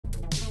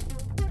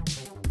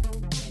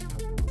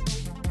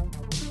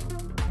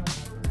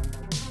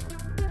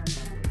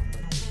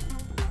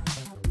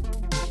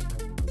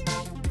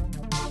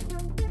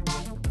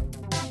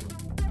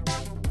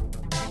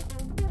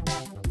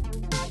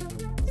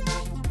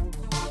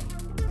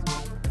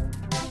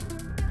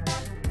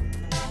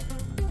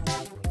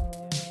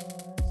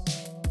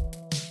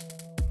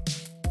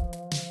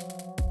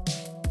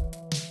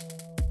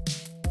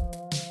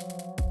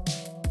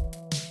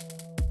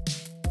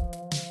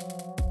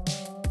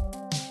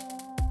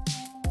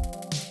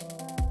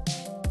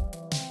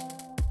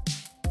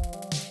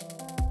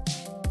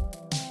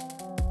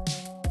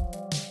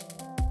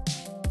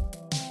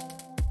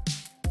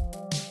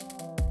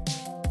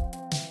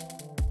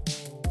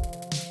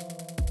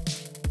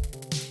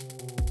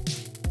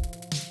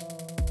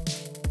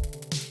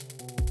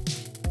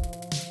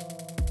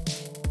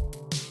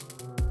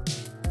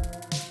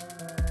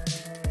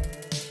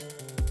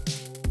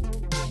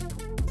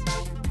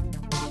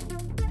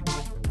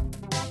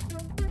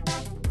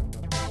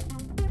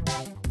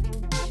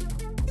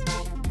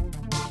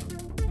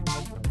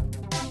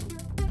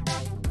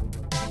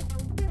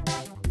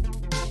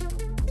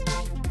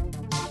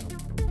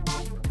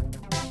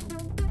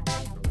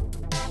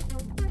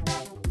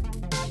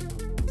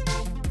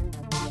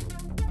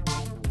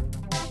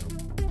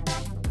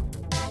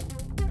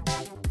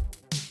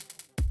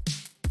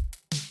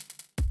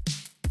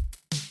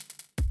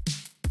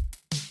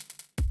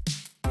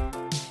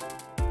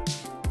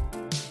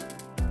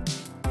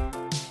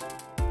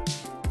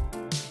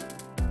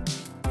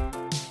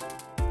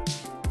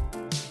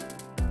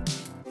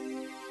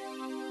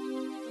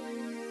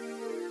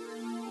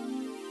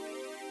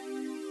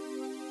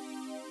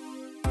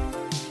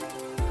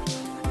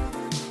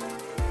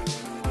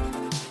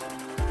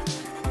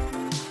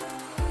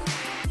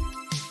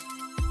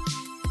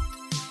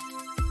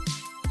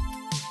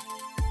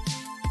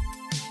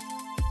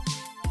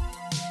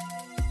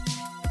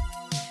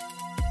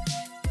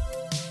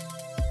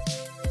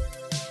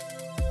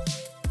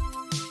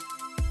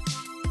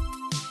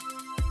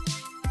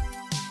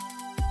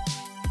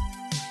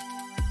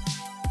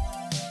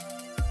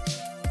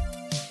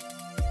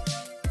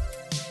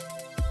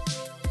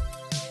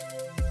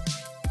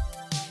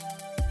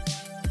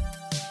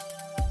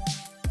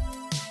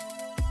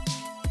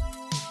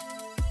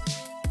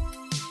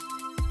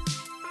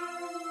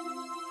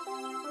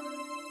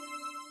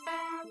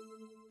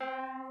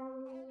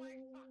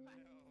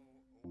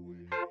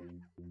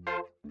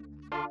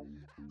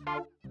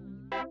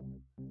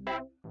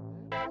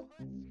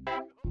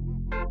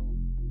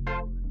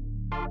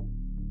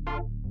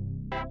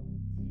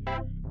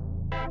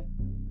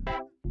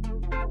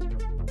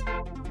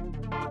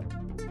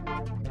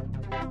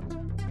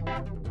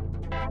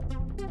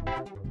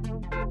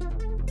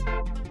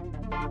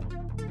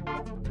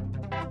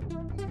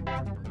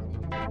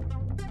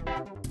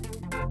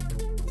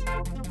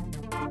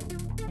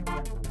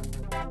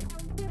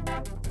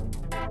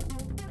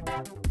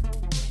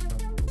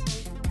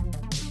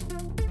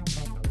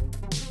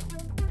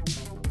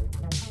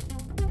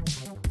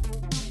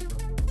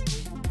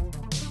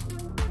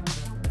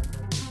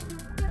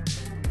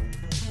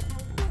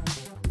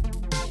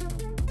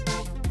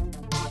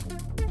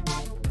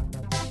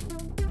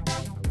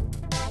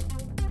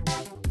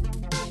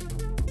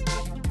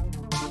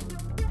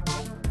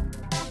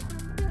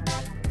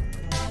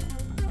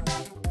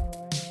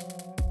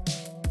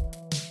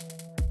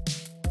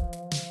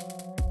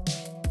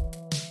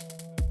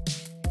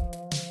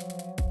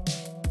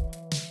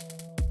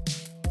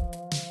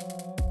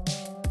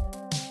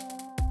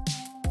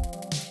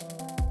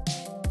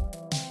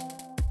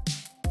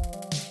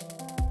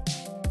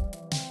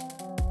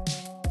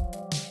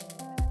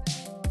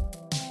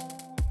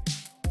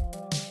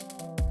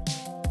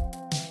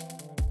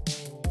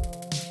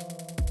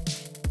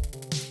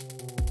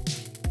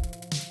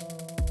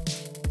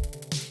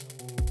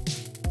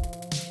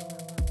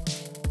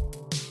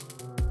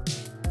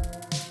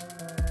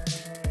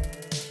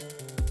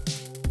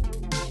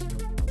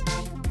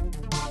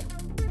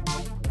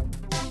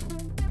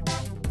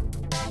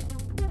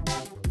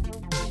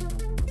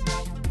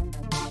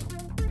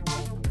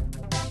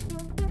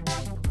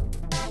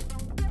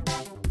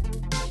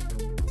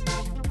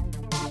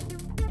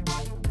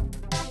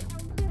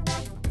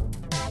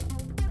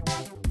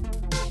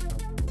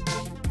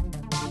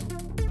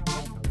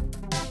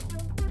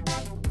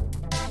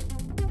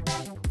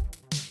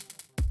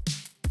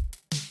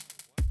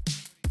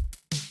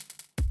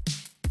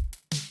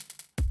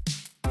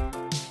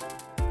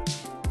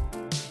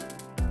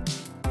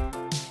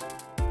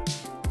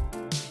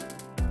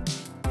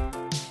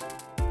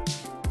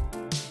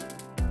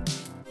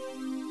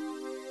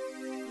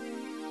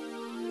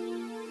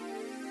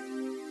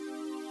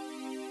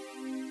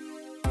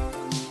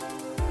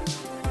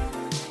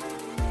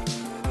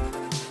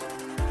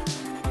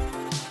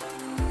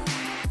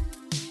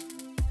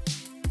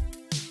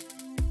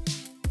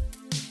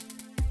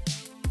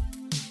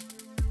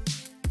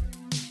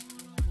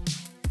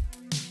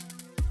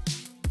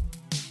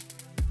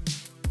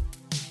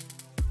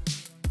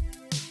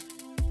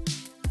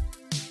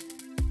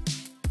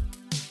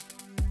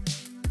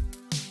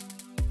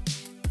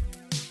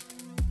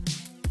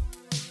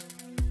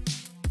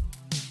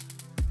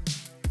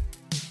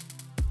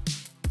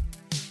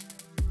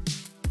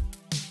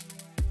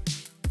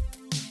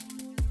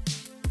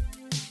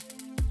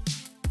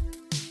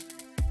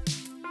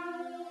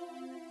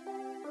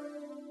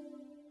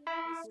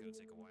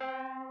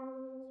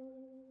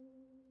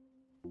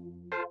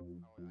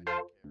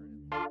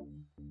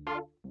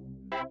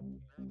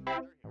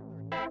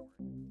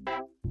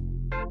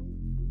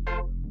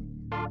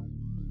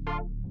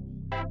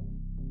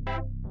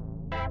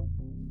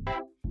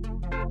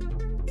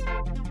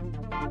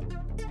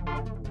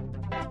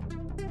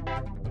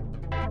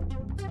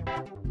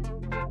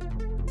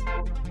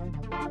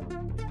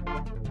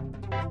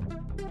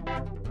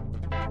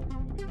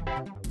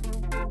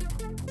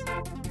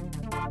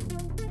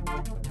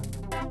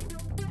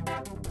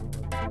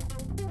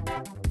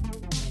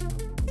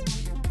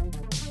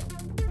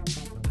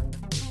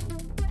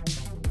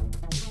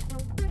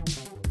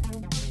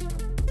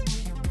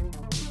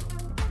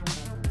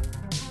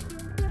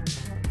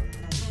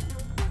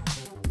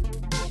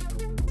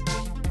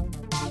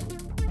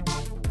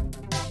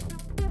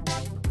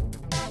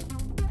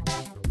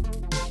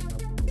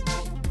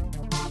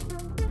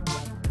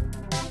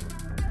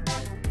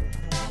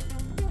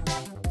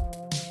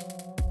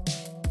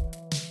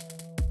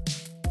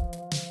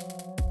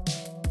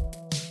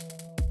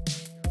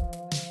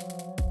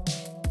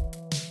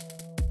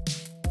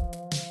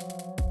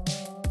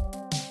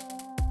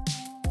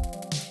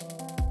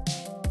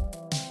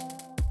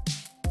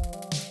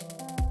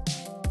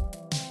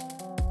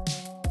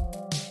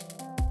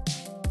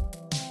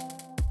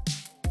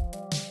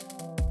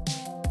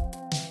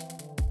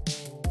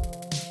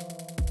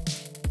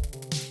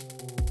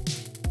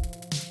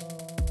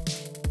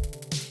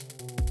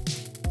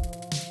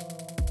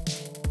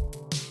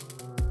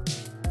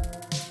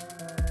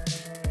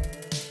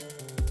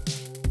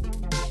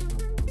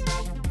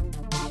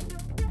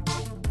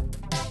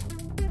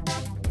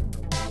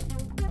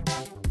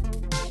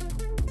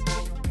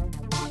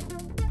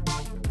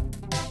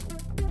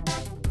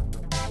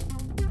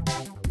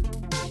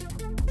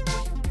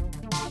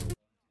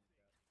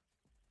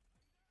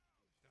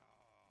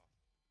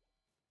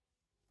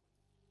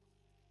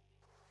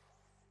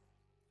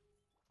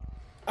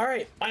All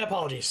right, my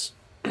apologies.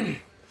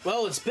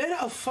 Well, it's been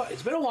a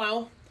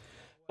while.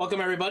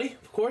 Welcome everybody,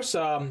 of course.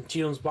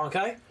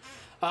 Tjlearnsbankai.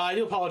 I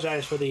do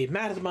apologize for the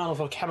mad amount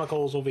of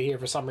chemicals over here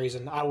for some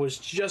reason. I was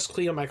just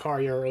cleaning my car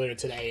here earlier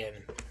today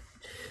and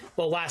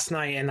last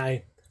night, and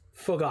I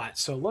forgot.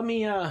 So let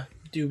me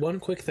do one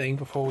quick thing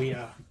before we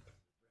do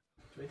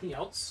anything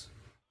else.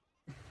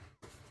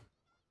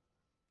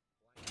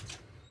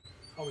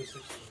 Always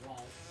switch to the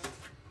wall.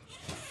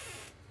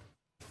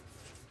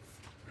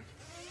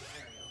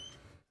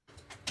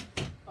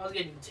 I was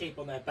getting tape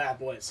on that bad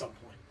boy at some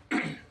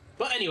point.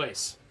 But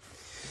anyways,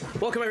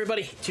 welcome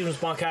everybody,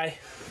 Tjlearnsbankai,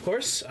 of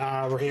course.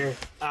 We're here.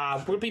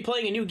 We're gonna be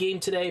playing a new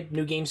game today,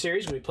 new game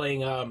series. We'll be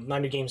playing not a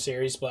new game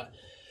series, but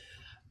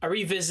a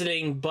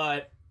revisiting.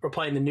 But we're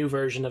playing the new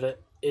version of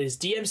it. Is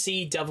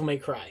DMC Devil May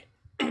Cry.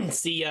 It's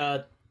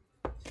the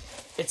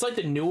it's like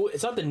the new.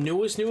 It's not the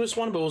newest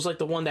one, but it was like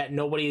the one that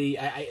nobody.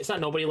 It's not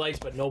nobody likes,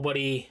 but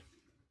nobody.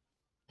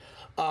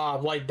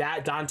 Like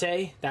that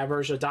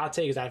version of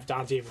Dante, because that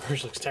Dante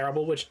version looks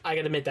terrible, which I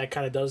gotta admit that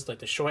kind of does. Like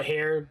the short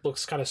hair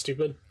looks kind of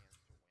stupid.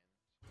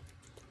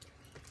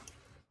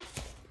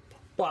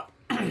 But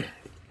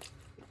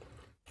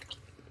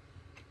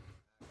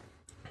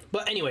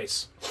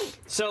anyways,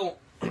 so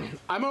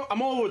I'm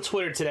all over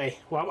Twitter today.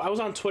 Well, I was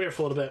on Twitter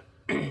for a little bit,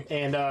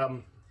 and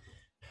I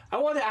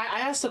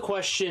asked the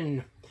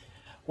question.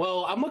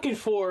 Well, I'm looking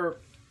for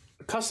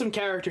custom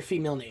character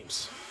female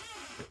names.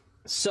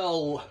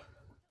 So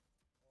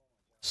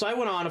I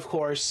went on, of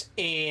course,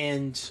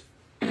 and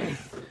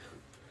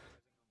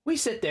we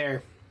sit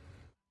there,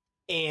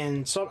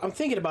 and so I'm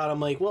thinking about it. I'm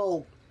like,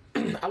 well,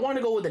 I want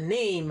to go with a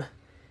name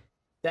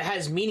that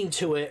has meaning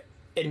to it,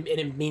 and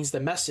it means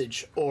the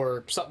message,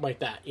 or something like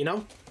that, you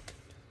know?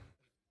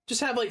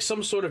 Just have, like,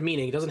 some sort of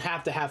meaning. It doesn't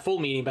have to have full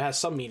meaning, but has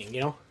some meaning,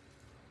 you know?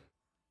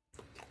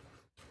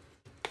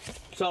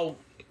 So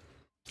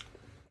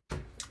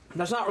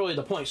that's not really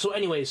the point. So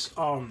anyways,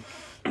 so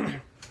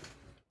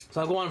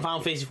I'll go on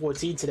Final Fantasy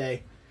 14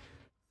 today.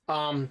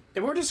 And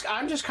I'm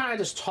just kind of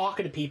just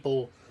talking to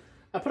people.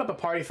 I put up a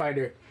party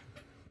finder,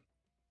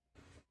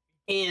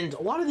 and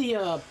a lot of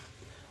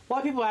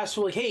people asked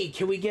for, like, hey,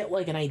 can we get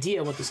like an idea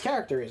of what this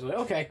character is? I'm like,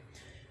 okay.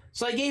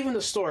 So I gave him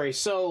the story.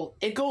 So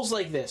it goes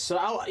like this. So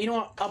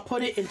I'll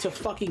put it into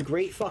fucking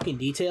great fucking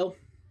detail.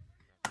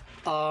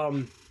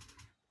 So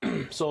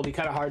it'll be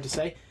kind of hard to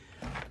say.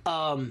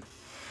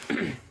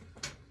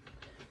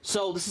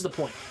 So this is the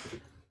point.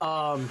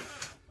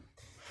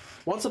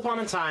 Once upon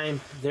a time,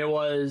 there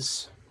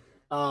was,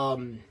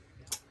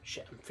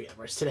 shit, I'm forgetting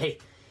words today.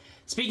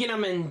 Speaking,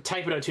 I'm in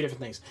typing out two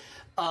different things.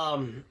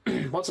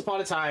 Once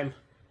upon a time,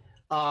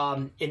 back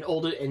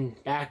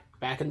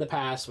in the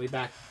past, way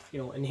back,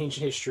 in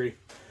ancient history,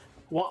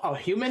 a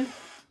human,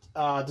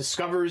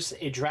 discovers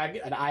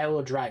an Isle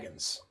of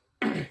Dragons.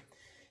 And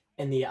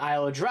the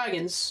Isle of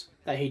Dragons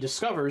that he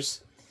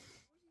discovers,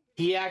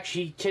 he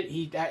actually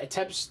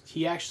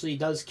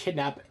does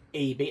kidnap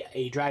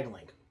a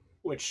dragonling.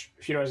 Which,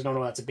 if you guys don't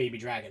know, that's a baby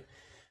dragon.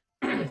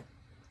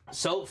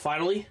 So,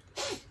 finally,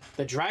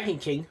 the Dragon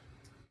King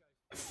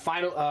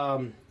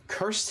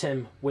cursed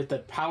him with the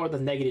power of the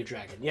negative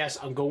dragon. Yes,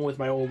 I'm going with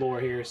my old lore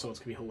here, so it's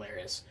going to be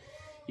hilarious.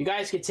 You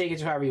guys can take it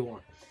to however you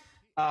want.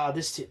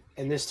 This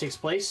takes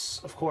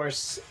place, of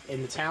course,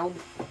 in the town.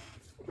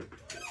 Oh,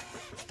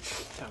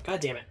 God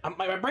damn it.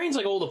 My brain's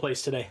like all over the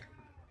place today.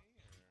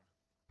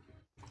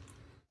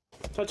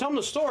 So I tell them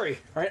the story,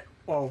 right?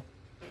 Well,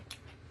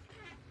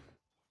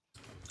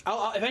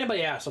 if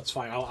anybody asks, that's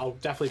fine. I'll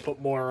definitely put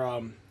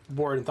more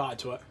word and thought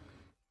into it.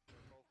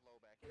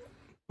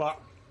 But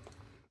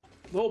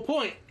the whole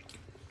point.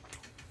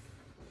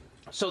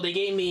 So they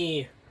gave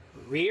me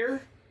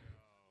Rear,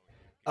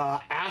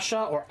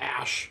 Asha, or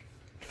Ash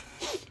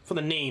for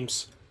the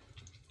names.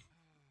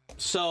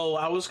 So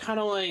I was kind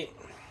of like,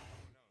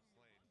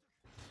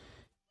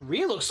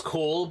 Rear looks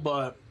cool,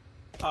 but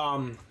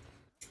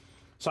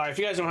sorry if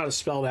you guys don't know how to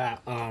spell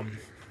that.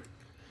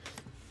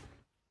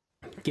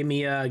 Give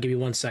me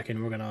 1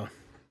 second. We're gonna.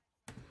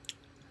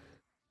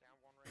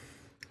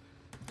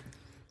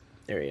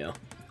 There you go.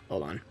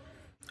 Hold on.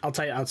 I'll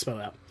tell you. I'll spell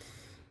it out.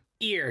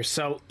 Ear.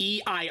 So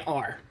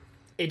E-I-R.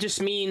 It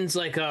just means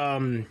like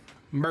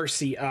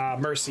mercy.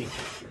 Mercy.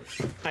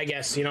 I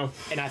guess,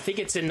 And I think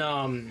it's in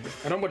I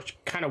don't know what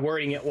kind of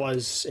wording it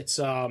was. It's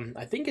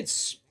I think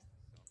it's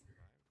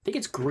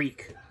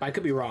Greek. But I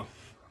could be wrong.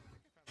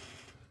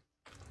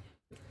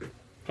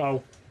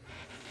 Oh.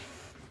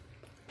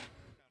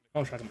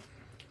 I'll try them.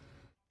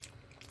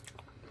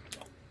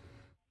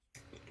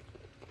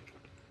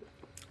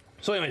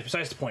 So anyways,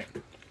 besides the point.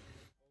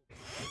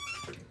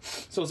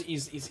 So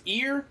it's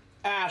Ear,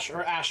 Ash,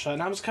 or Asha,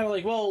 and I was kind of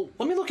like, well,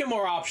 let me look at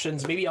more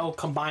options. Maybe I'll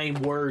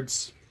combine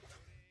words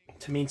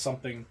to mean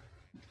something.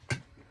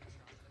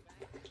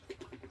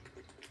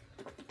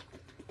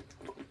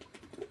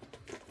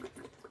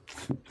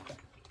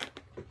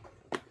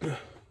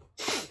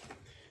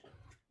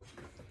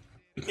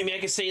 Maybe I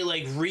could say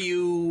like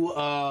Ryu,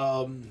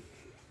 or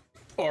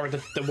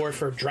the word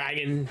for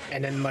dragon,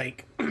 and then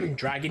like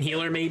dragon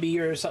healer maybe,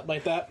 or something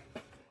like that.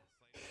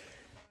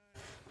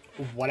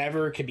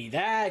 whatever. It could be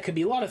that. It could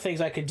be a lot of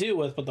things I could do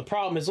with, but the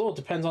problem is, it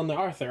depends on the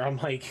Arthur. I'm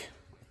like,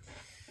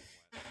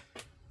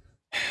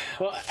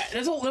 well,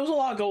 there's a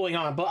lot going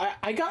on, but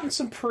I gotten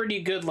some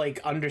pretty good, like,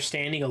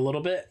 understanding a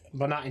little bit,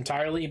 but not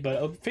entirely,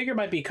 but I figure it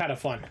might be kind of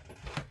fun.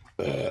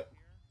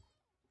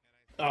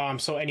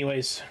 So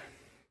anyways.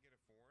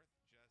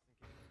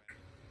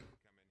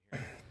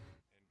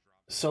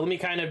 So let me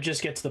kind of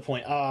just get to the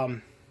point.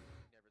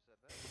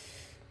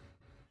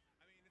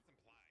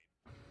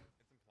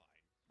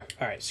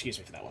 Alright, excuse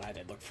me for that one. I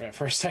did look for it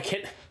for a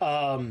second.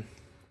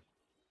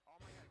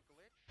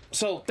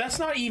 So that's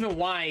not even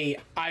why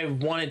I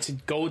wanted to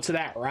go to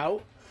that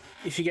route,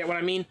 if you get what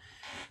I mean.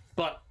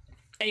 But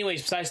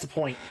anyways, besides the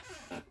point,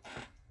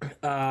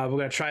 we're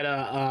going to try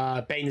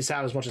to bang this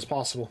out as much as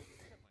possible.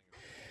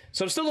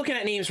 So I'm still looking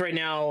at names right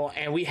now,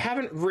 and we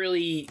haven't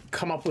really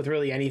come up with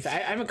really anything. I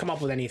haven't come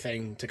up with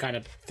anything to kind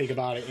of think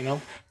about it, you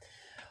know?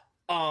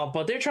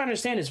 But they're trying to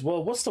understand is,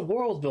 well, what's the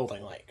world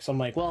building like? So I'm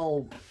like,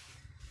 well...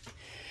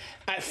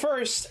 At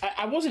first,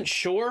 I wasn't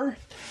sure,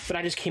 but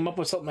I just came up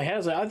with something in my head. I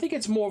was like, I think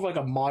it's more of like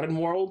a modern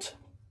world.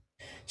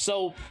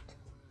 So,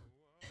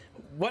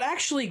 what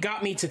actually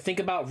got me to think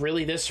about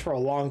really this for a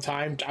long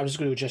time, I was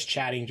going to just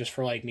chatting just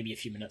for like maybe a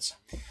few minutes,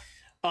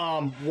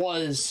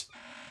 was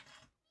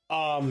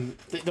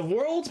the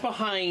world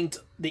behind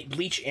the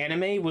Bleach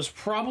anime was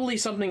probably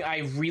something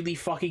I really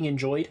fucking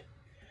enjoyed.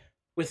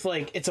 With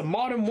like, it's a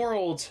modern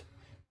world,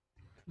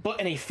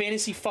 but in a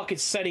fantasy fucking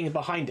setting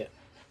behind it.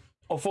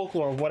 Or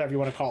folklore, or whatever you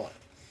want to call it.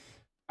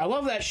 I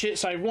love that shit,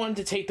 so I wanted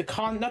to take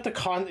not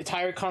the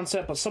entire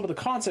concept, but some of the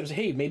concepts.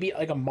 Hey, maybe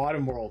like a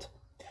modern world.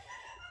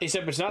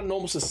 Except it's not a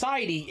normal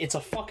society, it's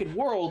a fucking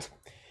world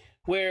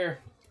where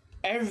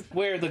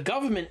the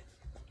government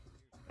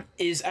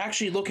is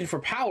actually looking for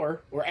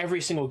power, or every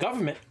single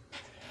government.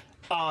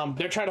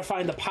 They're trying to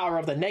find the power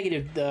of the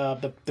negative,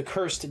 the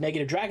cursed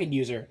negative dragon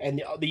user,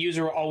 and the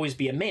user will always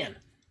be a man.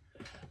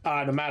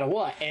 No matter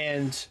what.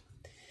 And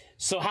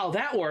so how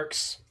that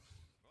works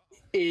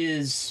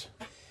is,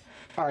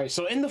 all right,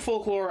 so in the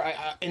folklore,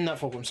 in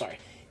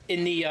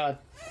the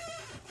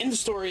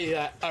story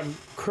that I'm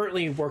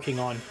currently working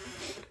on,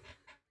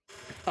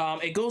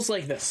 it goes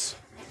like this.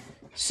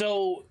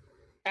 So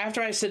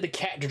after I said the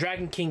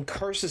dragon king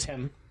curses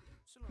him,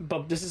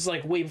 but this is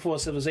like way before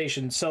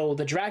civilization, so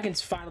the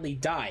dragons finally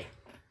die,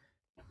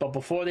 but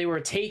before they were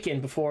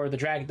taken, before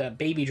the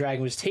baby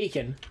dragon was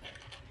taken,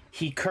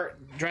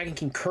 dragon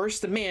king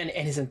cursed the man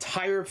and his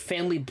entire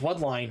family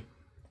bloodline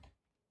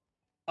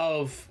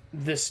of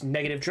this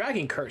negative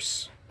dragon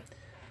curse.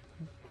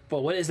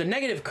 But what is the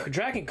negative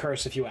dragon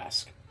curse, if you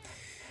ask?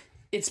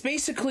 It's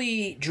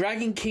basically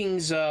Dragon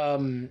King's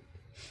think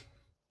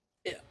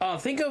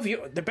of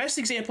the best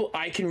example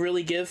I can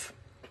really give,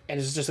 and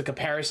this is just a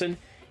comparison,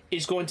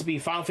 is going to be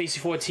Final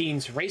Fantasy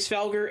XIV's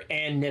Racevalger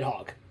and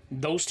Nidhogg.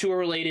 Those two are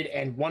related,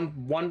 and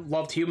one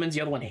loved humans,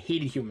 the other one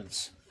hated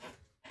humans.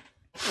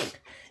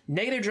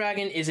 Negative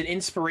Dragon is an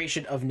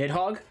inspiration of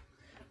Nidhogg,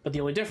 but the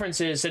only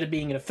difference is, instead of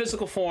being in a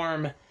physical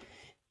form,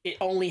 it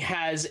only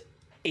has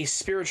a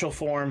spiritual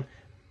form,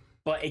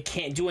 but it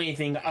can't do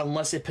anything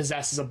unless it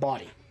possesses a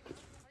body.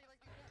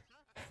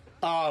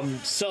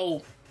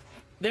 So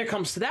there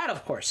comes to that,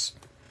 of course.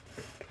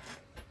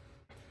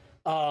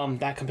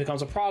 That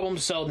becomes a problem.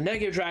 So the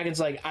negative dragon's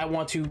like, I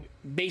want to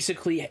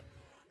basically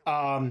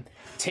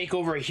take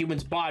over a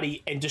human's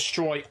body and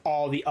destroy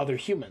all the other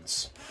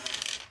humans.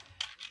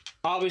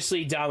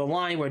 Obviously, down the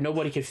line, where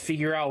nobody can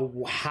figure out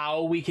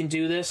how we can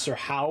do this, or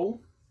how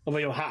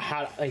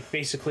like,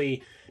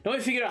 basically,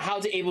 nobody figured out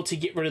how to able to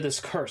get rid of this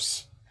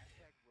curse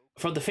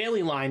from the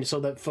family line, so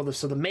that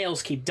so the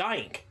males keep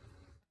dying.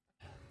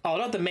 Oh,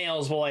 not the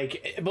males, but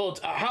like,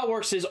 how it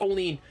works is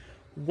only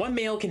one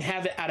male can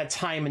have it at a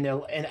time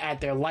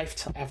at their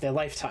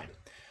lifetime.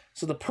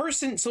 So the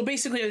person, so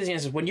basically, the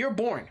answer is, when you're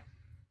born,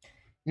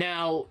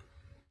 now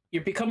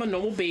you become a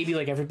normal baby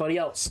like everybody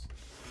else.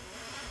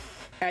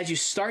 As you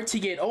start to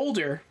get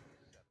older,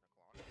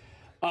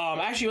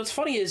 actually, what's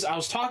funny is I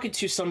was talking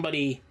to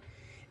somebody,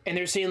 and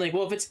they're saying like,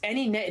 well, if it's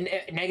any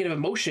negative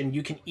emotion,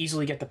 you can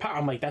easily get the power.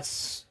 I'm like, that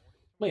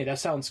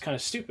sounds kind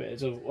of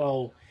stupid. So,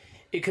 well,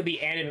 it could be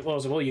anime. Well, I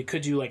was like, well, you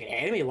could do like an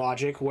anime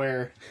logic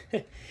where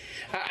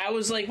I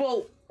was like,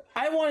 well,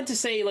 I wanted to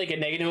say like a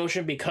negative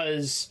emotion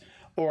because,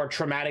 or a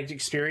traumatic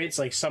experience,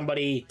 like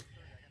somebody,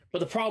 but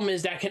the problem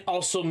is that can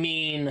also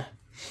mean,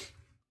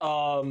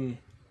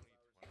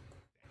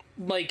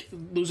 like,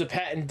 lose a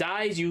pet and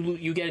dies,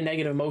 you get a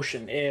negative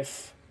emotion.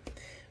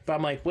 But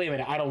I'm like, wait a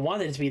minute, I don't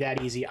want it to be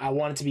that easy. I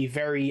want it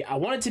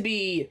to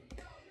be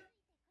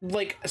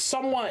like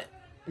somewhat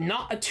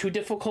not a too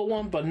difficult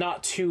one, but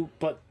not too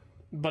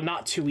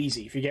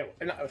easy. If you get,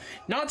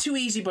 not too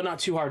easy, but not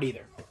too hard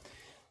either.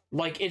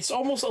 Like, it's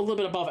almost a little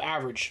bit above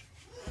average.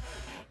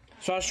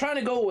 So I was trying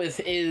to go with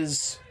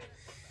is,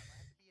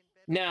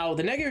 now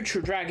the negative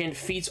true dragon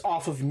feeds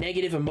off of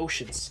negative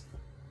emotions.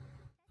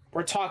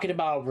 We're talking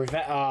about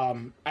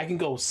I can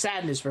go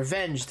sadness,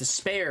 revenge,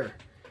 despair.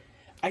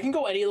 I can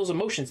go any of those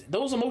emotions.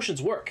 Those emotions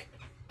work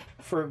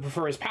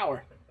for his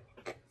power.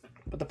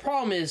 But the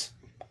problem is,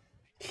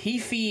 he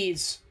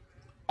feeds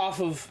off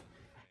of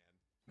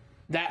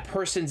that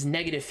person's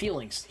negative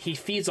feelings. He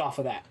feeds off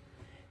of that.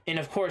 And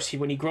of course,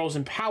 when he grows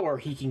in power,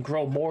 he can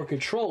grow more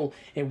control.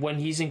 And when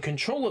he's in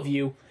control of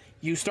you,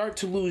 you start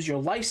to lose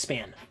your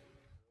lifespan.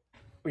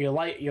 Or your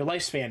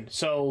lifespan.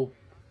 So,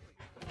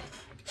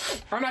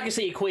 I'm not going to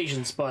say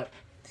equations, but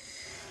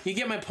you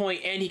get my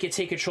point. And he can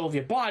take control of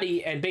your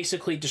body and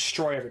basically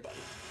destroy everybody.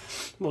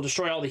 Well,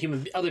 destroy all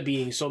the other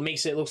beings. So it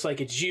makes it looks like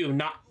it's you,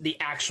 not the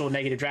actual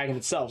negative dragon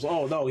itself. So,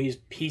 oh no,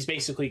 he's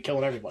basically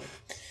killing everybody.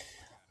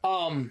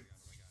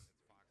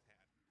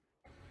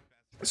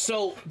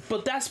 So,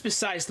 but that's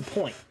besides the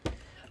point.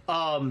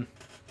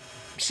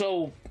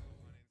 So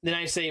then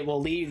I say,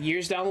 well,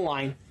 years down the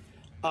line,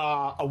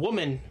 a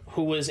woman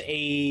who was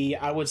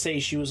I would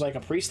say she was like a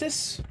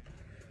priestess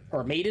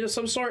or a maiden of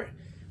some sort.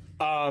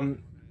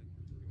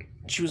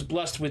 She was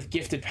blessed with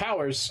gifted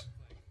powers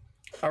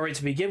already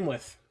to begin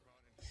with.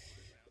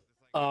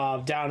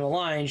 Down the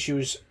line, she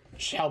was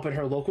helping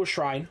her local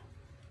shrine.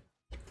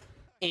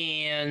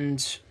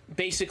 And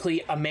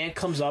basically a man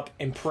comes up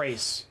and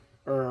prays.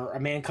 Or a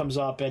man comes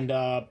up and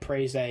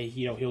prays that,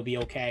 he'll be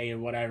okay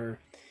and whatever.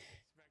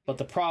 But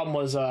the problem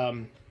was,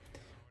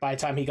 by the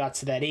time he got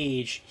to that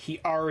age, he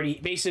already...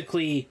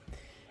 Basically,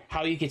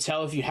 how you can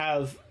tell if you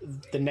have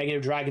the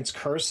negative dragon's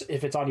curse,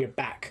 if it's on your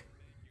back.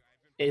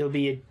 It'll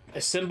be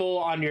a symbol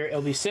on your...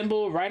 It'll be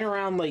symbol right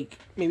around, like,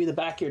 maybe the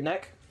back of your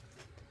neck.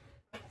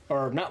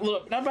 Or not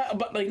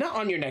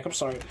on your neck, I'm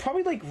sorry.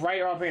 Probably, like,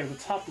 right around here,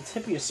 the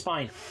tip of your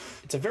spine.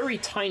 It's a very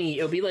tiny...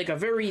 It'll be, like, a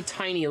very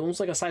tiny... Almost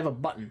like a size of a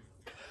button.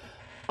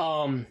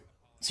 So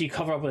you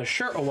cover up with a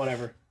shirt or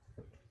whatever.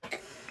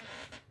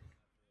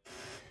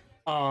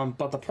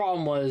 But the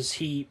problem was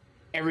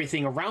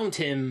everything around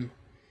him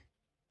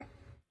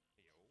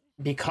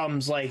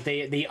becomes like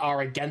they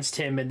are against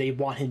him and they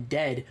want him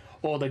dead,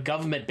 or the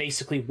government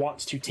basically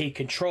wants to take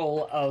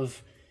control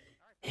of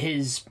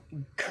his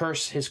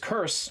curse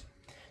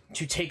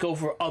to take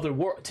over other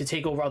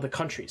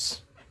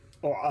countries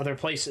or other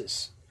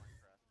places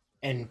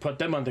and put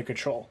them under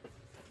control.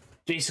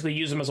 Basically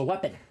use them as a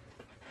weapon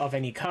of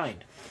any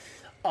kind,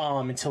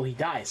 until he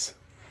dies.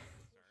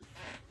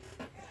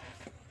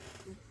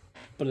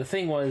 But the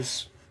thing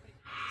was...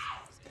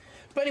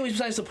 But anyways,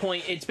 besides the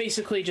point, it's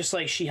basically just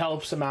like she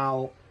helps him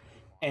out,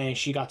 and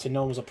she got to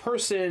know him as a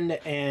person,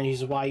 and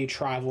he's, why are you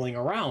traveling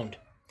around?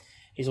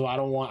 He's, well, I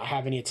don't want to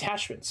have any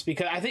attachments.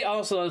 Because I think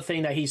also the other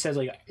thing that he says,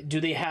 like,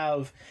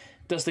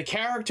 does the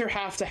character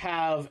have to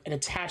have an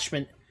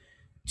attachment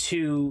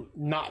to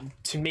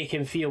make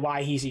him feel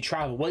why he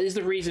travel? What is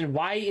the reason,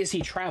 why is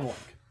he traveling?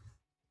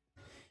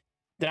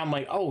 Then I'm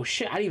like, oh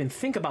shit, I didn't even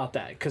think about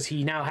that, because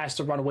he now has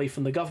to run away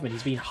from the government.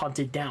 He's being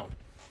hunted down.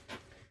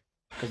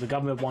 Because the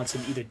government wants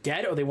him either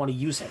dead or they want to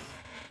use him.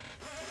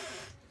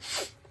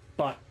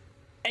 But,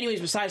 anyways,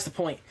 besides the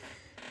point,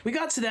 we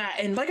got to that,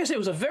 and like I said, it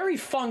was a very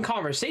fun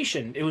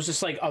conversation. It was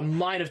just like a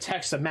line of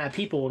text of mad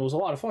people, and it was a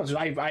lot of fun. So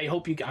I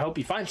hope you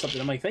find something.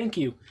 I'm like, thank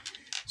you.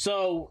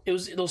 So it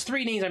was those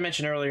three names I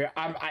mentioned earlier.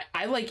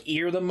 I like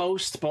Ear the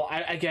most, but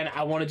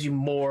I want to do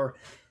more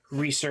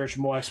research,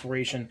 more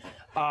exploration.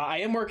 I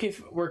am working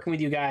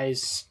with you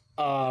guys,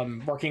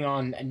 working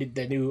on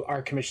the new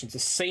art commissions, the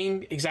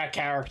same exact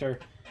character,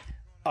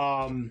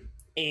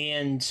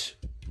 and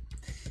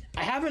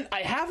I have an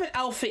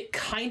outfit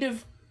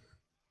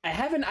I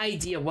have an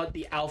idea what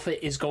the outfit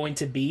is going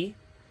to be,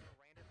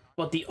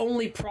 but the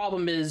only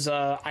problem is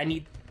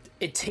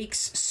it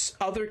takes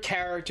other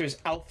characters'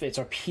 outfits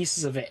or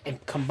pieces of it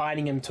and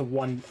combining them to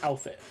one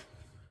outfit,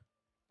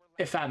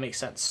 if that makes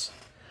sense.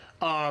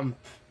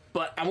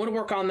 But I'm going to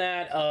work on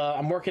that.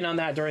 I'm working on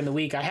that during the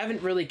week. I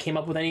haven't really came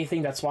up with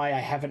anything. That's why I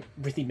haven't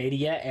really made it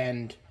yet.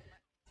 And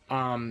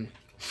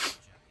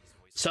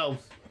so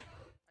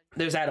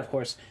there's that, of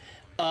course.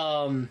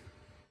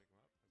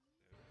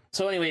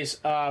 So anyways,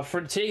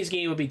 for today's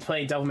game, we'll be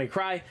playing Devil May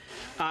Cry.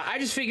 I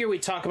just figured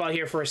we'd talk about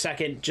here for a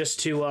second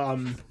just to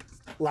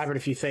elaborate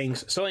a few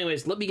things. So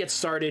anyways, let me get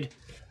started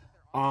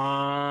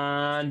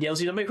on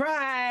DLC Devil May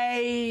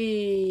Cry.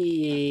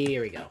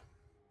 Here we go.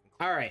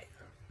 All right.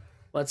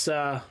 Let's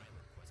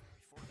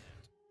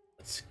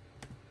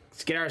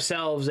get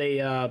ourselves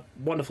a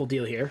wonderful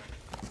deal here.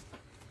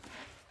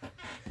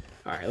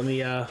 All right, let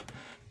me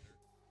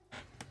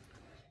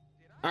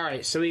all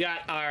right, so we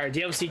got our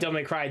DLC Devil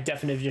May Cry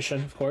Definitive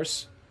Edition, of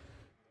course.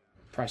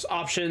 Price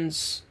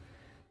options.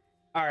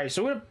 All right,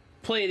 so we're gonna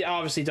play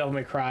obviously Devil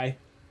May Cry.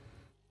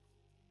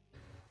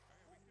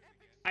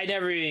 I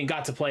never even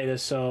got to play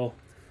this, so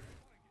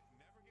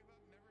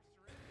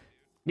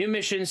new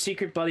mission,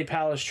 Secret Bloody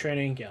Palace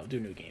training. Yeah, I'll do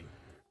new game.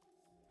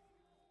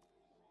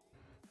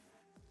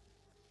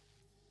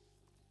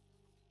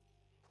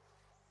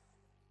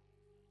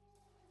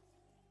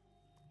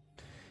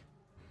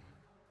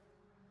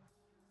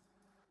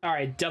 All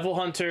right, Devil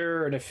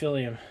Hunter or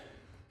Nephilium.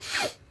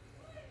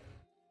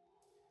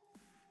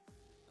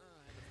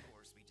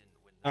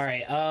 All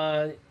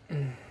right,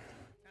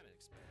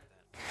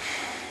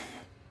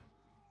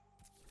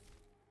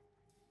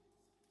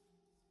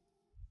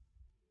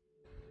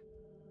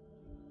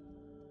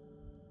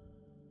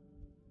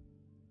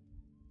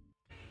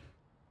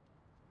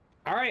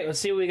 All right, let's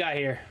see what we got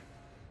here.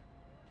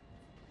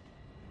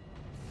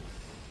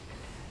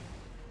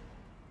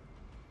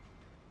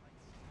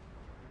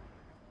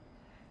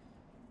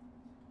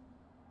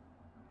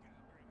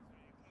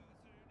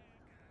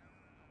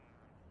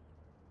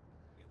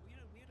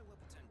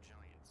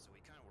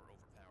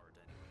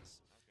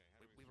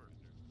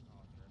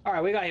 All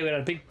right, we got here with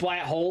a big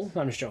black hole.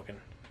 I'm just joking.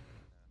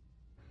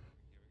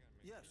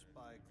 Yes,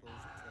 by close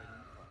of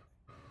trading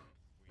Friday.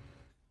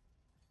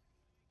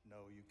 No,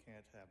 you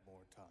can't have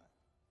more time.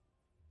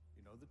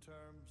 You know the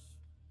terms,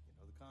 you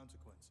know the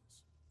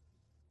consequences.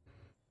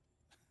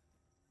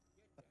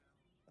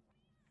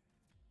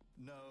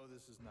 No,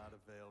 this is not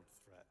a veiled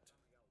threat.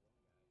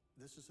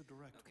 This is a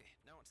directive. Okay,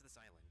 now onto this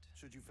island.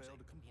 Should you fail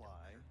to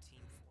comply,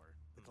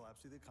 the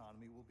collapse of the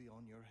economy will be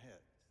on your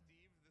head.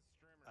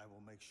 I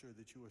will make sure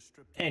that you are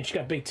stripped. And she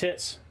got big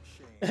tits.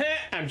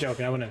 I'm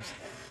joking. I wouldn't. Is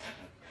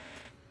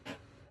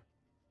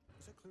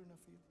that clear enough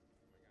for you?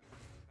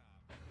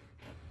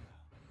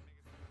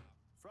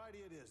 Friday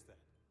it is then.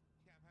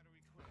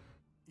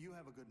 You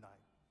have a good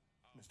night,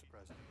 Mr.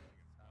 President.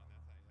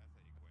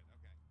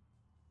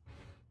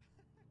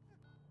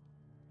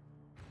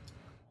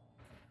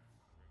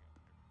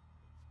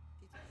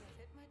 Did you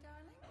get it, my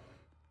darling?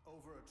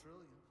 Over $1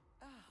 trillion.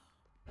 Oh.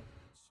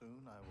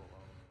 Soon I will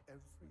own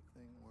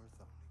everything worth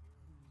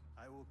owning.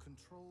 I will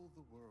control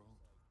the world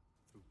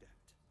through debt.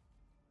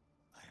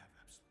 I have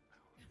absolute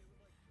power.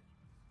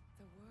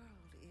 The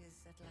world is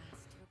at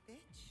last your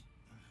bitch.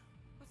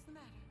 What's the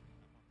matter?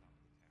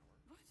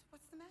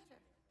 What's the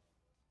matter?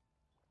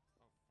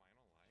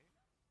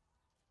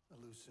 A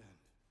loose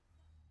end.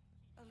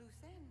 A loose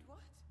end,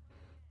 what?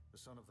 The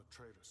son of the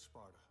traitor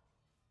Sparta.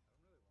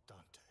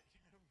 Dante.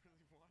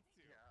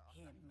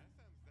 Him.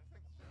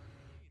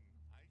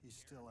 He's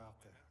still out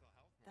there.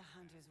 The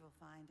hunters will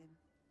find him.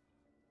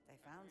 They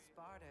found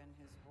Sparta and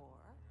his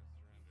whore.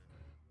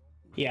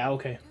 Yeah,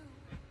 okay.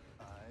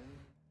 I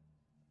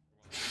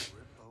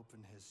rip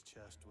open his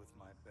chest with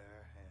my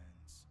bare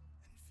hands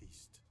and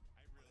feast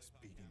on his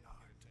beating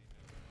heart.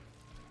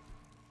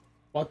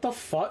 What the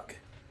fuck?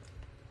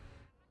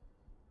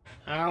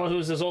 I don't know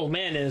who this old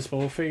man is, but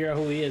we'll figure out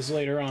who he is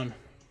later on.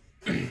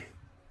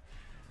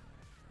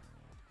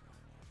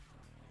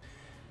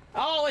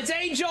 Oh, it's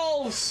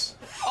angels!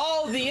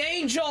 Oh, the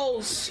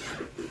angels!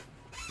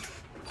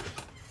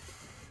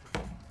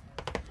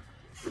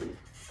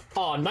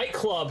 Oh,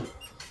 nightclub.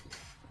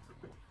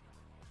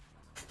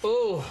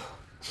 Ooh.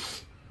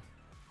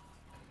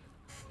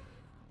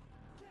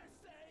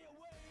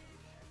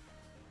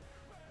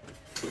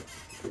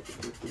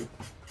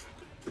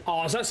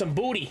 Oh, is that some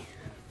booty?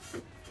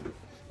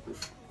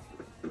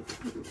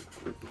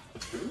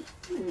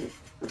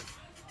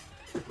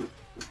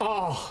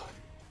 Oh.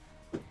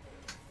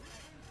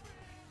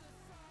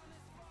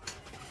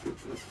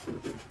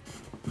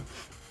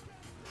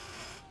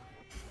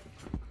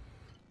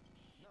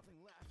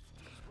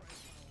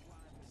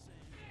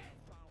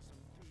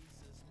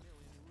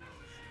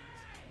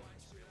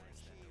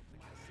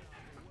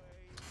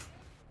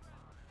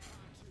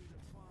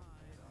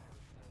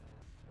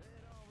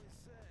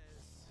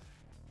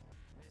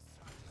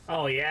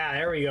 Oh yeah,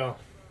 there we go.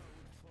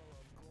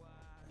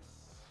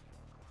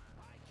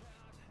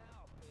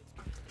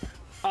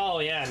 Oh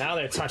yeah, now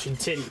they're touching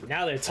titty.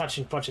 Now they're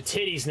touching a bunch of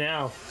titties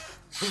now.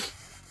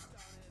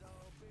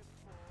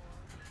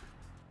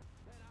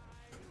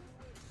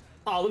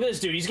 Oh, look at this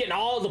dude. He's getting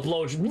all the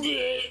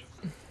blowjobs.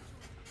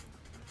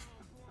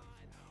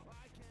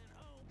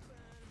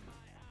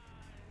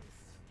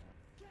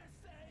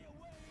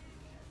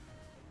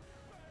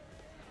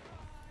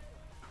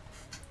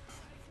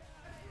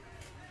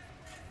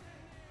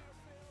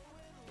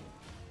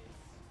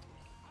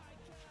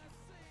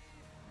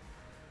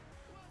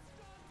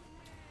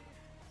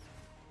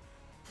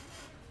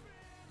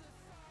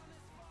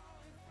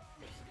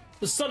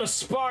 The son of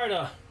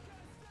Sparta.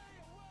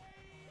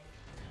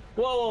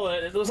 Whoa,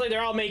 it looks like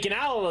they're all making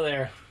out over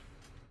there.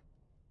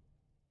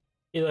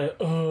 You're like,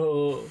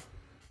 oh.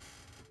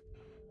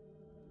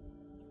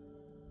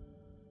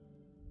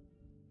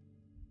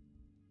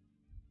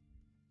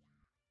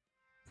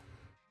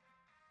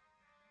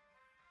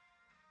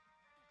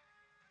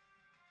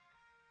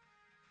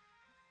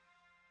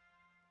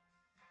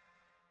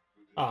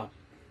 Ah.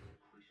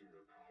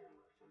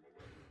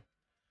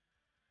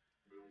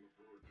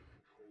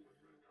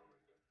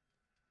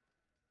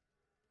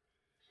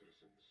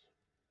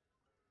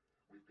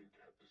 We've been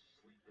kept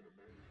asleep in a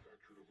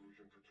manufactured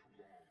illusion for too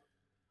long.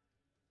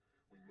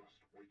 We must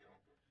wake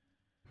up.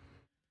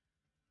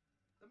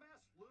 The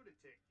masked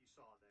lunatic you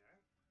saw there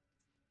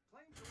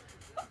claims to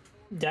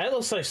represent That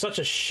looks like such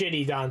a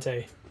shitty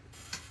Dante.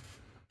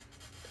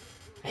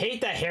 I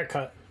hate that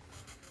haircut.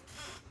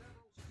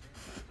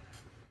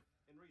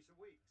 in recent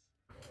weeks.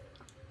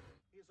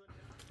 He is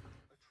undoubtedly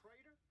a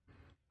traitor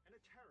and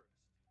a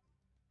terrorist.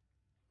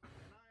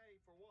 And I,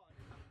 for one,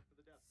 am for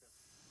the death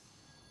penalty.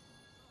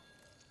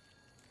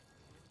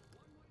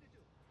 One way to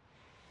do it.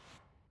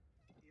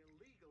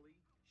 Illegally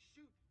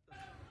shoot the son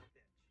of a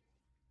bitch.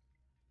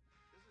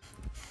 This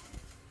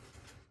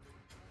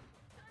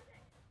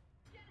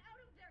is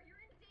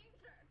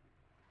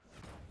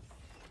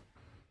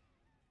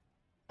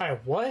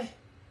Alright, what?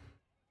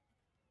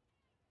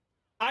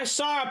 I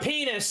saw a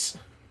penis!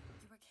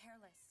 You were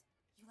careless.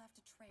 You left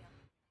a trail.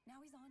 Now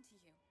he's on to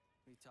you.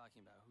 What are you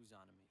talking about? Who's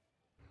on to me?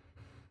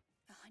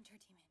 The hunter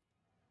demon.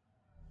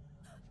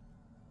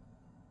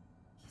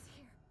 He's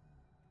here.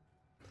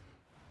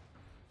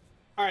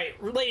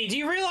 Alright, lady, do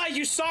you realize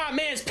you saw a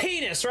man's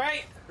penis,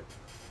 right?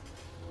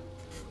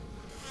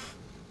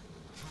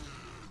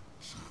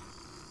 He's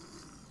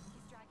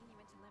dragging you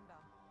into limbo.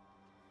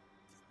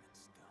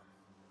 That's dumb.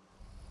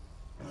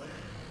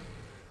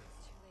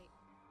 It's too late.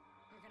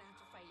 You're gonna have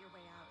to fight your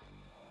way out.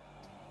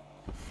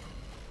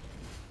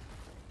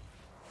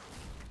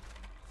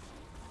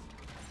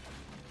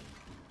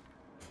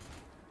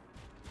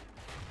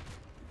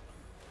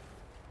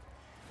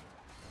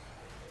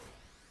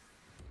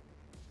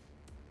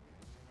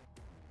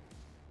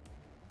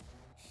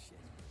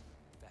 Shit.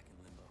 Back in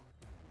limbo.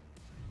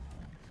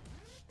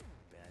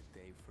 Bad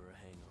day for a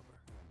hangover.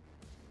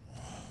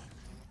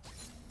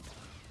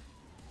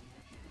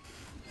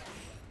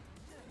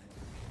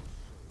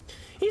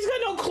 He's got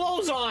no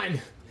clothes on!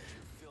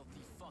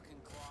 Filthy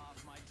fucking claw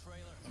off my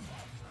trailer.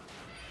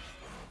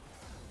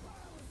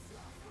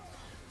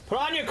 Put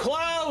on your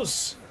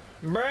clothes!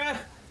 Bruh!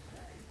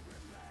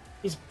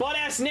 He's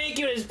butt-ass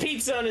naked with his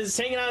pizza and is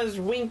hanging on his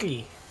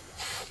winky.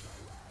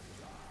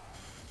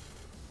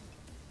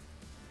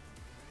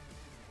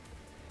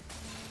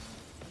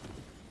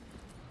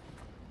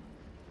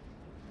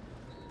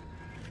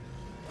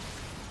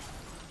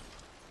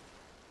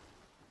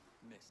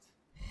 Missed.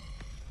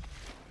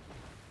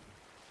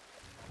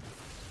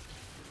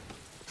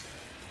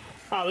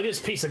 Oh, look at this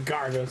piece of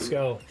garbage. Let's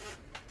go.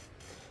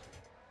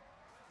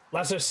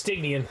 Lesser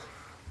Stygian. Time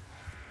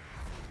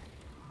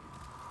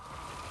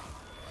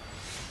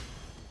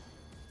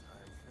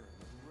for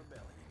a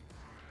rebellion.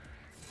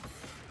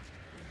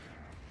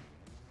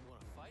 You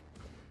wanna fight?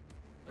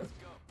 Let's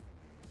go.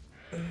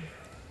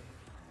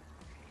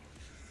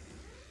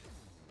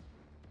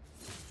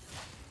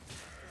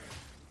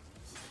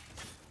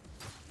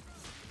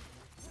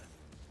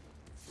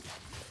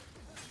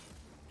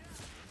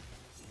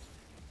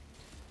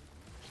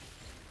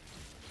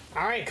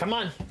 Alright, come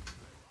on.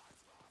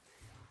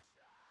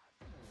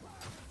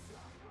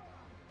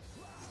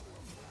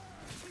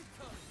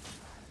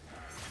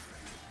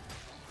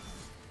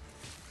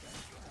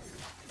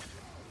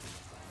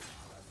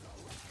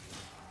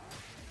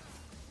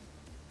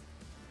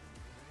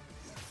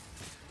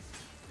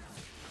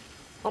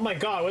 Oh my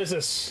god, what is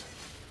this?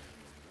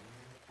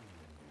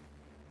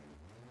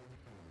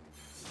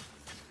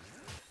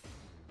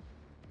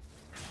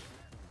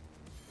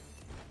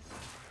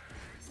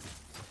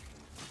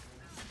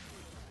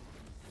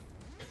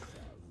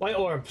 White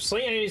orb.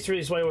 Slaying enemies through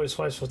these white orbs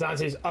flies with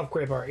Dante's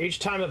upgrade bar. Each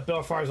time a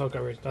bell fires will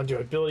go down to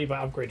ability by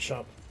upgrade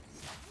shop.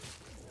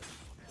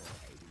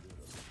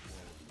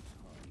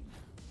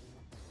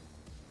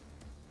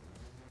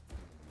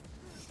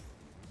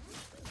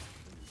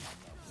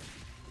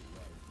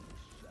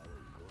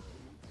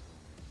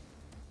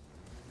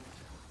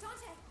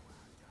 Dante!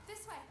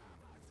 This way!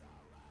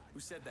 Who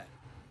said that?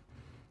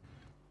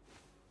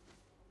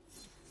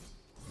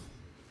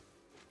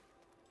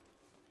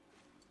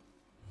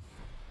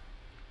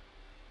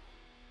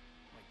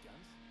 My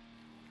guns?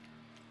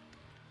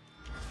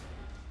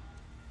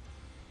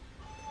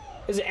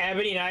 Is it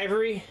Ebony and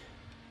Ivory?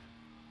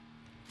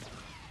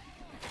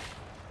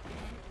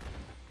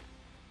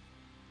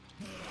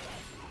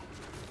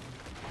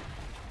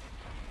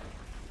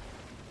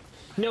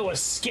 No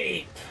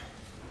escape.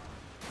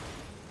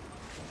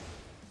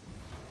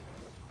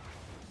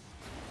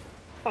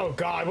 Oh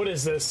god, what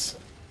is this?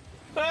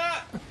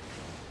 Ah!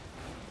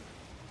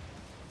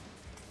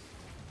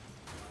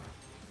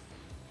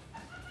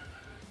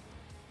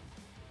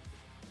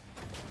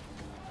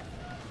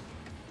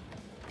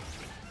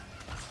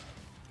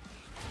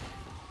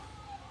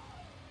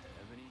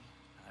 Ebony,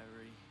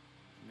 Ivory,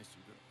 miss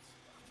you girls.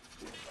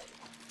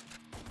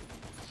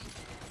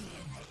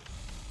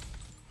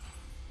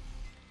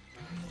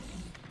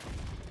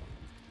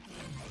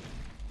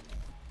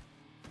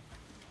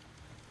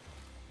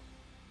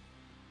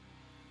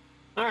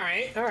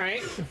 Alright,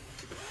 alright.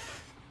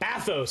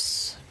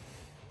 Bathos.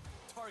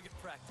 Target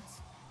practice.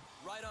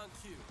 Right on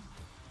cue.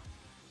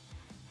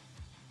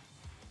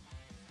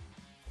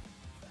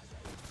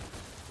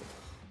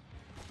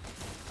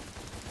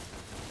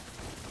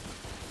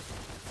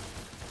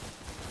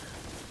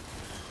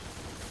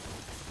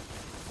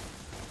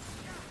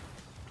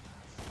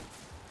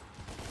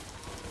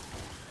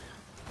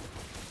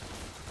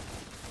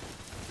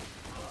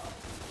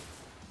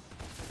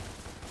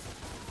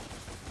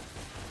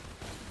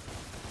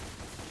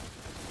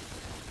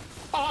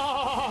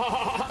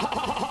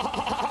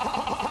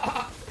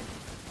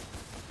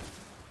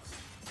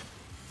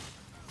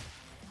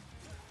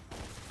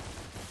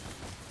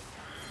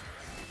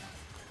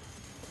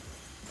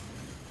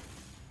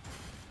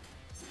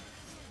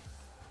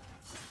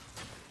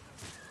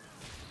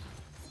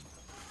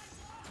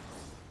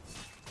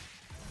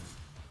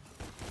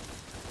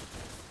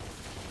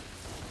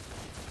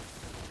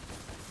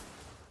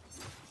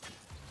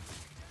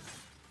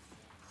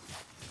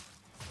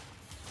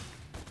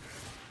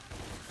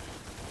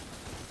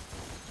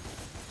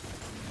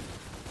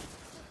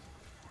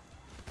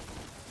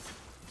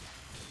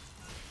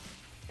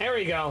 There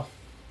we go.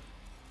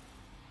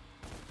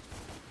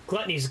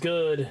 Gluttony's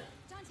good.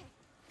 Dante!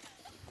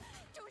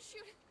 Don't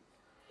shoot!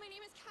 My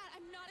name is Kat.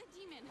 I'm not a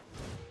demon.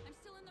 I'm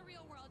still in the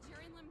real world.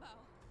 You're in limbo.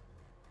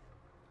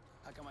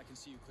 How come I can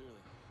see you clearly?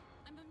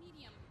 I'm a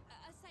medium,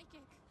 a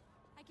psychic.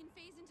 I can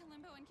phase into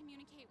limbo and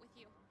communicate with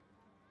you.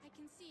 I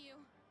can see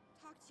you,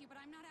 talk to you, but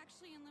I'm not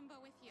actually in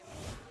limbo with you.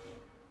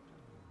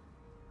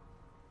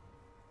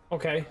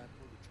 Okay. I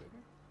pull the trigger?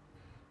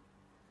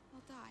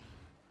 I'll die.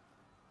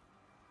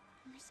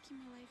 I'm risking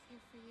my life here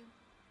for you.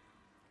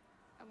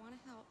 I want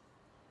to help.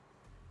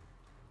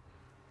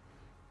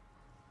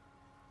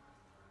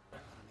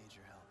 I don't need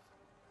your help.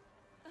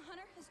 The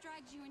hunter has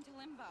dragged you into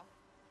limbo.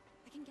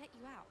 I can get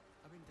you out.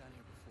 I've been down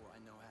here before. I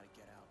know how to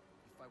get out.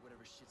 You fight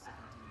whatever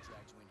shit-sucking demon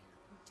drags you in here.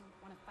 You don't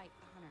want to fight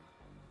the hunter.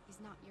 He's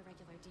not your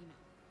regular demon.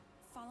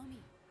 Follow me,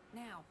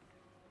 now.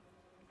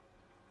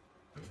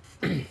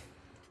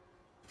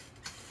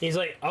 He's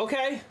like,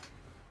 okay.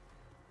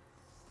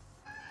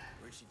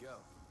 Where'd she go?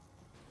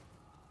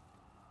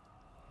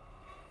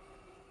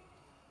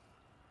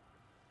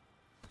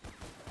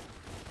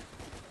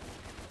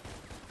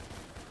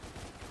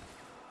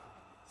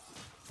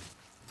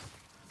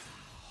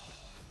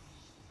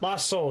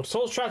 Lost soul.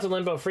 Souls trapped in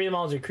limbo. Free them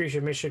all to increase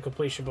your mission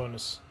completion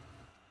bonus.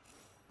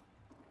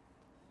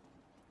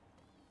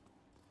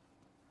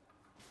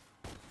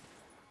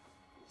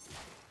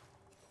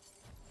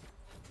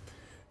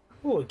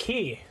 Ooh, a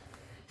key.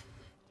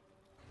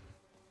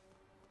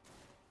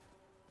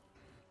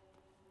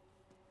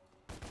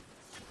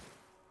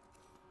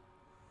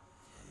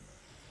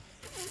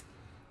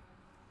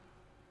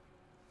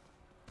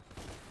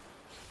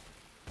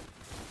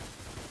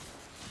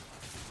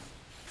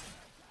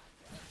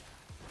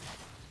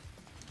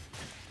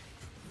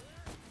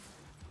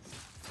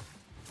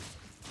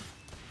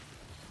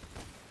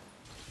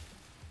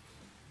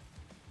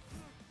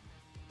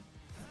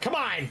 Come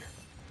on!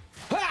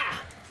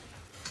 Ha!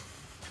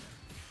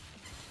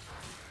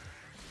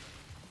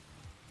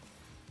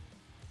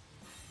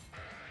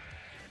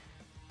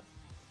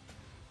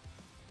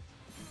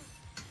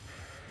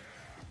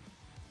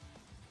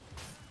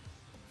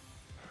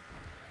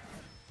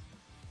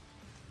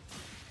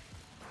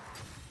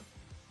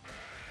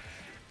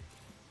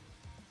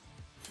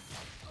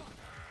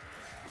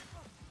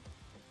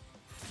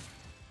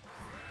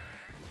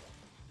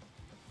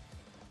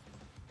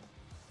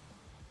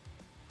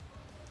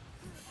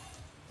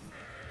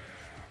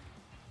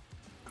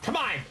 Come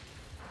on!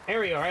 There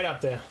we go, right up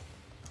there.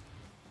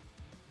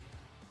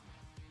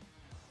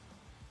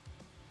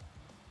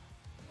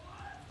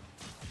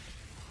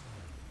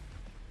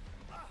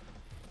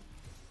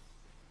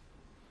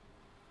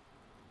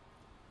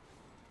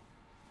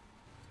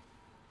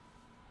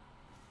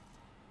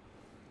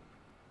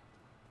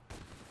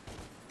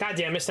 God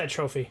damn, I missed that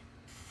trophy.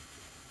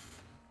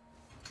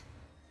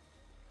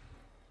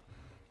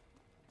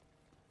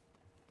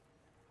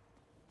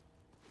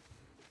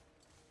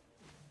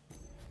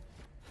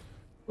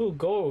 Ooh,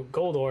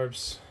 gold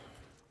orbs.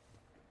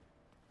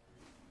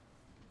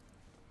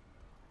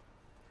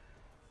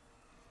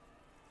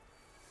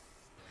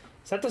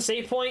 Is that the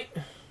save point?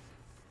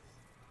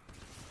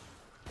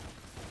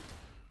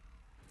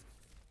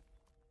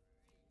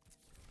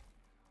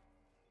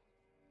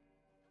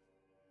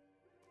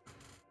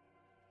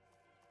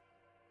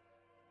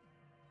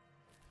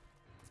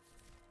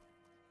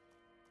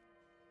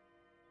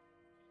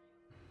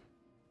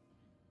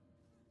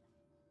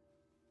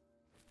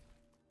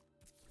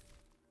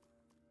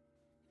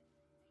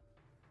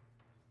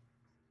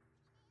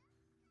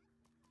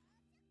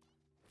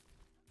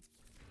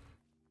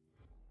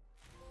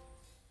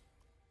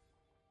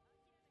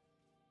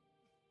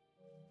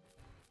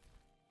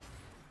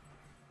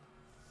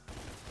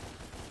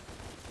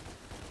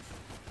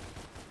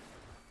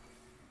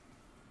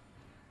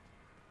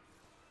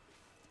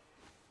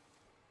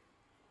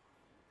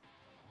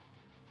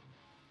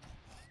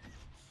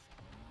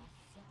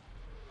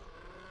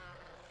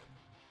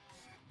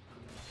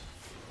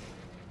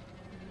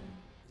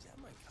 Is that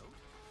my coat?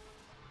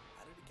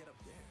 How did it get up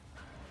there?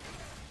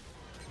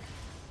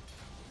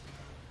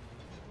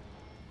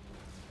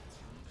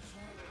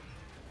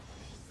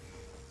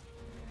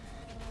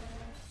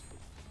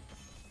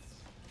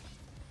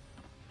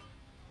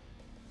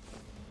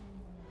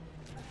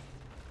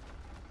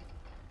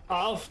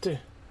 I'll have to...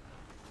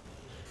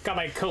 Got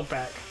my coat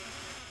back.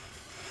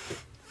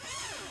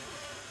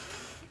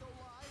 We go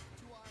live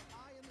to our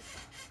eye in the sky.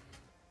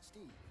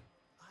 Steve,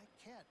 I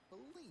can't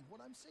believe what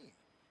I'm seeing.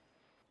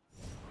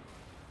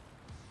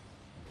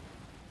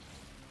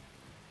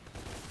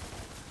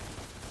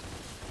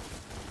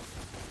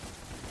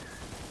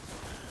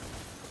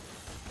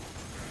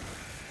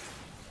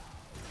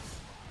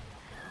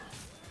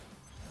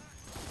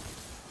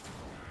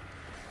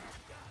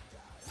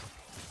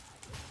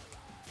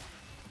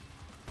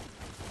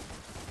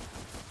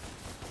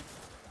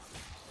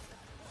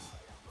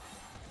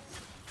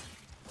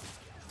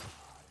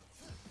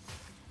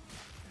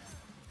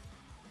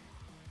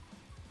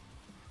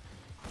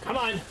 Come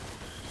on.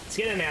 Let's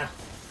get in there.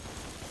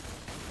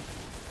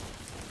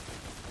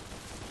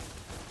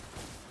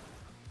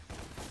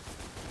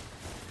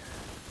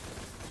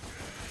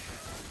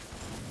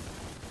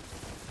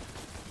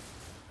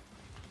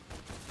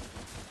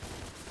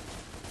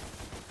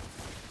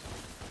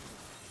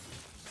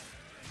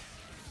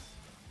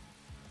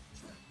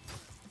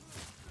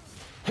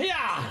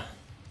 Yeah!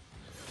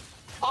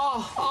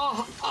 Ah,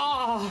 ah,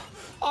 ah,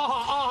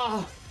 ah,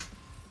 ah.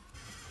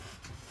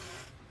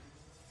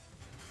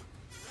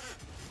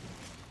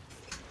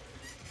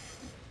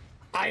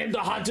 I am the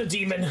hunter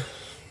demon.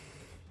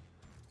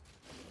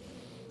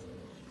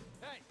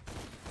 Hey,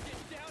 get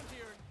down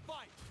here and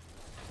fight.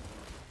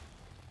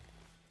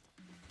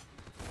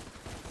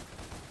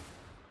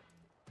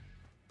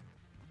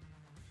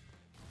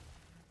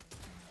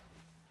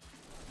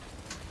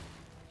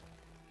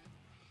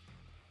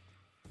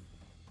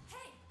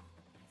 Hey!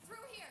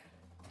 Through here!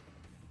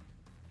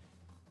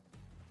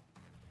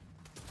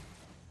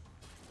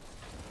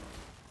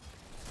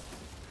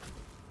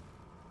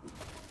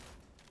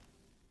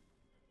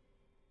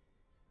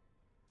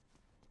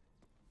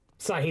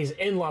 It's not he's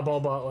in Labo,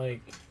 but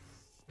like. Get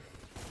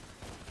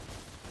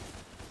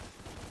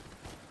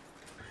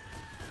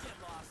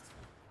lost.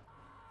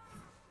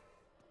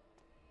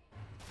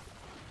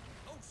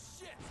 Oh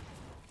shit!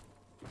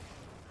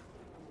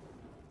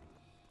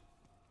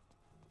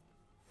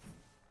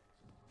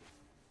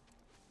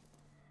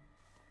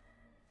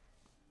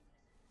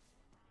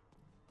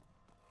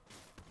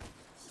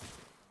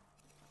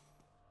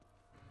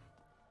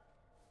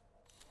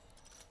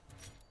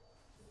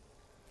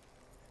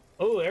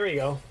 Oh, there we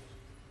go.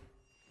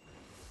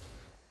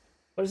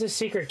 What is this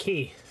secret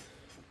key?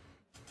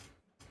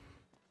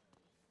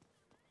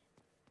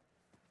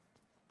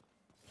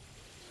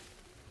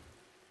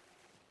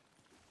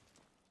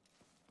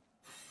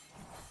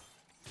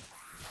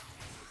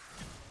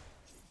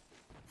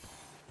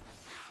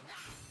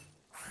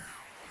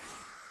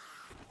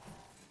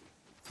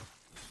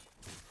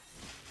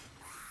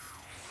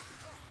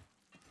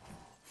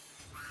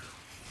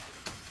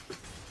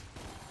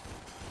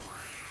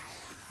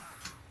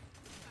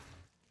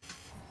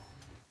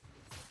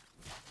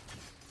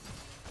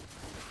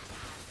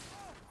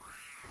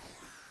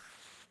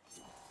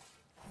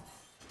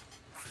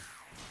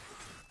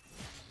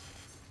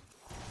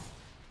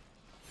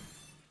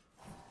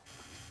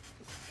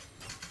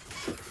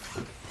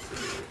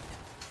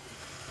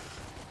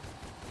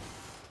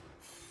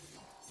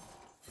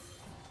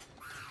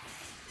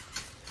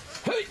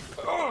 Hey!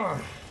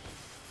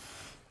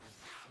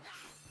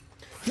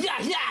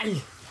 Yeah, yeah!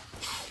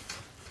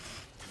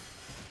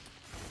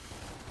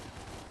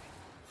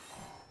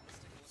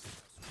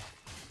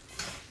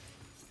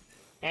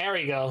 There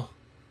we go.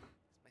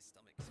 My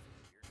stomach is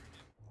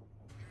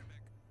feeling weird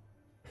right now.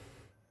 Be right back.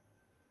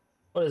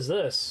 What is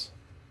this?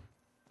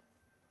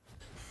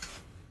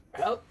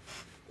 Help.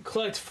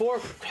 Collect 4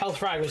 health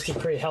fragments to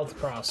create health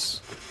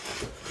cross.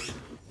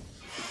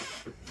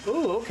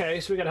 Ooh, okay,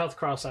 so we got a health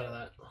cross out of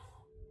that.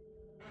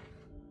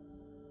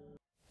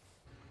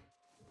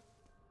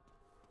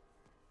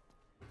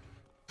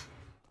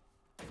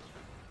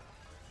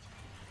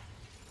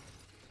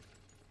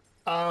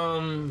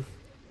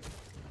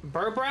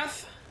 Bird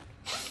breath?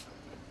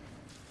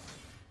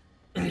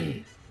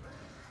 Hey,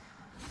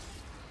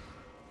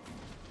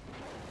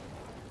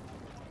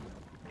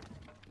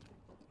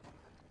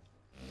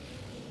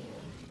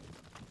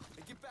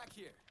 get back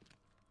here.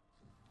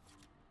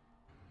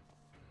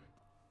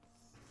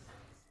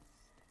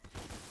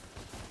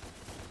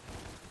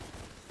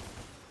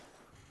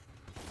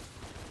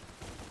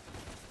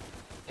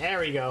 There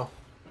we go.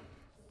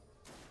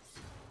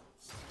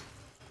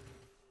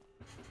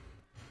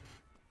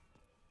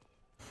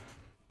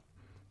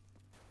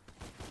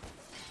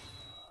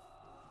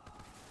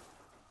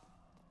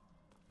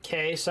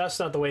 Okay, so that's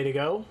not the way to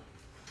go.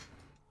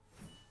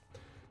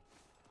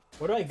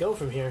 Where do I go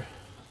from here?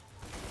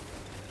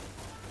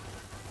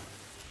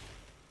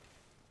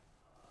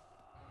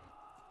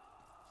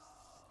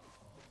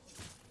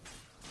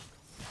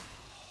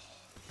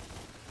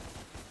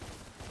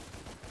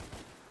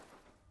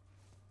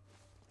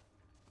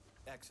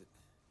 Exit.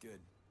 Good.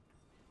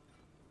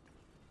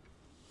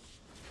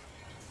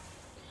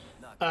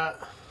 Not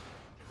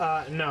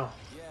good. No.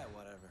 Yeah,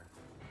 whatever.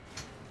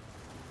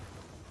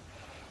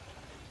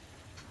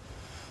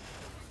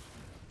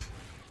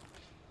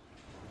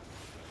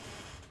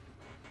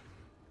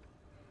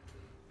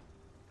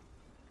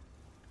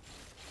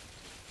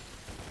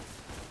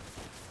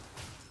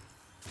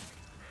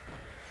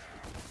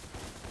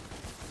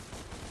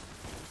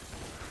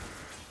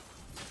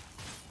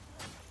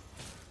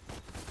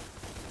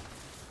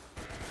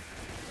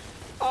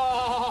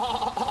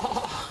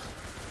 Oh!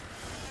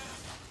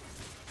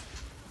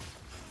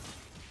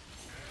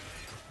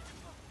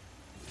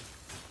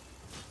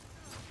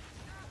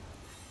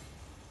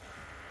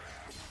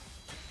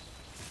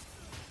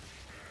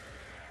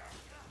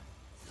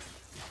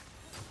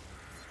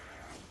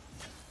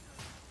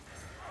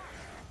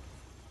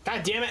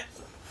 God damn it!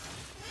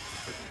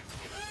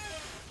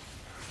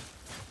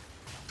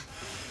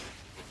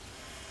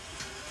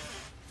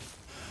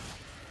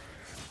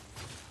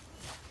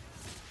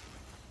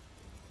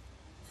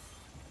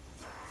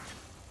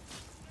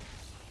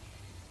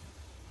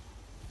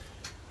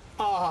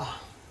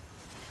 Ah.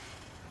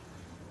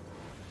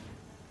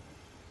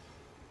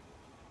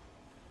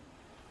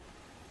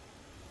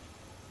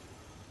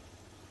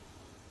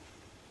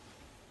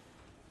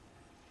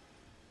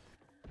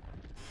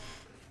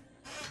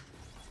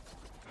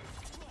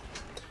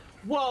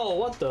 Whoa,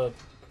 what the?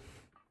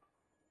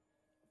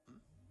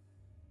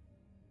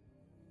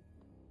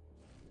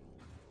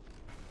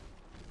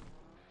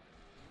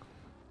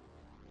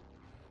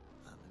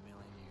 Not in a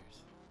million years.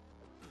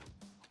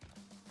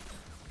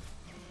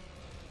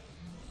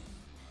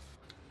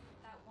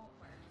 That won't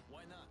work.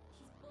 Why not?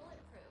 He's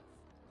bulletproof.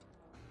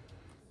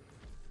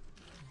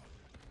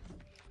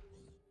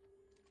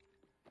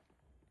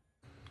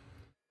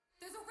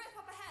 There's a rip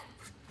up ahead.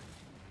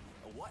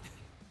 A what?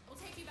 We'll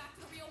take you back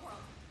to the real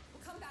world.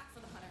 We'll come back for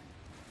the hunter.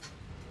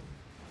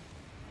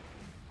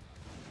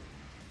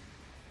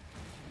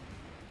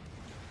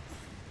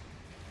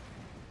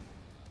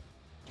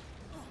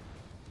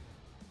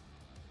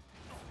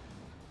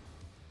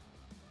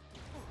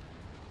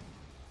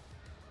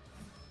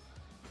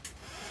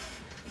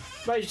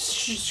 My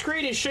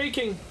screen is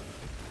shaking.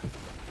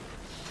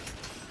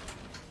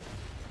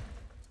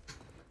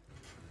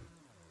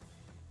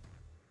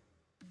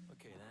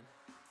 Okay then.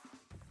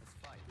 Let's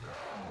fight.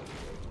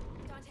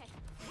 Dante.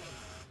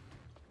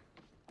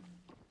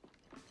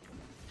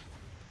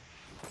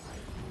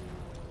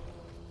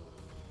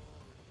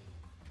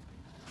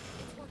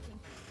 It's working.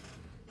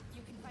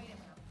 You can fight him.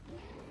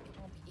 It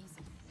won't be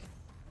easy.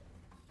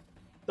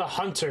 The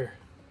hunter.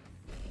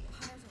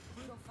 Hunters are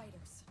brutal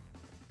fighters.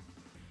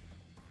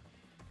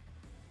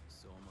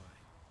 So am I.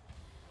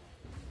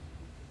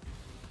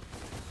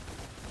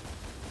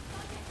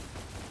 Dante,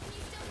 can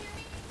you still hear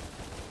me?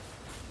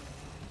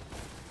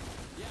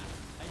 Yeah,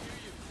 I hear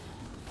you.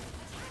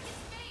 Attack his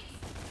face!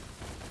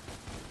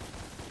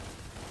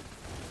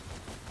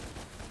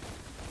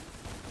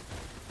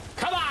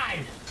 Come on!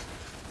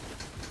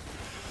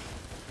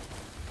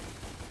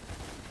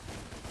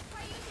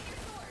 Try using your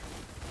sword.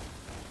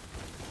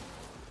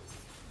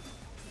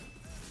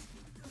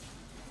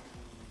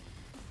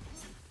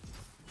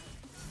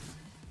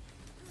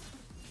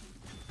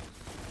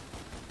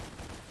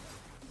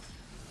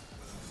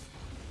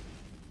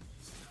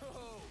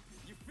 Oh,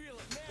 you feel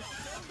it now,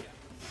 don't ya?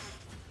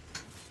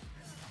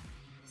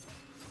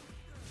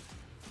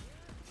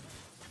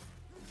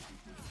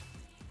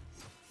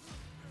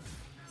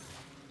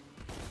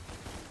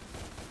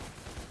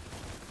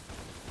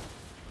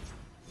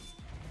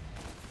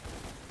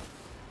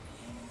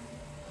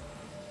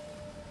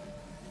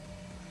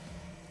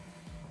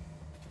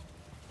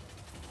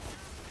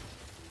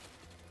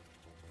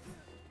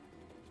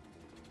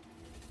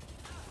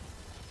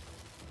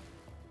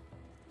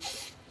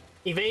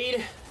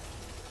 Evade.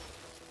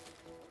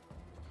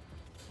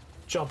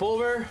 Jump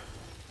over.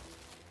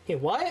 Hey,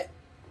 what?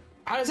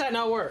 How does that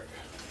not work?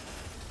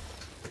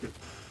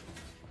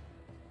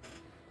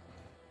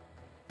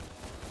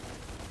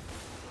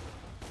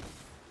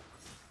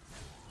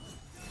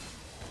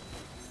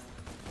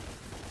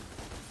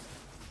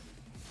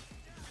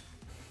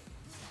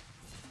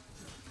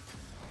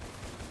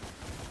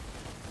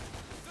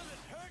 Does it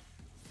hurt?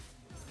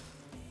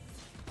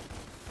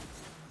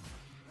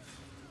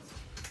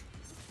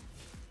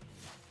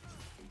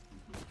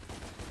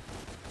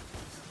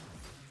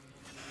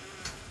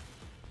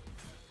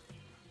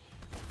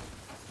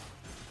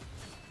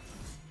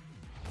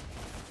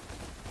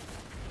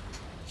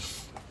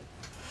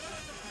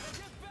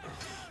 Get back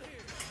down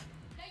here!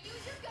 Now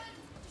use your gun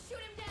to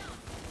shoot him down.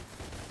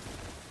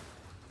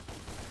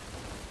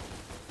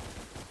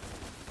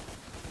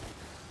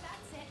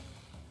 That's it.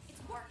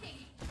 It's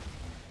working.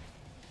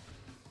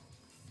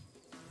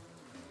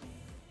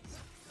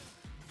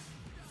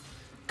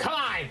 Come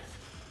on!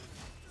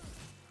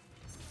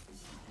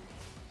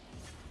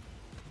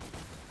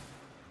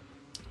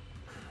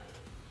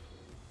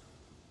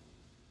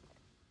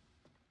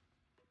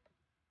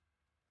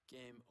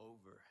 Game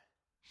over.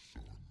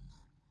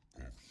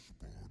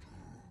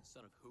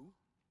 Son of who?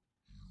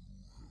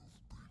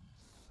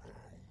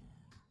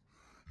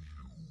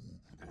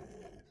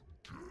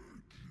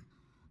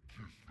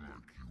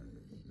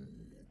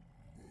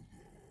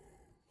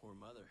 Or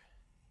mother.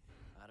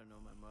 I don't know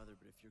my mother,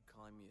 but if you're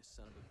calling me a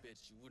son of a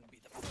bitch, you wouldn't be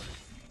the first.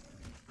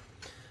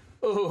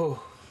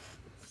 Oh.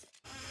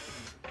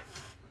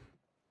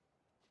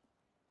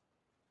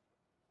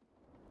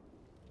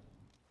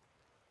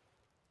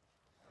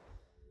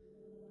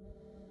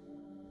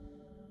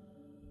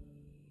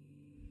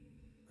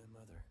 My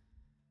mother.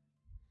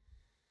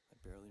 I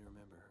barely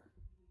remember her.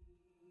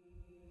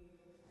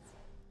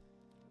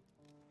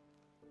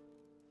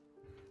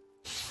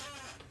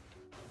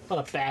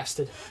 What a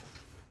bastard.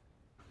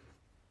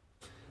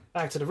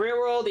 Back to the real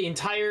world, the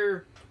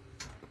entire...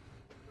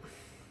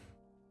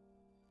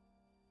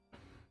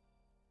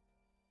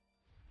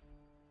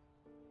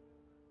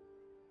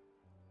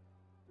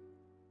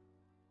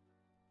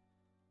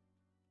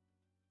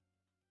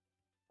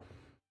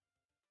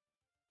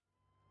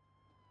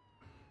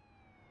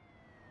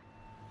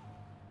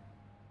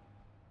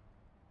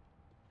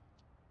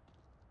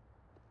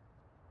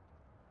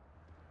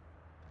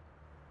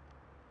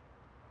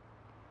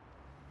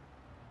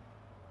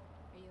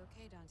 Are you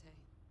okay, Dante?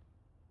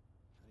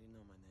 How do you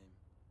know my name?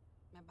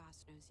 My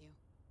boss knows you.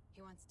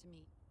 He wants to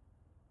meet.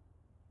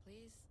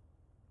 Please?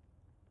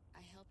 I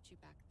helped you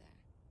back there.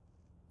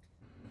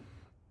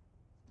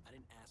 I I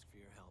didn't ask for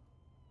your help.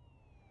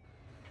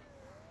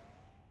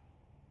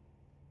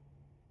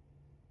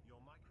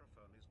 Your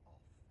microphone is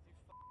off.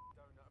 You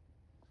don't know.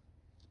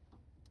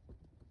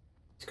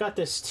 He's got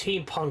this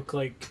steampunk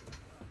like.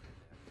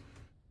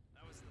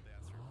 I was in the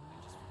bathroom. I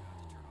just forgot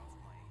to turn off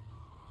my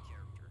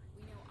character.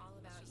 We know all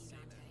about you, Just say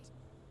Dante.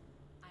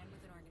 that. I'm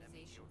with an That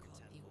means organization you'll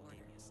called contend The will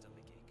Order. give me a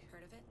stomachache.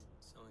 Heard of it?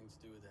 Something to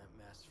do with that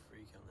masked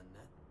freak on the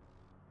net?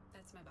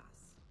 That's my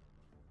boss.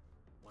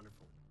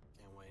 Wonderful.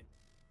 Can't wait.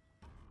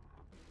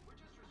 We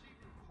just received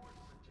reports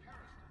of a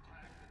terrorist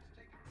attack that's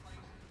taken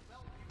place in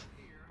Bellevue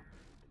here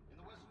in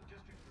the Western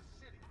District of the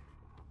city.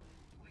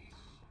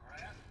 Police are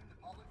asking the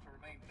public to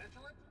remain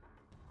vigilant.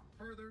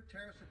 Further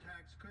terrorist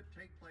attacks could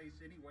take place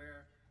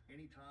anywhere,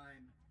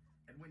 anytime,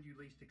 and when you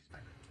least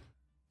expect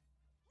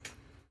it.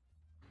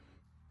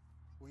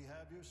 We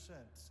have your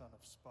scent, son of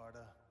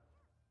Sparta.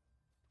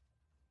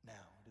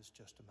 Now it is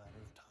just a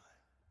matter of time.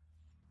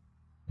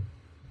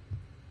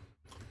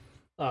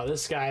 Oh,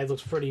 this guy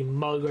looks pretty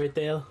mug right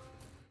there.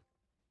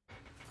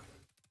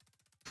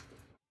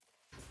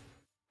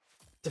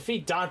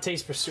 Defeat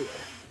Dante's pursuer.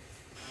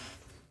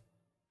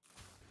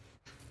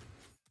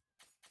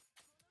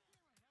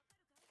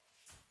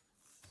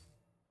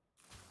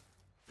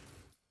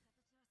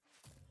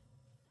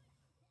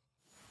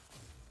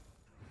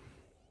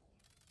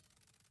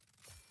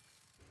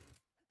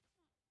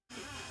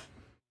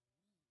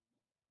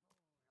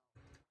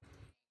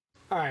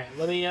 All right,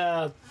 let me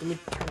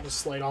turn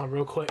this light on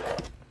real quick.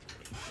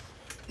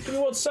 Give me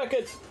 1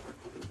 second.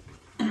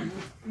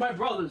 My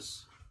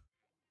brothers.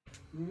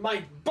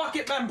 My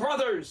Bucketman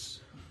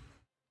brothers.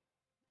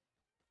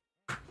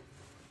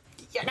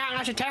 Yeah, no,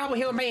 that's a terrible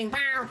human being.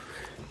 Wow.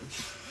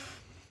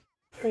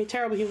 Very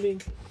terrible human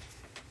being.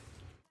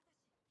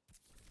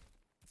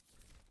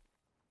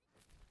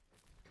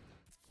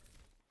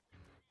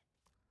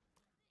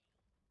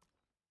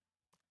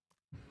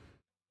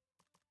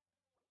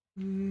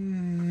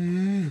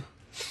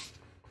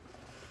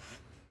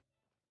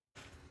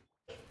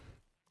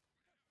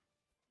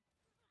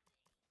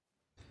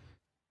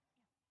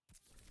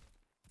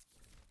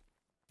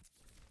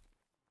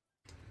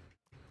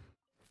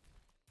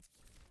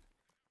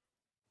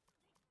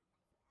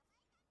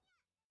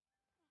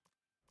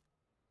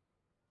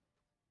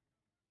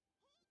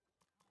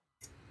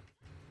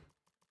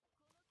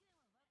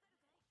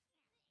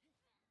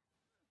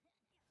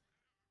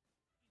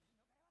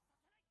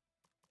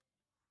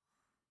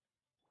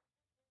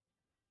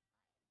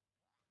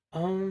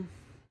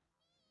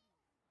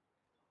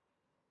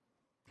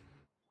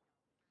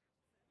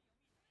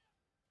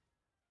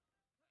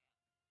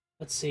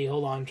 Let's see,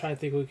 hold on, I'm trying to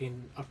think we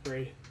can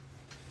upgrade.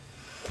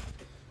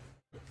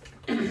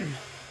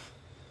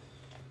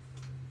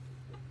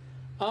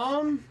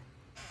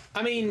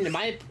 I mean,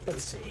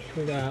 let's see,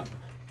 we got,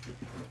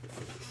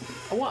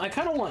 I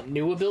kind of want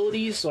new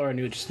abilities, or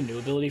just a new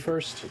ability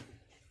first.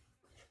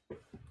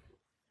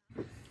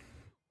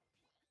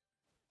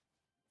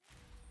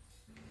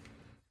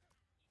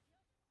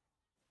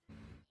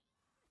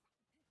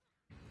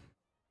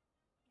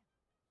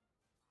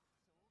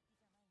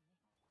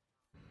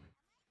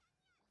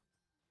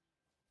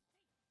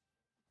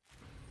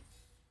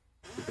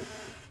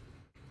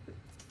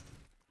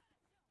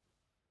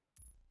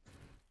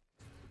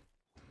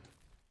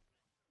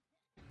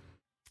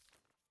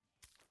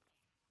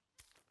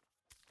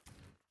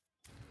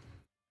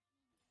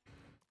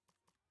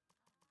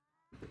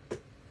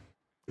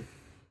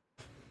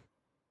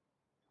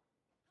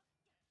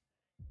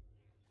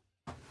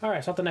 Alright,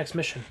 it's not the next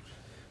mission.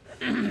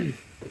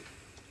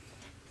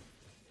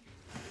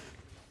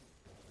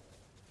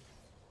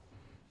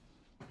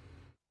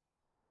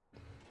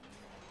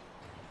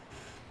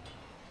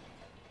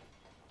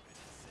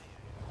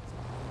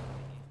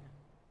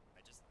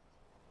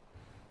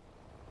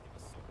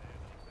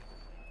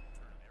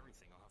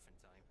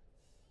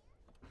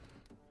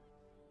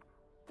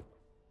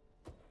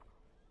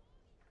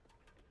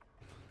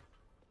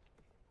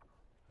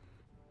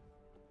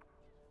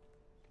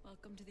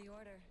 Welcome to the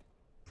Order.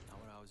 Not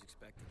what I was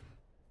expecting.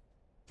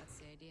 That's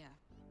the idea.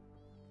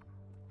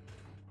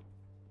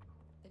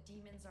 The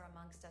demons are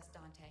amongst us,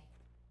 Dante.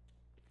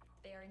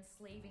 They are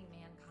enslaving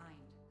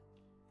mankind.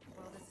 The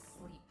world is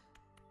asleep,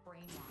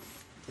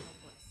 brainwashed, and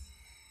hopeless.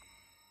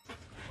 We're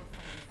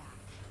fighting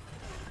back.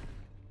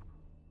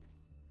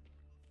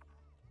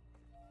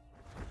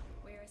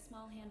 We're a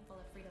small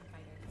handful of freedom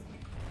fighters.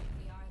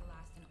 We are the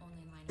last and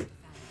only line of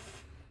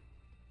defense.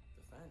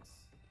 Defense?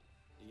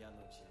 You got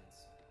no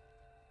chance.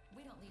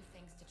 We don't leave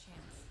things to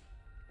chance.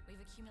 We've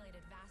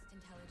accumulated vast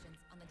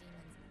intelligence on the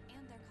demons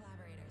and their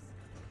collaborators.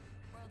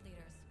 World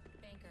leaders,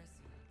 bankers,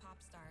 pop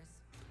stars.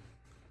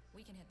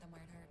 We can hit them where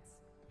it hurts.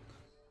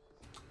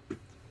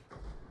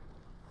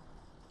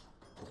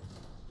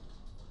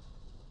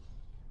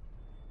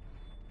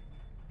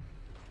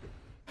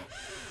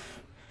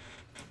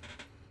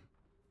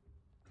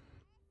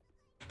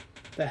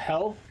 The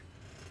hell?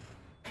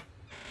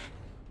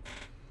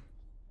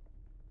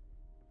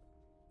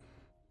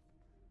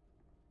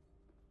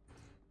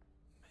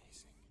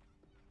 Amazing.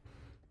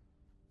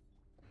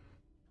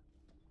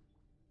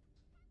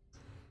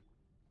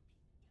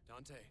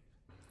 Dante,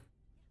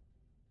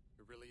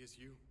 it really is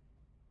you.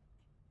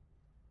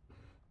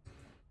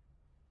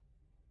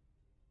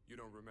 You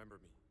don't remember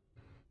me?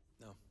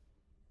 No.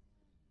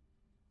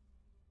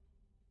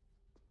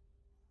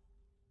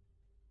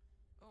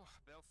 Oh,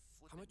 about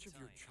How much of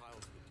your time.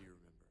 childhood do you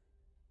remember?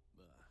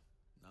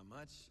 Not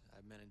much. I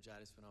had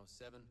meningitis when I was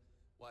 7.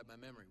 Wiped my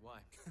memory. Why?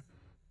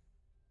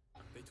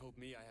 They told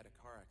me I had a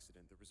car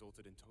accident that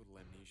resulted in total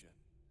amnesia.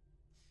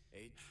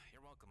 Age?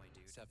 You're welcome, my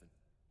dude. 7.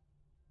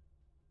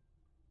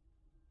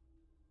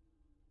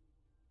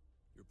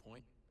 Your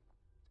point?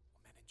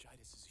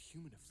 Meningitis is a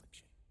human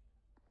affliction.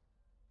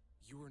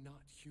 You are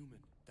not human,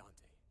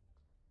 Dante.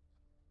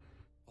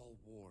 All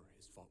war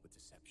is fought with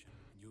deception,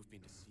 and you have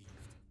been deceived.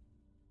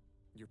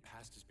 Your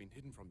past has been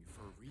hidden from you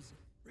for a reason.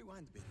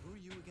 Rewind a bit. Who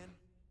are you again?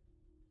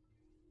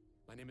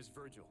 My name is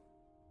Virgil.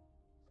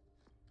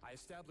 I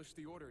established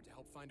the Order to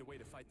help find a way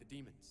to fight the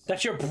demons.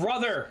 That's your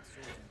brother!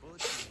 Swords and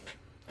bullets?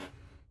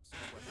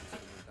 Some weapons to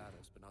win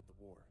battles, but not the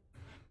war.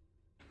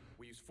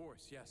 We use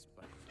force, yes,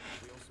 but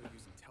we also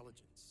use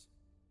intelligence,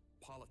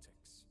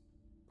 politics,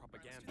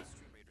 propaganda.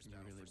 You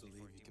really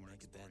believe you can make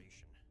it then?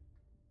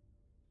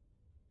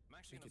 I'm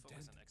actually Make gonna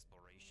a focus dent? on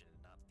exploration,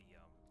 not the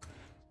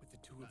With the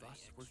two of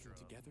us working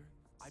together,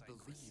 I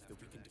believe that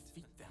we can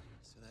defeat them.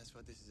 So that's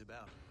what this is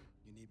about.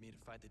 You need me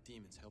to fight the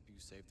demons, help you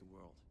save the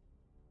world.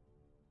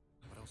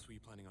 What else were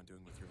you planning on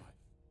doing with your life?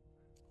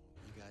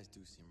 You guys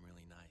do seem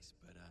really nice,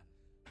 but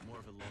more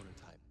of a loner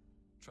type.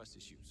 Trust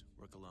issues,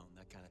 work alone,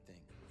 that kind of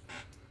thing.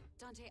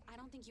 Dante, I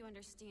don't think you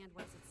understand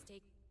what's at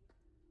stake.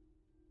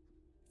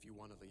 If you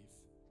want to leave,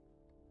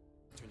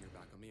 turn your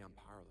back on me, I'm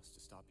powerless to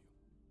stop you.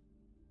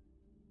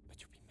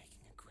 But you'll be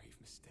making a grave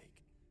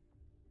mistake.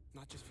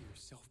 Not just for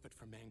yourself, but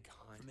for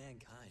mankind. For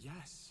mankind?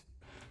 Yes.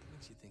 What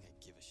makes you think I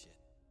give a shit?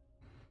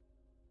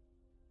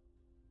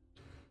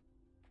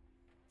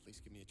 Please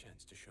give me a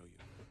chance to show you.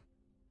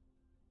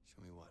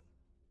 Show me what?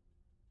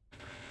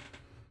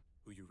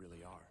 Who you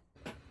really are.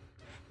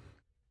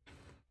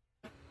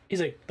 He's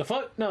like, the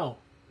fuck? No.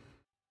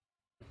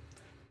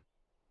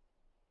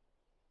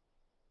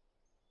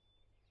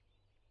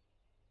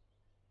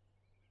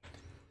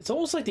 It's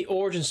almost like the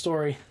origin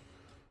story.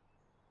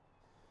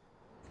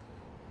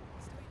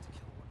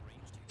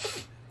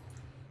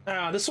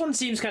 This one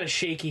seems kind of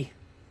shaky.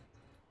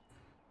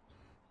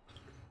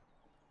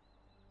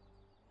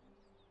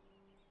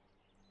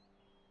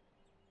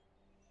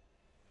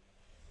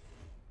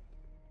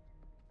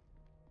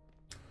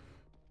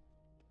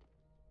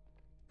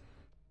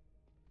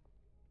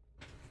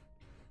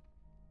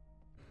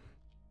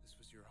 This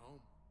was your home.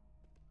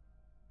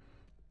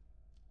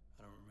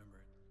 I don't remember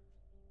it.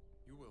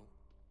 You will.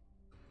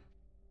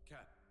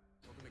 Cat,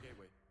 open the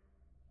gateway.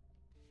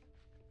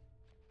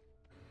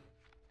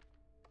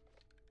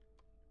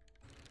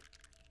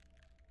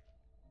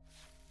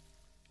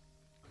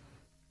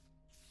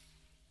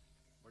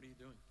 What are you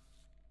doing?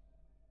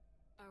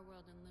 Our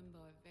world and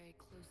Limbo are very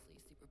closely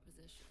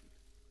superpositioned.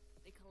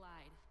 They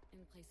collide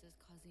in places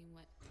causing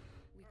what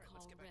we Alright,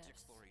 call let's get back to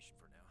rifts. exploration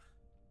for now.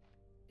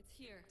 It's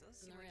here,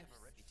 Does in seem the like I have a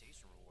rifts,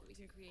 reputation reward. that we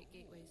can create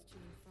gateways to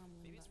and from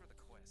Limbo. Maybe it's for the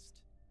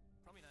quest.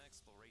 Probably not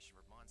exploration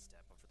for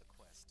Mondstadt, but for the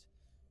quest.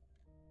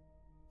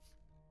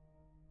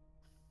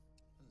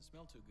 Doesn't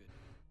smell too good.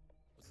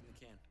 What's in the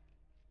can?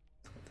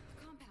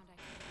 Compound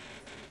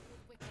activity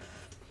with wicked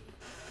recipe.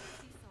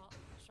 Sea salt,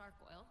 shark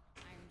oil,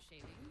 iron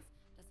shavings,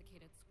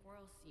 desiccated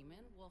squirrel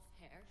semen, wolf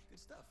hair. Good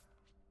stuff.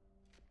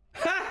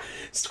 Ha!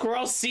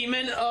 Squirrel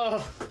semen. Oh.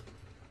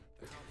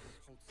 The house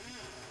holds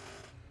secrets.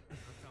 I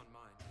found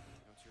mine.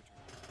 Now it's your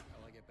turn.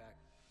 How'll I get back?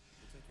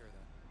 We'll take care of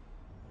that.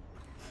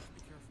 Just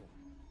be careful.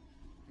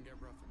 It can get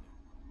rough in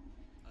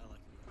there. I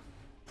like it.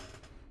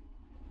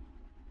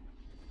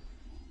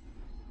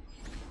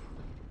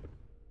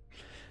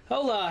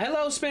 Hola,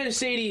 hello, Spanish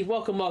Sadie.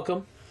 Welcome,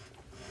 welcome.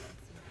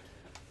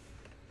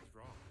 What's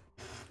wrong?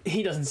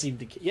 He doesn't seem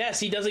to. Yes,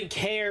 he doesn't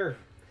care,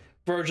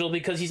 Virgil,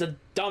 because he's a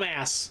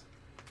dumbass.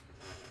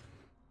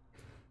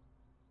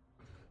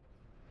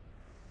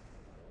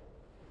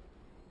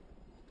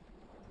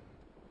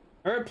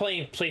 I remember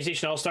playing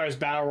PlayStation All Stars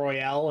Battle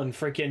Royale and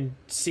freaking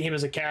see him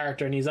as a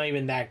character, and he's not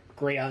even that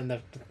great on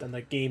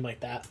the game like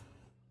that.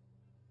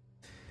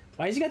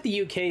 Why has he got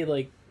the UK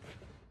like?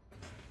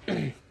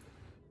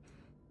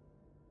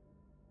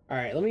 All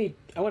right, let me.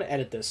 I want to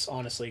edit this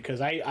honestly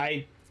because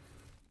I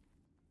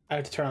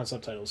have to turn on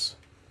subtitles.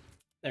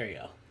 There you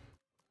go.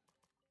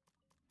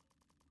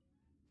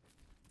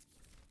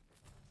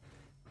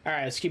 All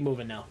right, let's keep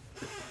moving now.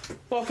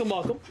 Welcome,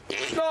 welcome.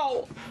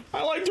 No,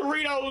 I like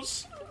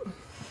Doritos.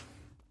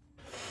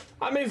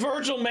 I'm a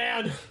Virgil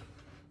man.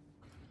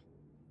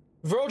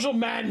 Virgil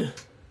man.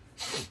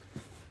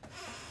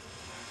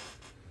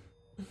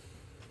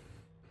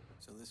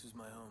 So this was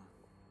my home.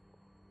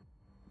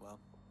 Well,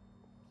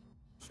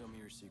 show me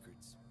your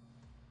secrets.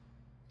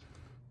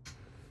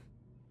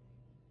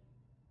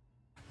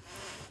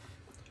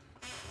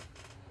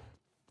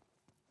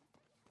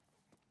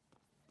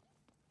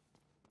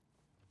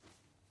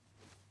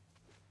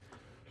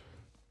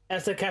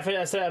 Esta cafe,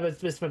 esta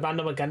es mi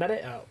banda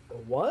magandare.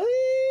 What?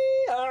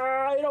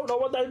 don't know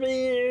what that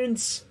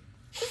means.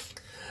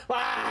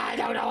 I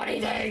don't know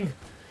anything.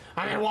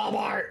 I'm in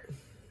Walmart.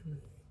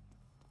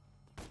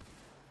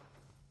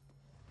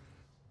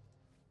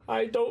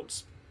 I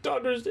don't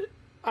understand.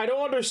 I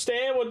don't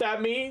understand what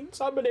that means.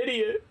 I'm an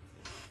idiot.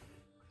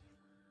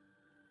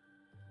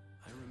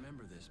 I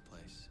remember this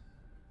place.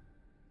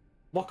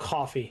 What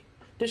coffee?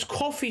 This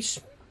coffee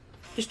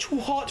is too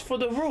hot for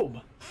the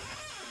room.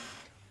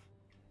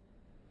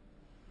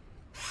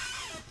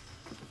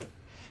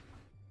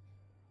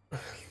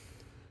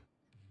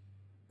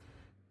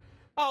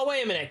 Oh,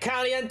 wait a minute.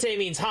 Caliente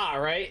means hot,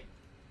 right?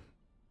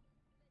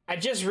 I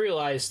just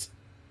realized.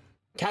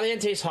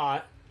 Caliente's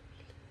hot.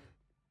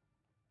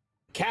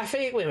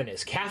 Cafe? Wait a minute.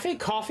 Is cafe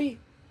coffee?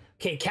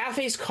 Okay,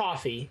 cafe's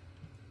coffee.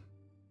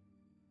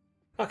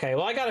 Okay,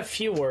 well, I got a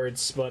few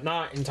words, but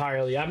not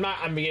entirely.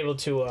 I'm being able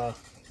to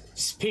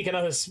speak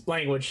another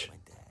language.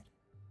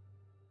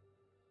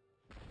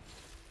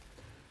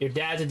 Your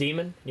dad's a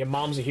demon. Your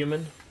mom's a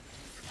human.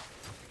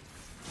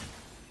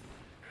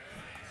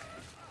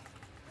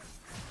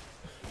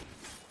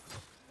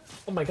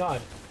 Oh my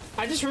god.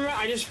 I just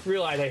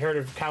realized I heard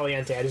of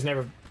Caliente. I just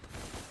never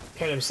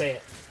heard him say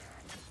it.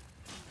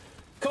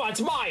 Come on,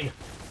 it's mine!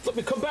 Let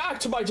me come back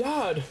to my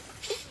dad!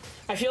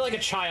 I feel like a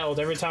child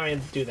every time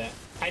I do that.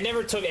 I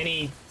never took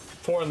any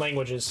foreign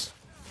languages.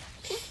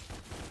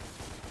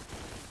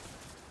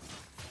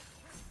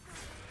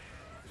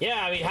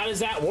 Yeah, I mean, how does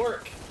that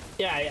work?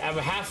 Yeah, I'm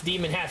a half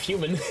demon, half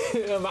human.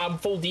 I'm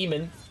full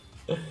demon.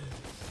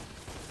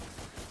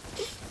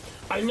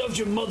 I loved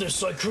your mother,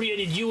 so I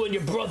created you and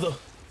your brother.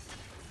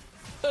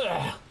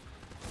 Ugh.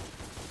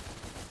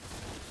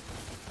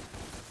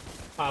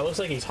 It looks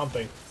like he's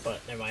humping, but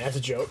never mind, that's a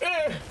joke.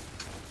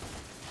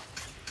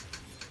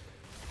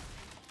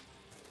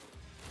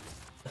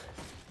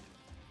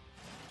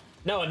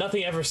 No,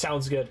 nothing ever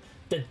sounds good.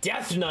 The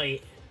Death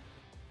Knight.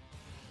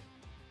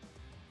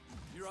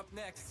 You're up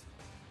next.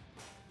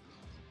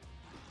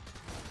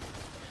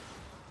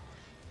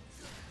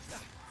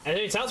 I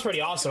think it sounds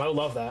pretty awesome. I would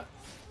love that.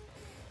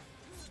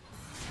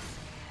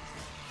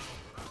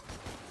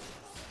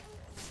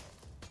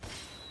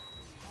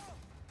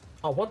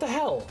 Oh, what the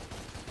hell?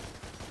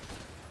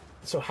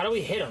 So how do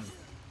we hit him?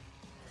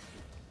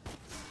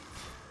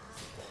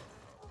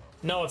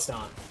 No, it's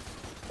not.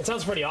 It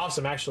sounds pretty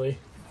awesome, actually.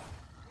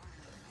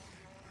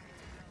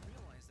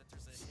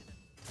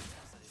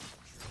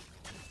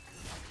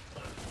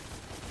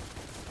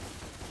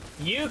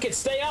 You can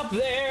stay up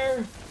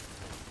there.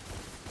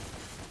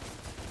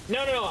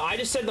 No, no, no. I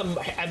just said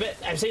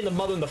I'm saying the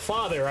mother and the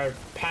father are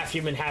half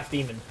human, half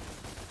demon.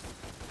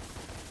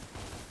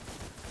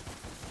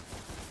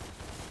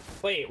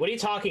 Wait, what are you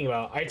talking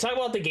about? Are you talking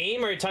about the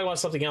game or are you talking about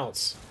something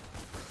else?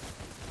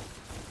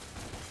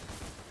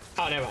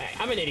 Oh, never mind.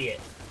 I'm an idiot.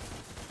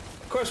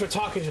 Of course we're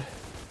talking...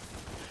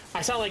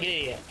 I sound like an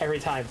idiot every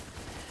time.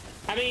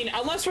 I mean,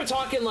 unless we're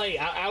talking like...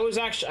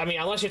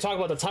 unless you're talking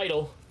about the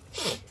title.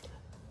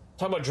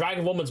 Talking about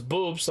Dragon Woman's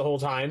boobs the whole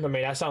time. I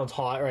mean, that sounds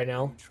hot right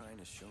now. Trying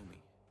to show me.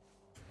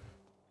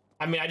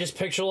 I mean, I just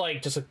picture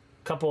like just a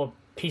couple of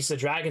pieces of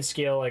dragon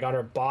scale like on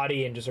her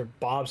body and just her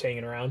bobs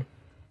hanging around.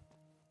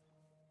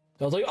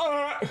 I was like,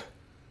 alright!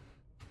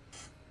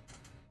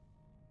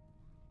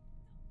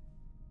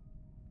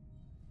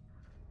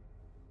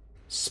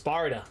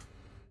 Sparta.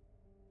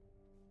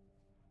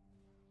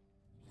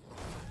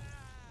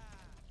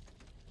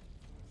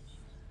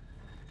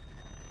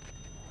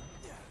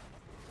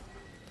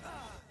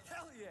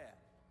 Hell yeah!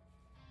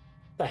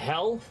 The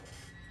hell?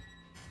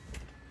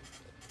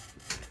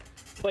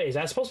 Wait, is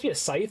that supposed to be a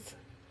scythe?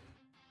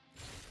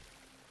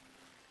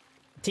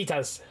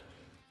 Titas.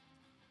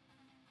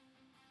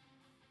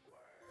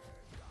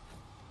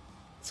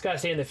 It's gotta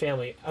stay in the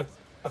family.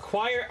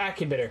 Acquire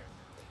Acubitter.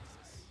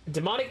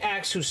 Demonic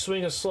axe whose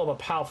swing is slow but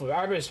powerful.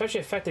 Arbiter is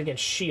especially effective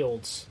against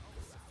shields.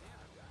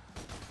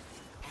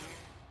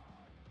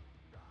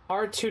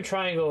 R2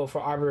 triangle for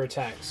Arbiter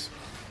attacks.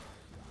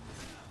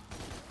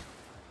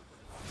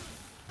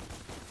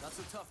 Not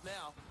so tough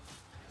now.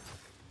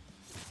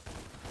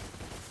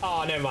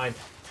 Oh, never mind.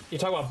 You're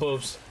talking about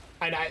boobs.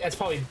 That's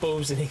probably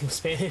boobs in English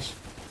Spanish.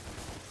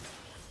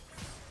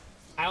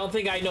 I don't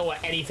think I know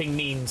what anything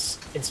means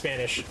in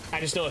Spanish. I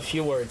just know a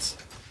few words.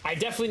 I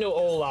definitely know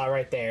hola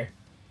right there.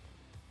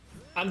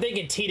 I'm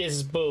thinking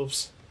Tita's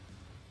boobs.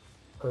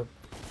 Or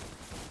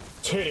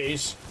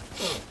titties.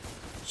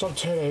 Some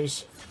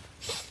titties.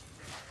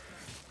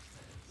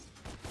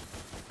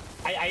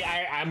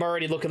 I'm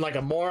already looking like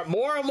a more and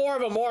more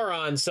of a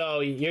moron,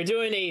 so you're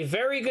doing a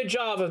very good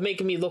job of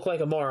making me look like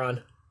a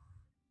moron.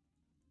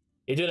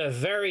 You're doing a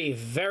very,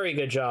 very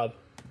good job.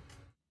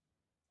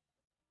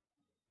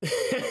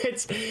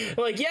 It's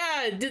like,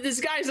 yeah, this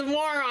guy's a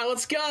moron.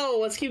 Let's go.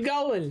 Let's keep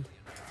going.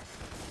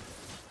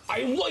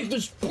 I like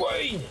this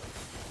brain.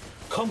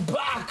 Come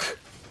back.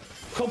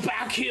 Come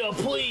back here,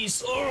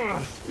 please.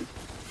 Ugh.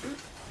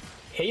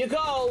 Here you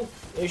go.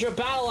 Here's your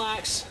battle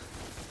axe.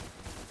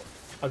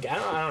 Okay,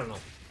 I don't know.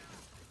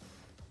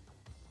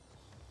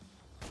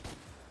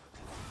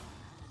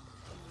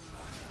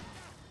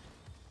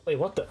 Wait,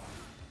 what the?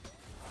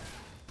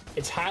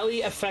 It's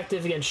highly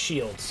effective against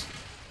shields.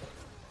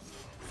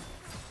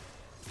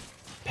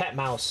 Pet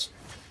mouse.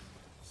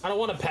 I don't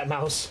want a pet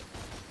mouse.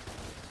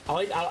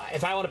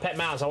 If I want a pet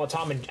mouse, I want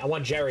Tom and I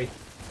want Jerry.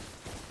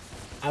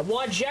 I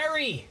want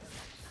Jerry!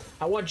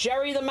 I want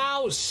Jerry the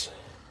mouse!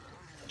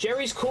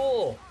 Jerry's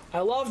cool. I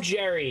love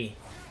Jerry.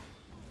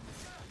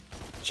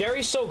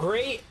 Jerry's so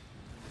great.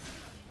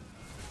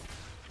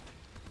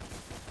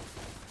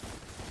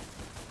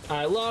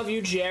 I love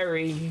you,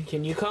 Jerry.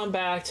 Can you come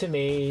back to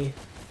me?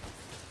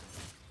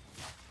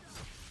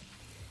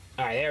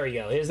 Alright, there we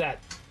go. Here's that.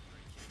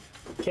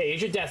 Okay,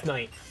 here's your Death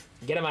Knight.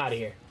 Get him out of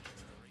here.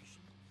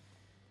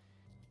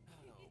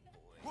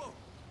 Whoa!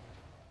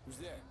 Who's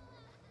there?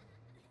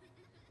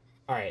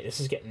 Alright, this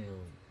is getting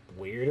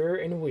weirder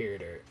and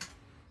weirder.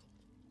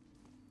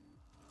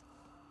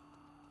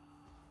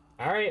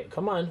 Alright,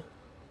 come on.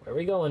 Where are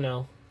we going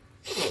now?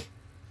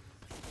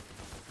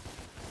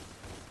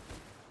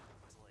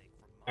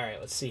 Alright,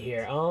 let's see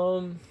here.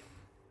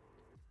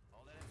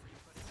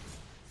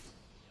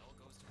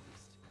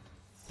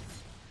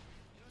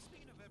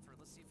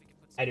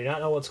 I do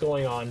not know what's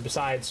going on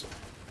besides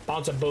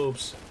bunch of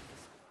boobs.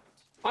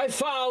 I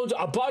found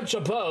a bunch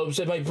of boobs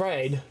in my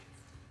brain.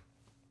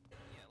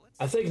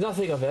 I think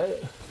nothing of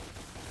it.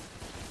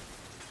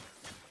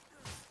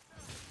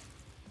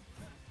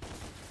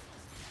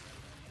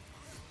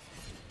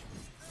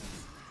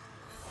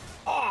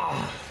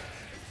 Ah!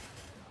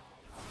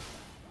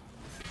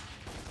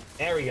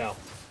 There we go.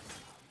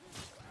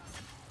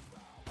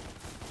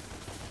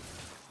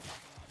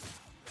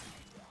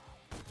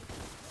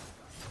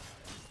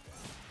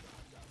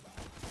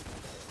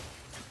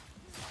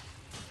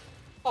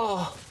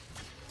 Oh,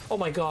 oh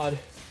my God.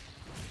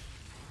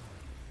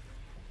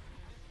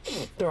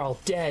 They're all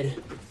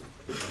dead.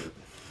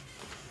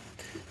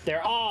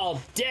 They're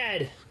all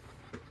dead.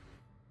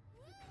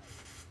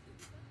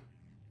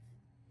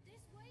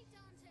 This way,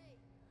 Dante.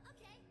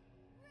 Okay.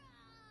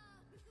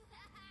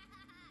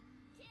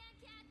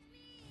 Can't catch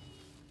me.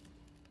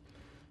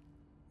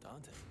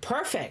 Dante.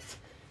 Perfect.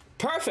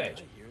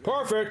 Perfect.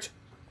 Perfect.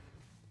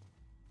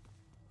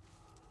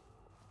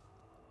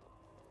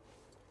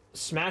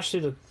 Smash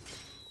through the...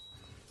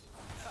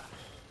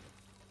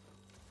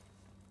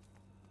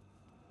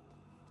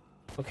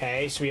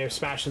 Okay, so we have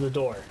smashed through the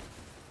door.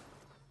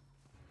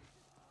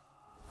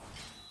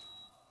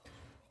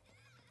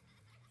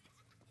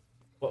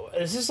 Well,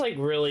 this is like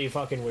really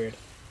fucking weird.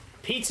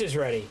 Pizza's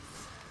ready.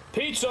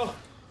 Pizza!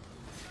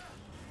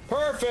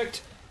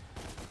 Perfect!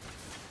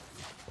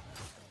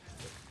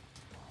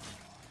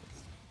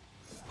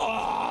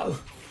 Ah!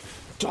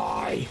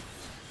 Die!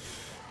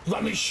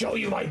 Let me show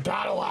you my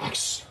battle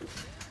axe!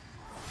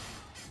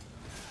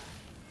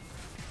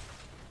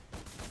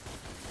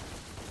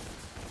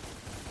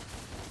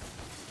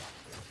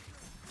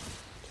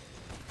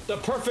 The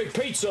perfect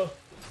pizza!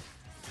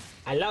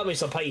 I love me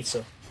some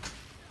pizza.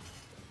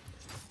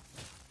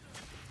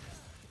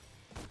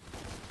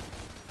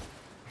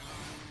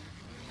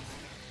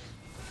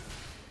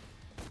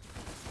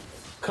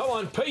 Come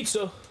on,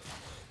 pizza!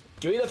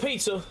 Give me the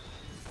pizza!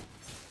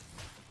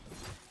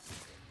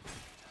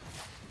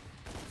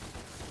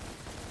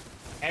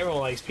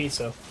 Everyone likes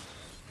pizza.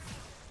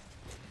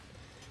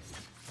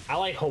 I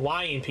like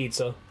Hawaiian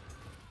pizza.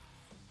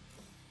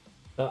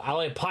 I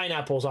like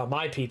pineapples on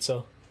my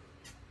pizza.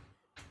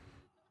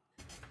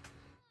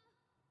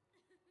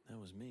 That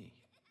was me.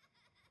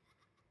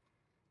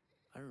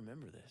 I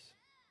remember this.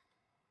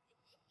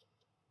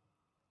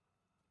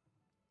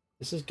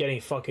 This is getting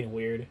fucking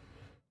weird.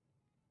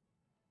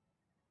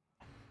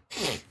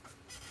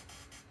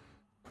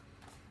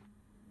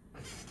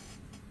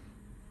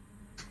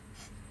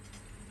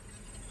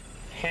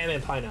 Ham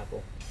and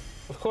pineapple.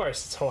 Of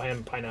course, it's whole ham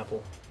and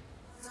pineapple.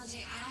 Dante,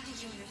 I don't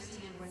think you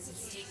understand what's at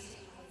stake.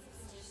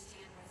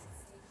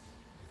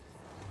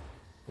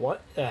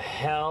 What the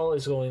hell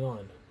is going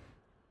on?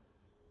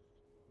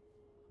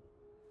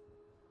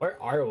 Where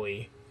are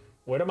we?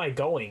 Where am I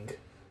going?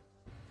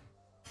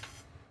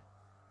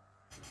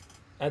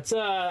 That's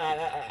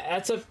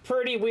a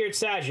pretty weird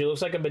statue.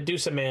 Looks like a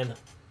Medusa man.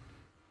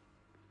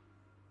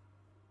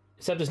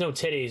 Except there's no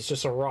titties,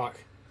 just a rock.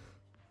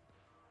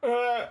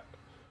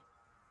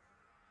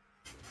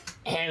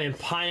 Ham and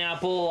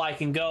pineapple. I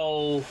can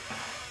go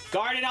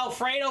Garden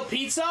Alfredo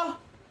pizza.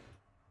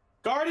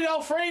 Garden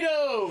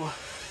Alfredo.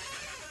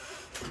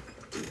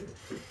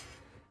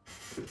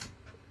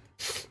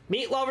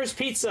 Meat lovers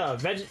pizza.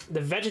 The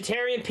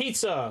vegetarian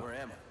pizza. Where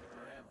am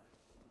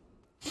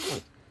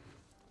I?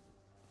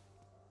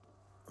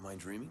 Am I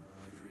dreaming?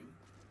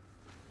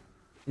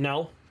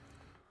 No.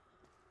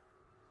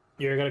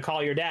 You're gonna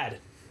call your dad.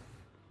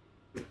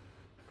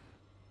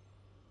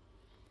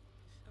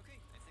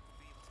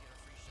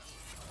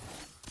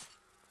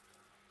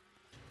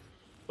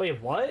 Wait,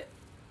 what?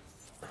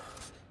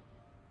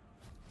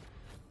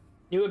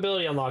 New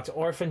ability unlocked.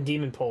 Orphan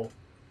Demon Pull.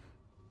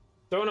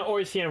 Throw an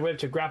Orphan whip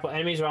to grapple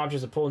enemies or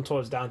objects and pull them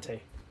towards Dante.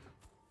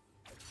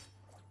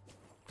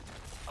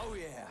 Oh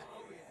yeah.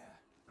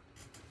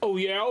 Oh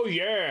yeah, oh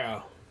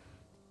yeah.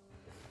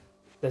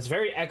 That's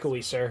very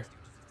echoey, sir.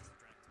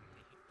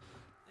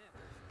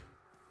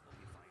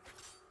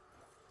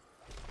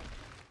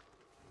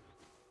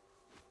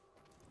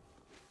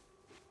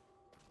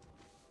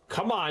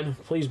 Come on,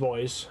 please,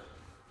 boys.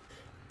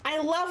 I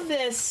love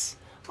this.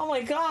 Oh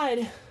my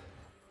god.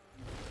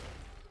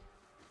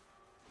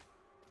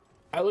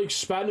 I like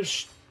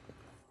Spanish.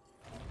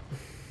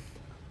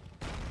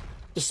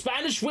 The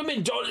Spanish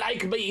women don't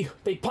like me.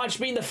 They punch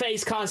me in the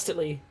face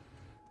constantly.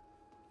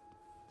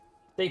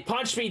 They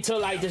punch me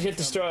till I just get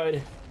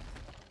destroyed.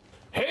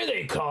 Here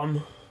they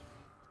come.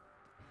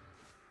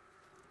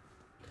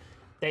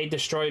 They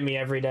destroy me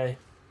every day.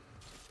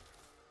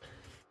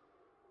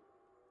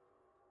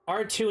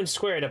 R2 and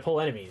square to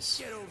pull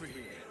enemies. Get over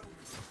here.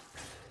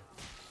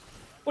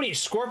 What are you,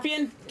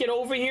 Scorpion? Get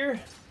over here.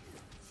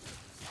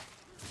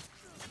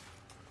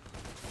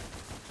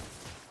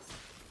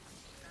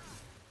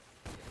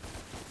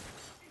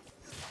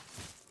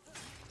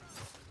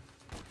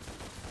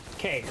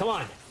 Okay, come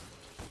on.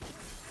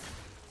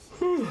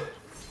 Whew.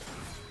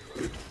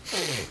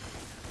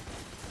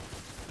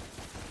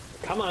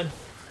 Come on.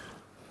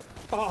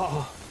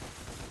 Oh.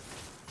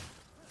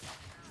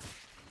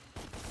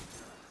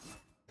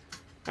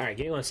 Alright,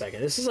 give me 1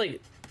 second. This is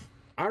like...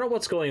 I don't know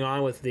what's going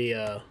on with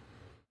the,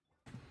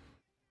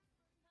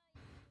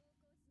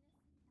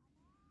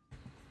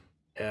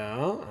 Yeah, I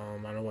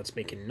don't know what's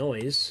making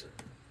noise.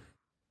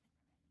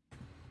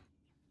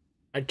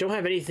 I don't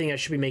have anything that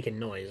should be making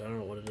noise. I don't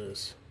know what it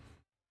is.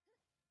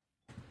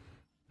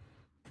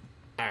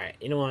 Alright,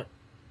 you know what?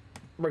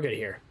 We're good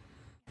here.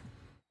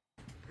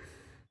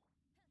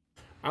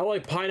 I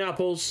like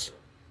pineapples.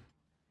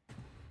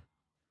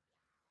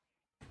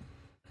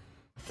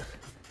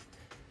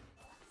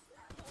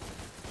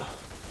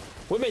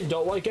 Women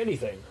don't like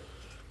anything.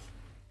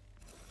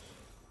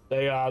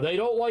 They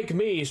don't like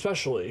me,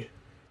 especially.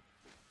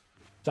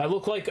 I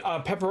look like a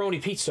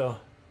pepperoni pizza,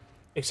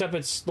 except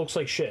it looks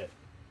like shit.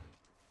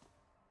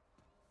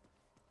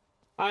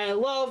 I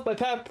love my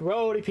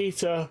pepperoni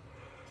pizza.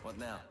 What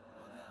now?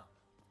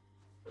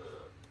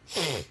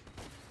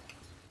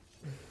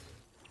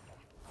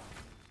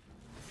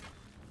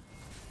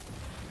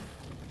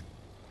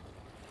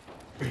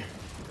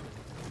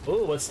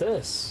 Ooh, what's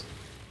this?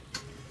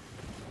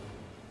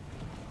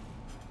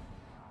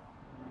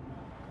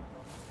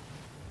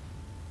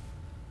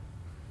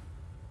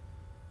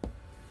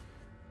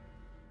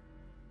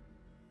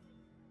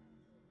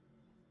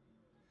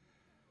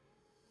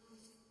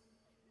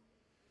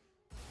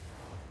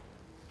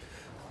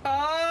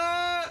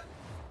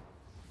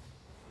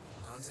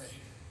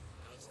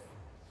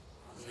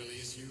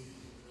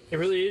 It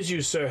really is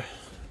you, sir.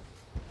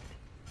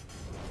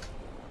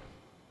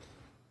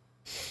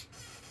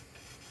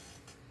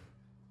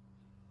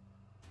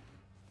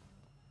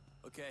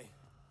 Okay,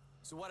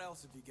 so what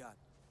else have you got?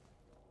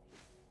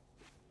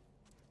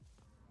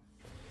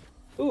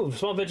 Ooh,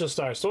 small vigil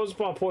stars. Stores a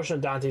small portion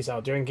of Dante's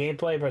health. During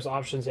gameplay, press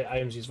options, hit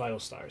items, use vital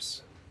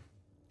stars.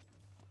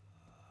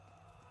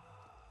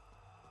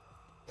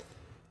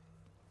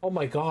 Oh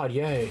my god,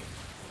 yay.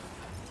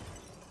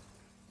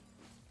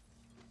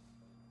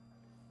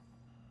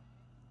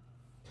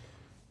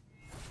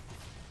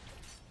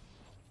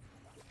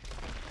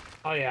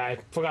 Oh yeah, I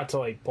forgot to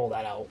like pull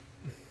that out.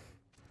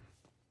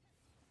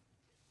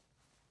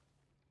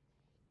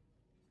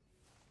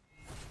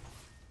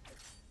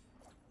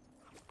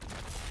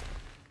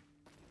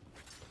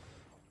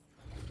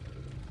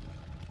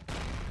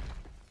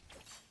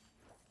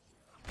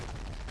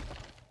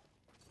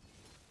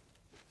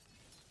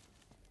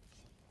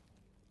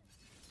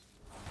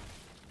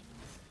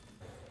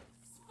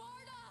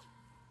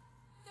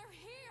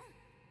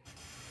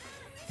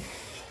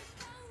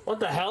 What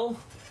the hell?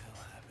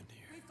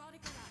 We've got to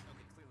get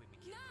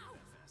out. Now!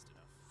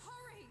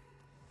 Hurry!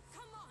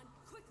 Come on,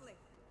 quickly!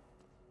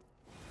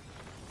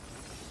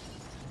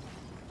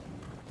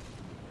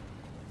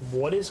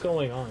 What is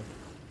going on?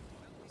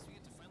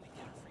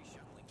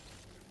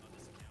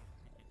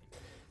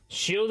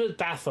 Shielded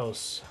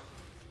Bathos.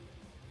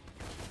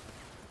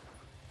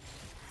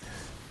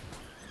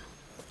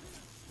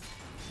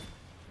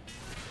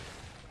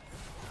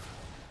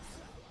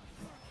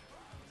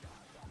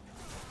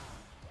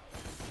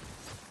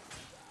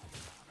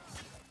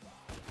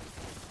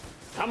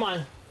 Come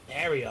on.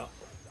 There we go.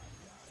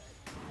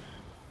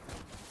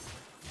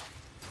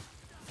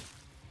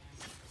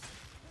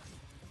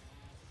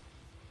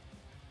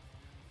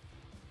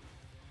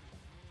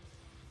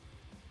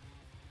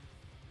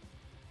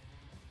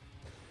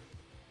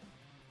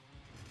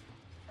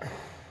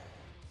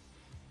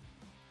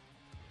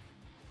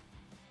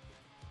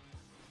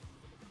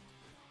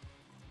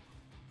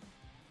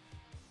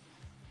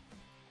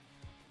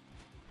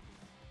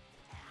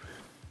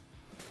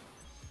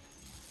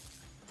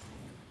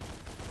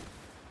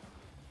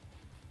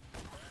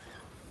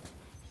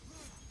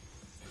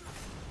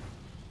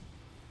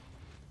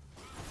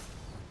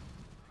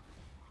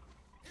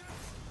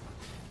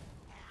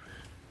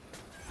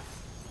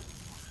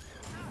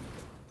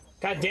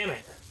 God damn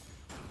it.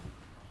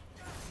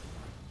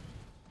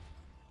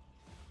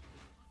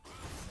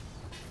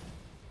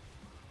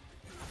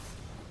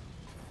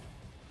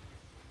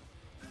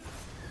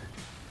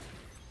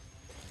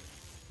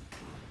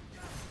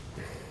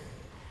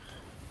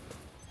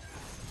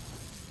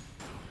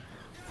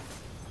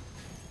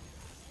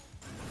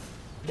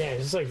 Damn,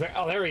 it's like,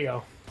 oh, there we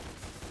go.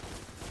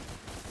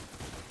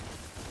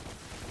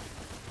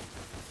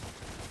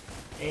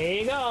 There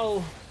you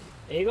go.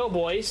 There you go,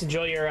 boys.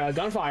 Enjoy your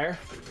gunfire.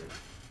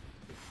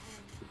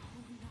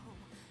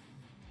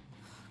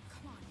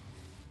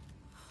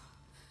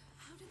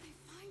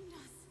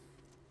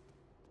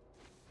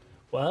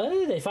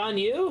 What? They found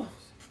you?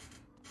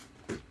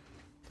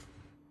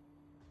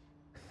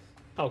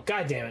 Oh,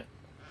 god damn it.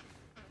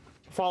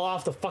 Fall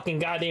off the fucking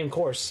goddamn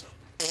course.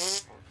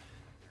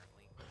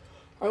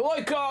 I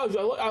like guys.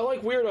 I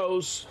like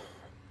weirdos.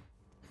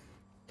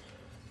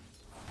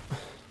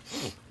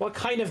 What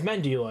kind of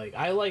men do you like?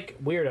 I like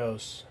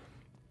weirdos.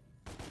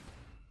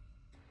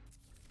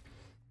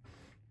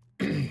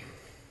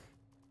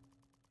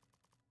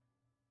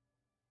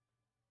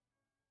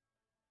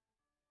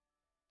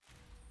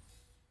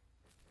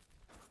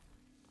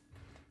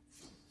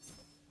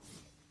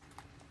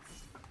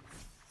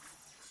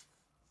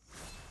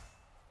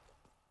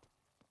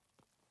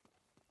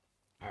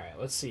 Alright,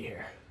 let's see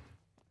here.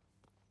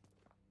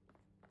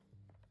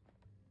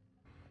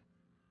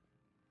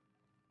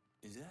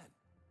 Is that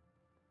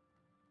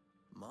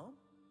Mom?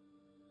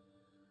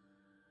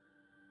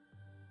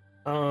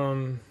 I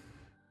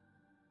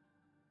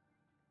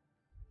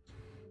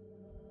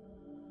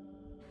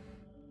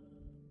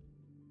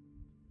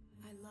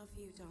love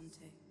you,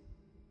 Dante.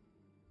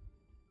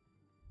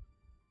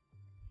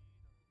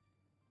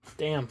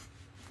 Damn.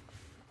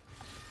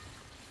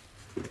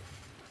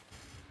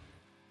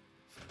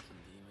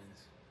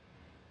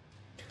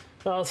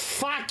 Those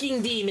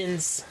fucking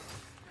demons.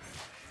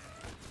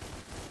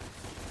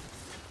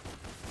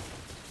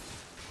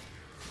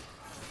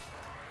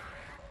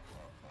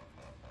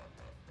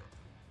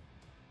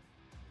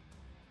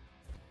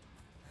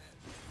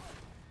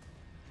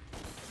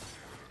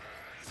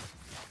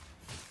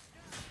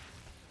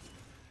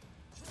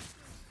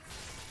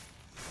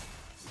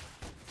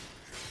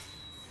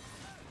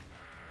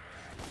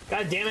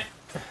 God damn it.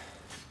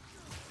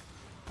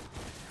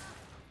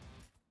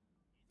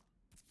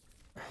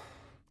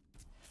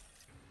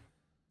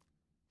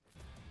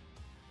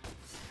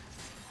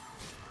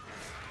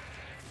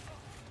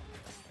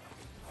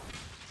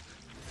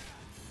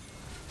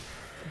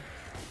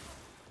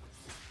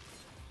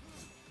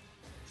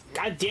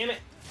 God damn it.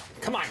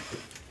 Come on.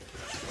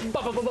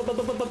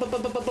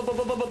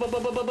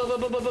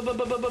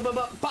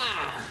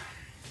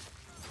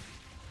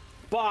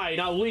 Bye,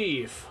 now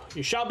leave.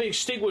 You shall be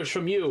extinguished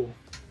from you.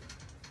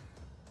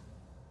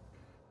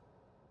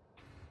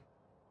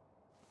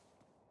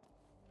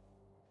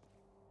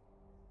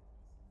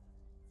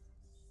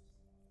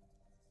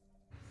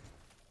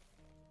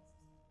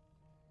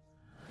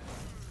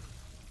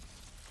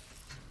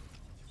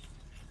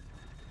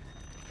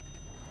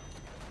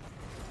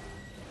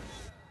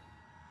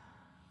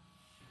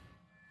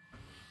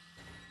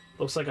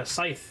 Looks like a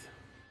scythe.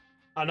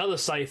 Another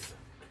scythe.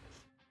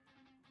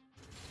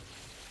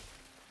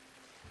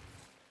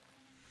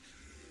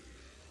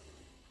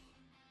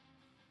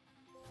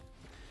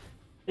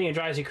 I think it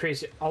drives you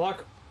crazy. Alak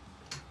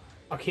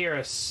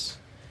Akiris.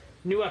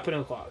 New weapon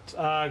unlocked.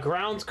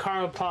 Ground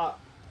karma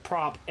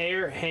prop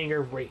air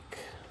hanger rake.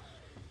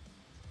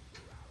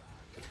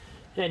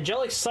 An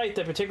angelic scythe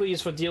that particularly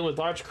used for dealing with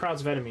large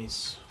crowds of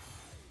enemies.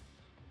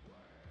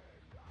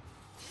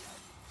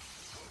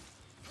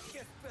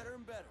 Gets better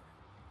and better.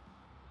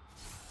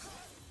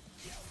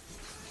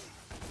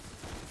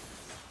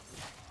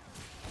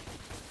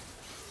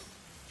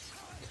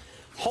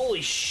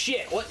 Holy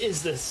shit, what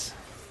is this?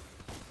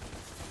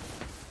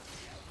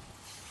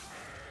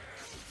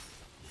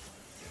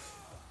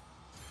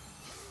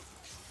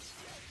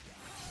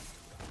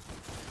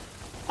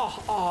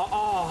 Oh, oh,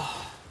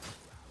 oh.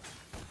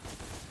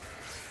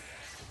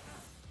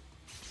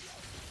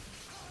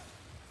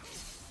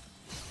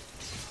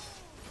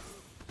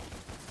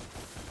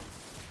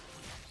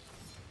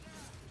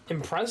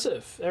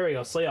 Impressive. There we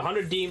go. Slay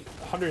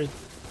 100.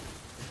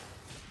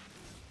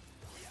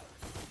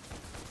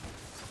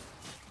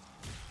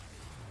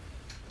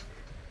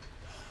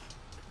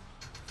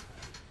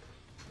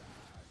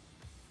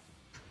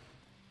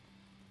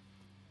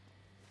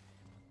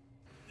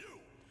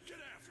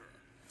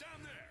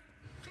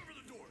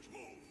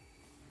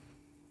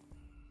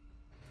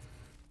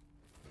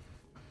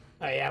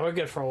 Oh yeah, we're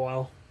good for a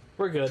while.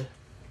 We're good.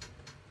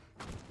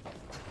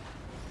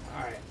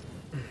 Alright.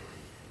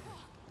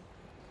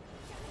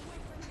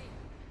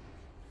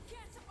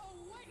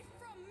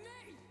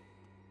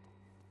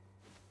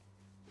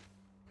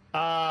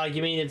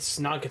 You mean it's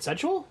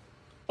non-consensual?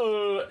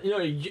 Yeah,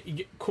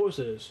 of course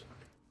it is.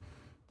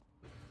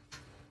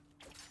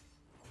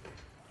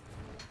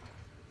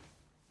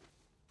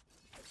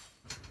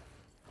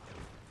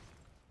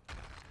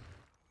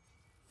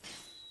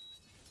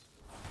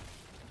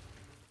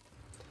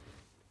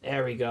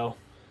 There we go.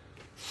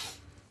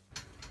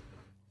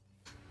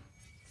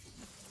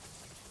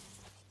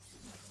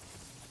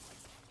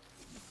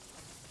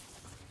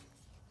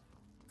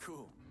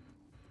 Cool.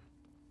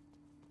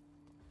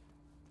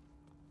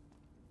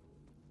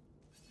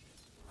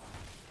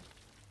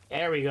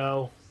 There we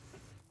go.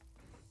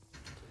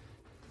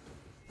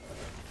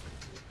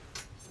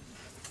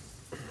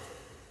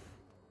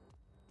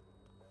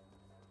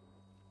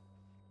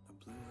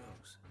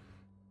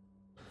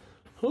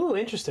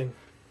 interesting.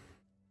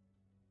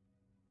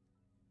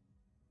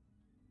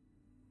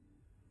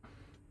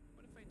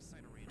 What if I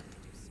decide to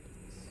reintroduce you to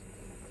this?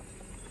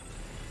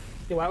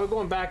 Yeah, why are we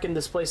going back in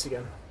this place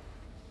again?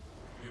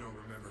 You don't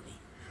remember me.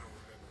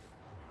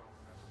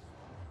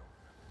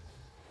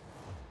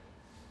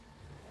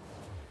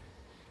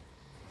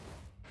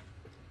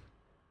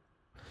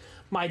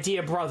 My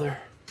dear brother.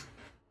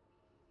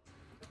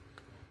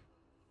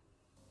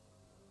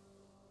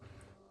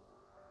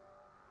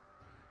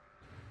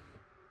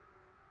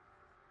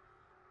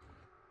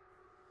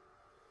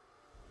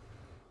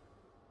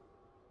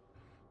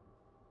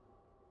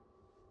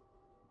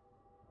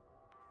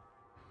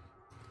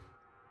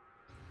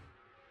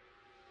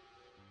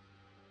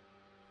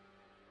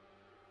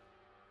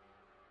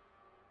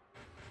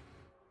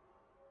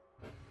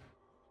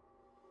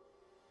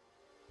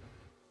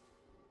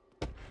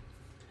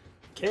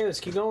 Okay,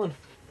 let's keep going.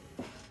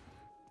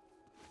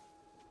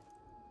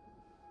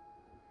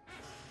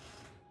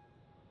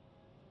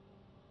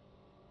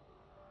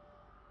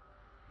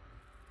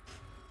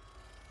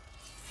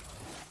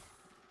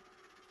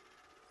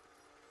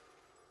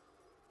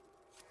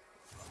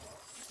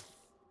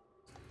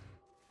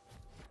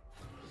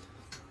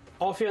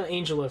 All fear on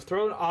angel lift.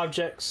 Throw in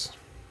objects.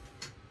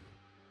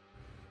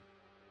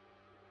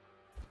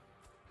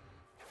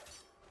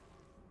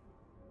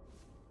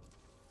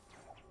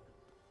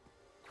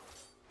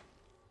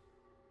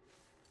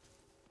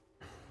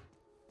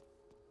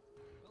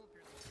 Well,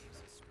 apparently the game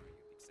says screw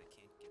you because I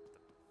can't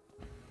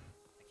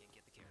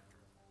get the character.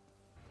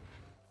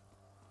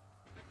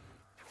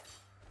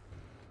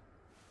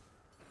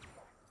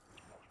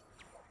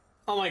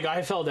 Oh my god,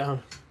 I fell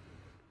down.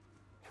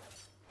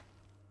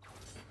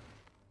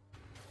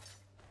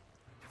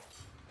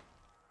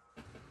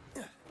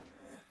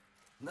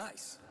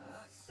 Nice.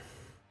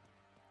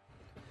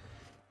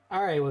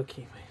 Alright, we'll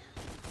keep it.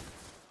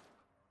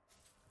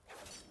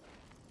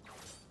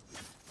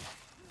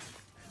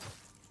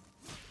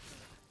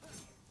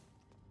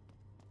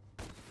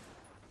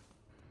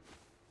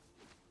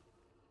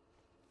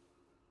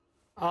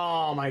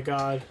 Oh my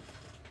god.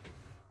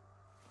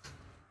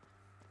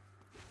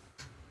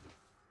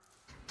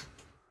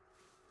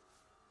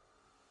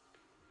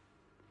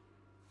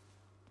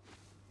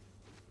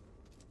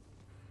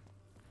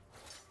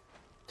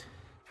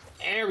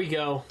 There we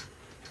go.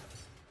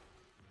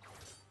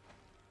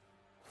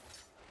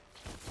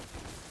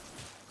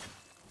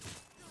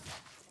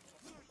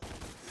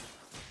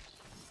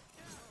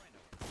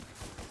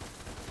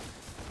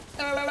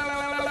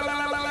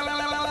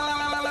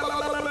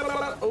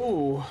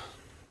 Ooh.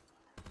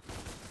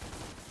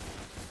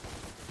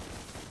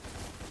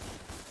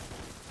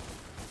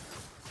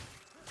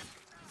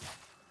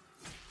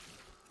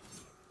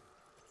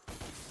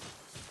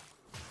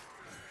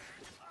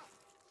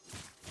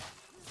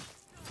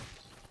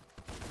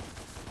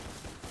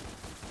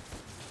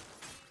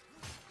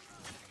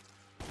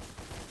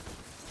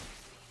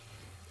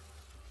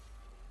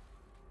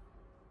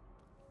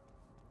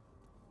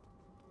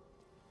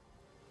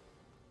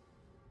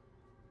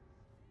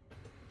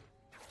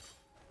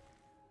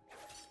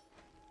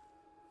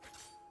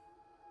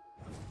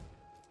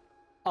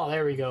 Oh,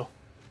 there we go.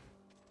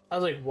 I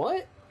was like,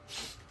 what?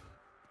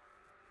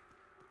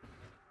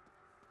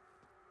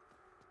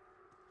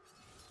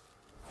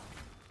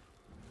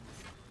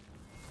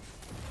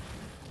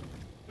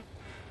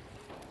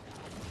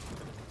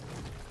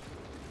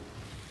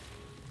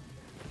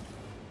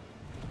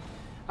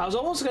 I was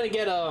almost gonna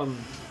get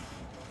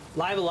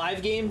Live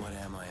Alive game. What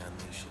am I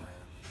unleashing?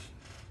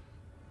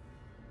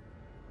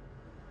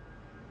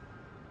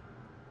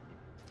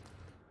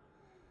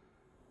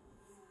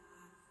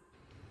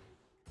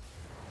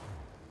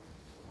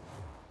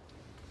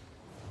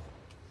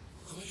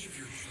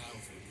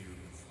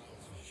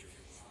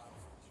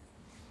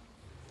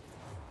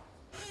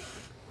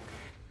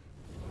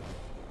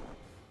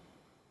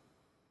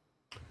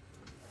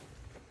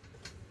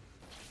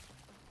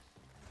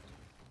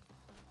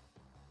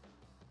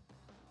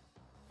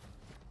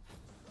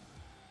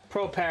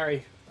 Pro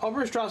parry.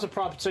 Overburst drops a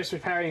prop, 6 for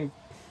parrying.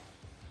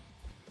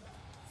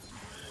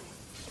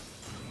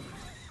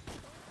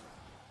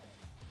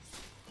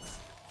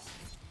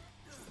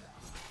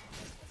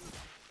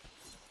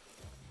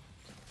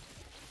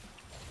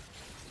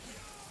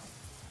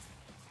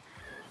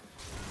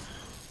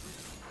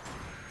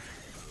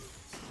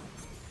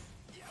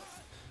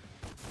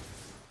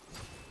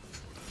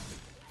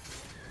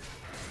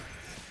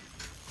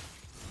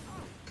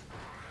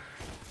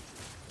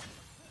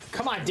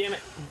 Come on, damn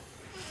it.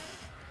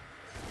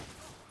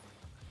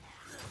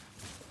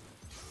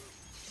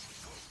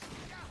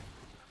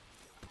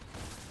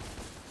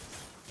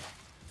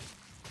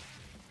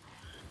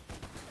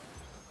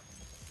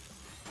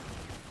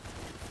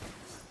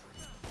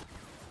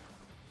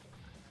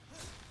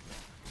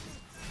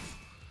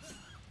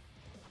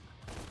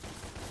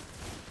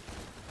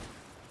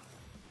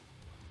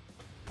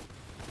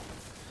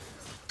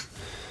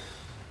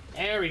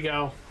 There we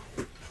go.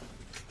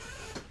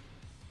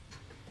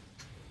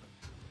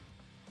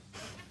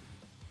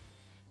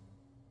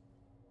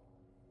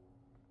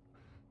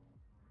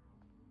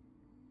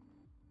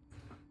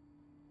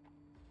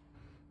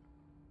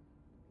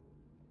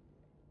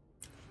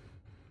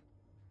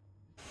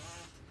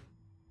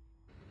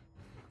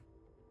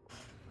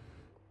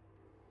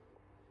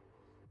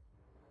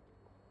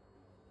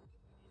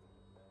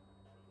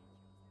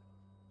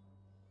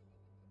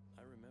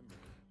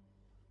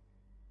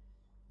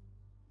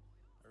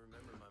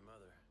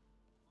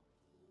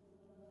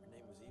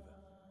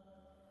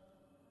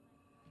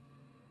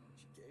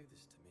 gave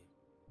this to me.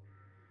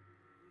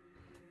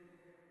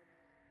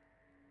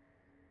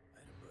 I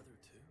had a brother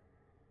too.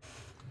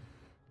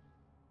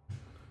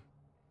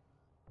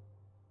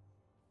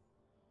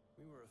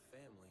 We were a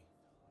family.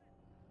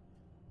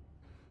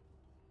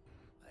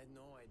 I had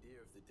no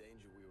idea of the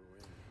danger we were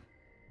in.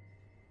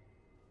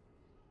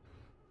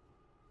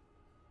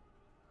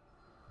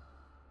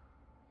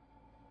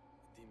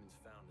 The demons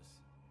found us.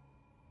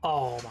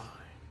 Oh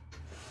my.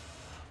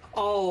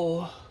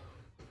 Oh.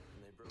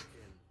 When they broke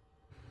in,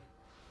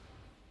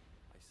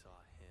 I saw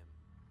him.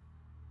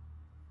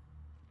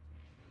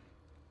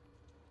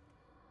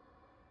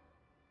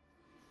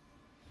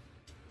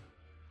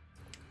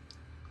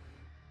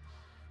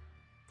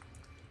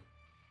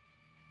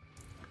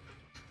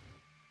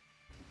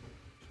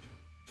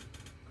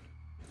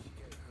 She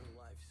gave her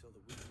life so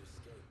that we could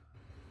escape.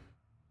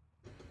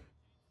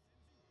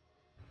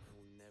 I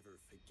will never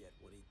forget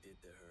what he did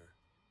to her.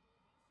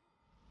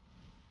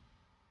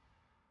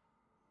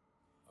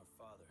 Our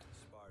father,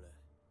 Sparta,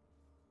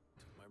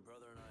 took my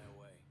brother and I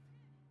away.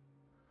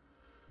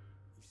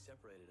 He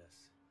separated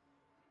us,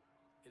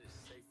 hid us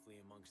safely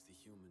amongst the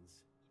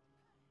humans,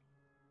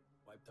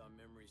 wiped our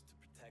memories to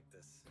protect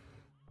us.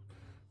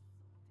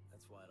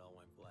 That's why it all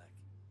went black.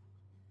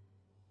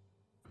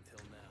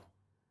 Until now.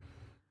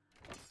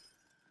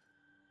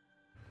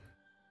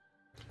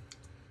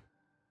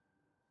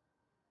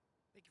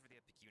 Thank you for the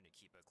epic unit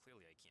key, but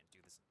clearly I can't do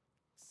this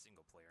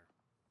single player.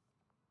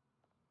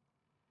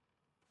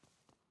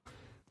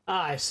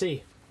 Ah, I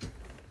see.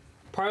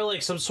 Probably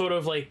like some sort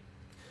of like...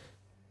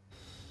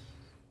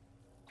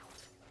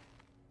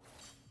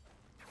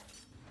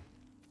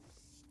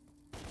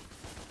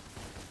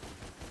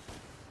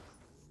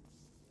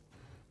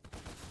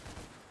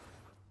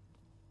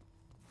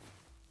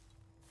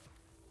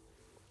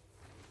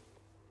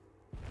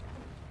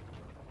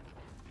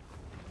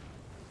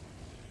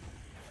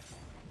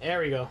 There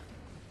we go.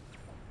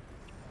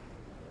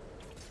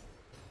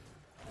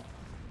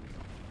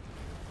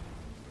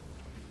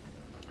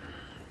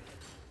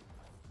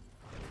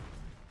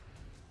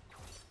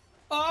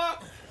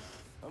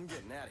 I'm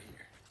getting out of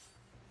here.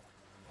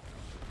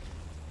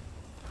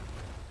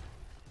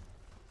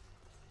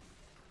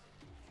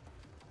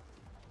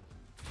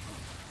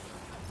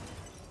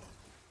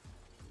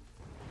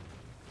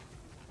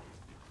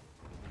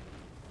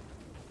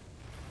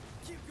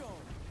 Keep going.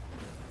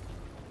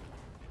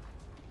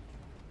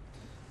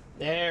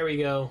 There we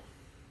go.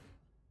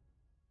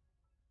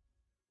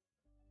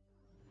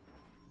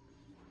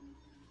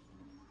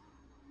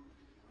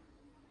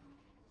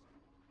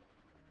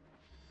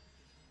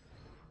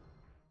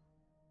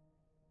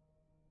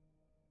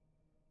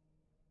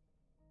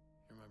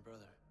 You're my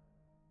brother.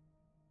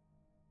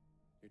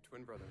 Your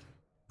twin brother.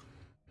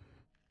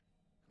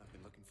 I've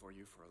been looking for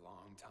you for a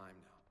long time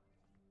now.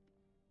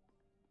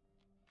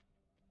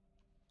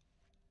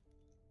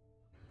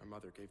 Our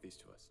mother gave these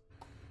to us.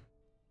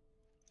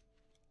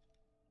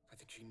 I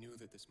think she knew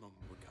that this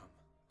moment would come,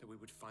 that we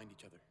would find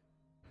each other.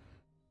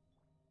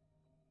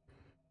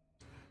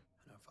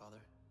 And our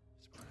father,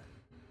 Sparta,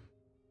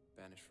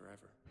 vanished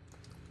forever.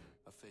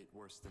 A fate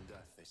worse than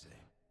death, they say.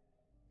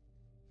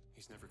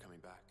 He's never coming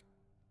back.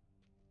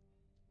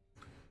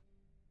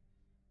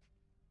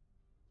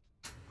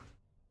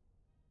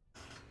 I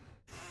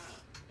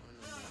want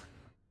to know more.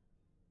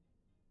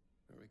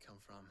 Where we come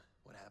from,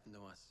 what happened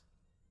to us.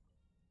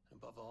 And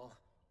above all,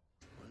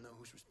 I want to know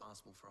who's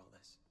responsible for all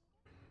this.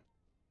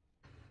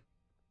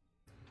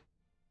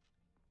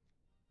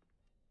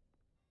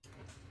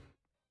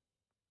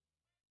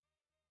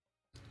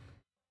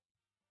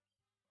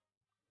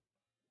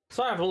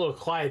 Sorry I'm a little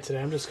quiet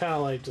today. I'm just kind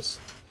of like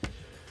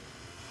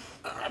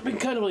I've been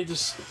kind of like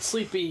just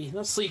sleepy.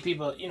 Not sleepy,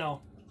 but you know.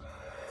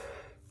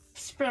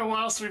 It's been a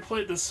while since we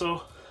played this,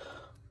 so.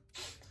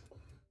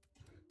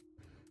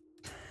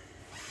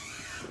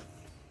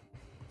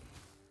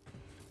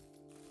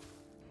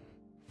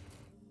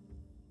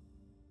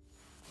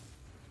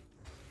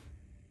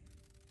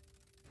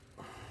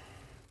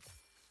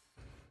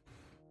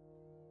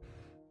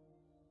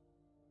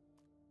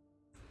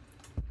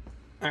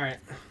 All right.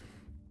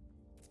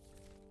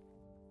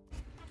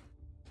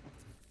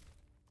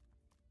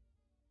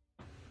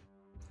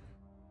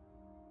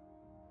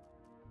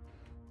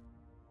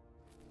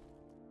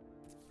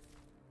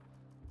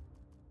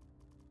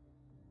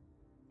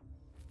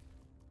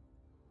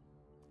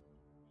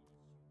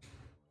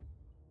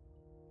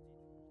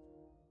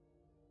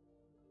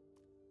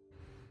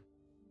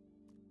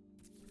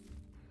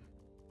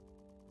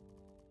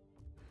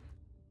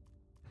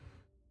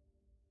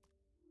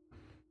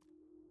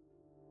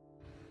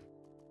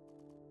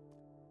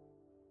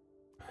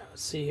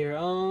 Let's see here.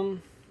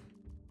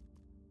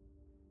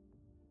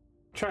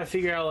 Try to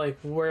figure out like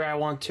where I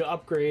want to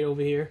upgrade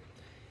over here.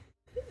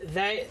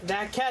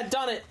 That cat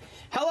done it.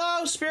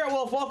 Hello, Spirit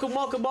Wolf. Welcome,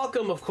 welcome,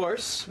 welcome. Of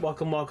course,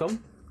 welcome,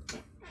 welcome.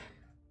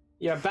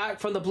 You're back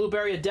from the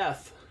blueberry of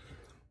death.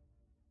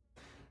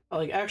 I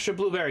like extra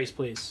blueberries,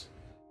 please.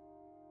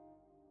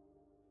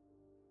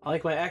 I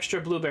like my extra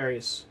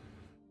blueberries.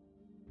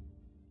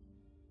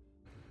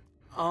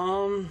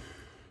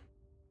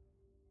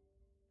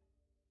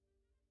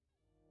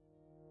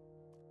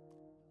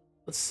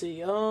 Let's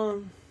see.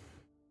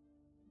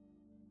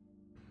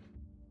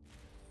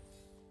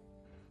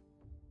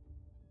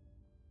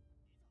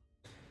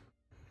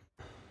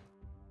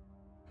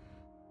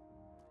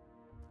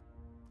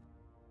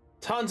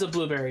 Tons of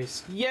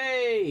blueberries.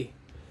 Yay!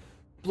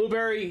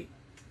 Blueberry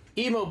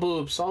emo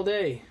boobs all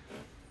day.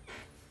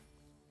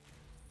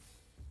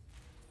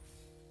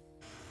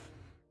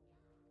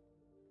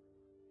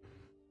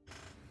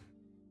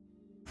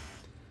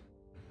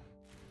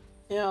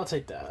 Yeah, I'll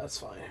take that. That's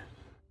fine.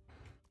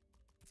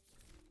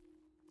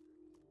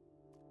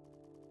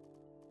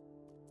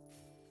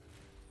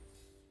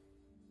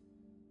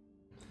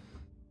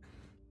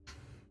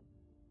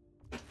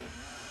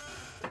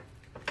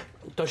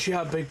 Does she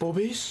have big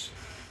boobies?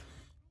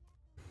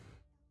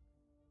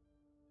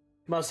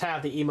 Must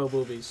have the emo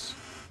boobies.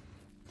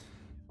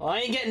 Well,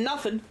 I ain't getting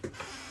nothing.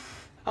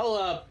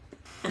 I'll,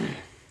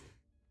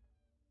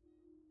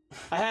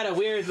 I had a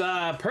weird,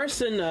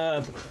 person,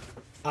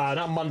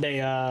 not Monday,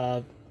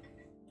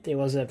 it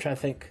was, I'm trying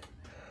to think.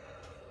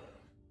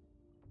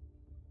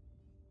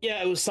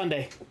 Yeah, it was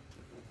Sunday.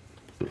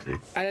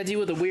 I had to deal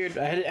with a weird,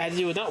 I had to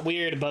deal with, not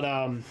weird, but,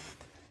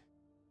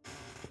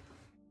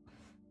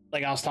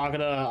 like, I was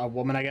talking to a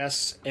woman, I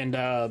guess, and,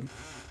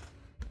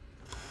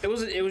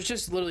 it was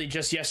just literally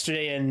just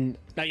yesterday and,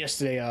 not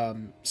yesterday,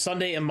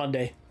 Sunday and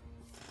Monday.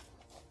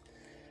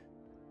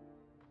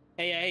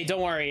 Hey,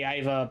 don't worry,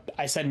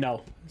 I said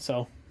no,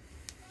 so.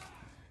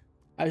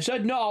 I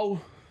said no!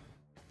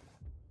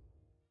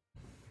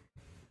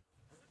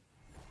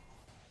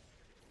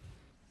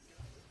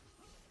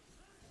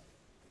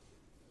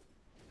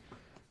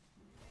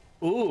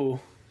 Ooh.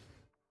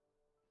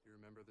 You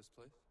remember this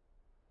place?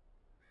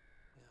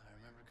 Yeah, I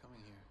remember coming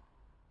here.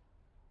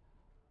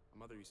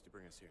 My mother used to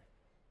bring us here.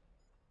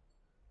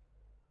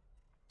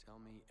 Tell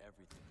me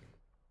everything.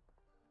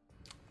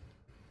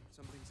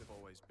 Some things have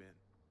always been.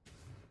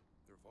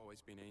 There have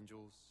always been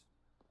angels.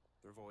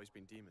 There have always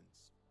been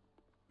demons.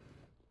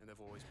 And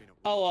there've always been a...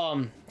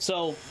 Oh,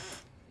 so...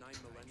 9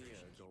 millennia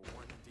ago,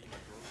 one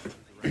demon broke through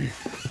the ranks.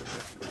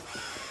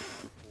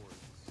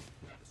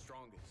 The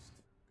strongest,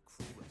 the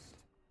cruelest.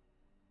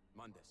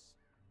 Mundus.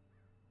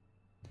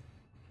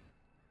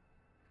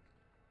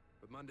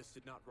 But Mundus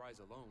did not rise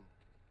alone.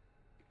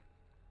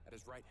 At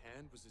his right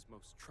hand was his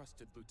most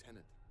trusted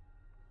lieutenant,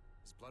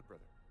 his blood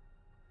brother.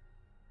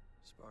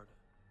 Sparta.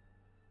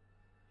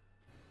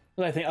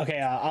 What do I think? Okay,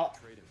 I'll...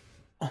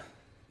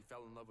 He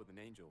fell in love with an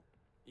angel,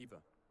 Eva.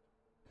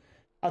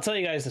 I'll tell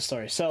you guys the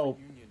story. So,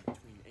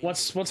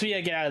 once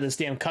we get out of this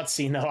damn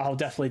cutscene, though, I'll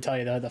definitely tell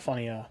you the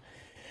funny,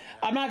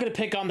 I'm not gonna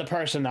pick on the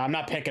person, I'm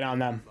not picking on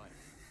them.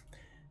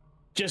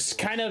 Just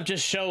kind of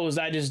just shows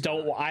I just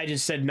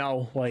said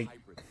no, like...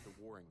 The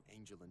warring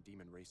angel and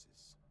demon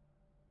races.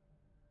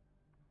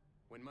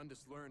 When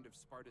Mundus learned of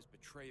Sparta's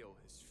betrayal,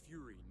 his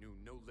fury knew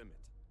no limit.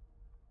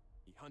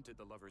 He hunted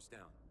the lovers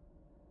down.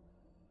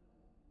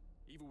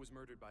 Eva was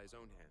murdered by his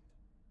own hand.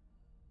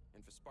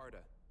 And for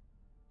Sparta,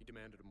 he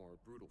demanded a more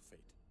brutal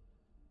fate.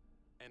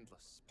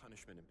 Endless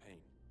punishment and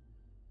pain.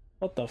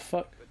 What the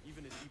fuck? But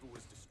even as Eva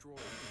was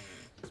destroyed,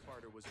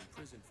 Sparta was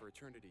imprisoned for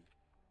eternity.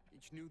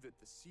 Each knew that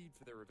the seed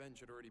for their revenge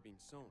had already been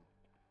sown.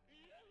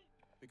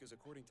 Because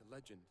according to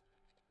legend,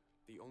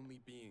 the only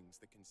beings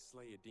that can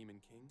slay a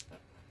demon king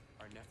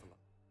are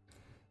Nephilim,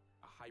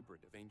 a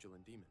hybrid of angel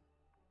and demon.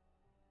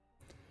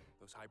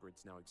 Those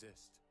hybrids now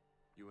exist,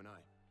 you and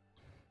I.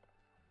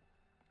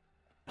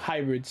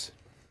 Hybrids.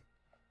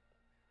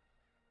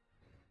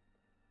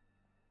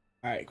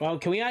 Alright, well,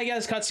 can we get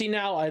this cutscene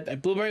now?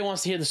 Blueberry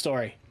wants to hear the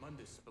story.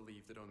 Mundus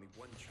believed that only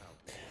one child...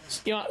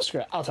 You know what?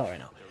 Screw it. I'll tell her right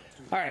now.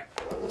 Alright,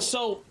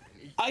 so,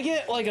 I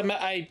get, like,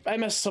 I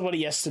messaged somebody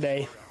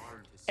yesterday,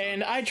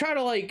 and I try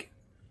to, like...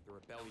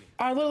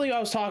 I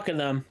was talking to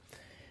them.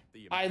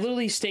 I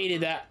literally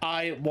stated that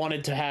I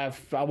wanted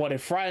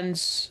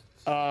friends,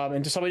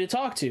 and just somebody to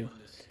talk to.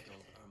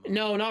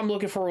 No, I'm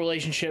looking for a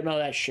relationship, none of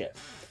that shit.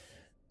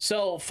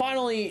 So,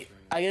 finally,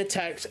 I get a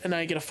text, and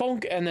I get a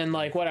phone, and then,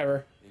 like,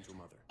 whatever.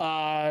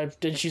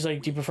 Then she's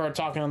like, do you prefer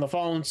talking on the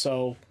phone?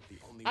 So,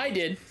 I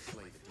did.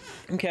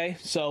 Okay,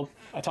 so,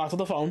 I talked on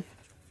the phone.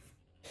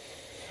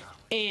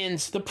 And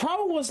the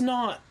problem was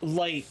not,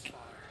 like,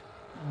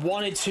 I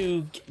wanted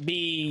to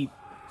be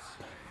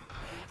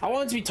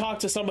talked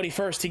to somebody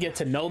first to get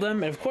to know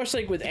them. And, of course,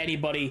 like, with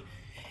anybody,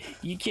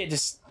 you can't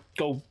just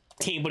go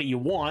to anybody you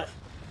want.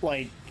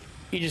 Like,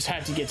 you just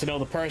have to get to know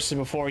the person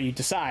before you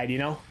decide, you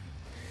know?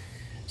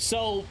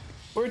 So,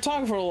 we were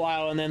talking for a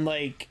while, and then,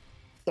 like,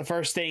 the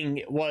first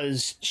thing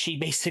was she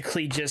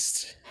basically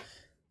just...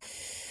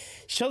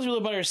 She tells me a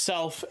little about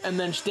herself, and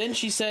then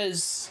she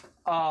says,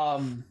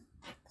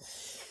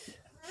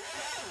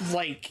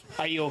 like,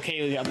 are you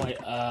okay with it? I'm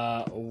like,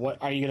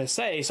 what are you gonna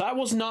say? So I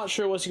was not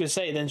sure what she was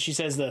gonna say. Then she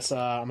says this,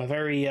 I'm a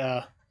very,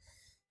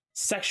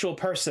 sexual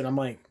person. I'm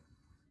like,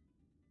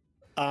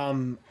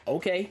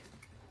 okay.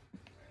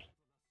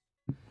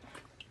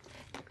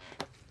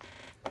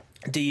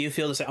 Do you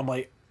feel the same? I'm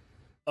like,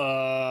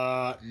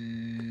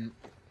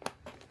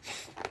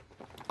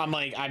 I'm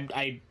like,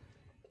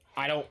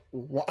 I don't.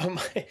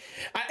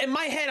 In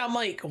my head, I'm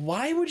like,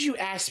 why would you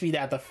ask me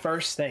that the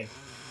first thing?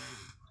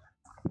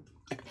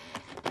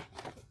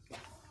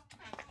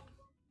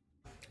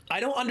 I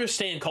don't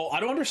understand, Cole.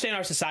 I don't understand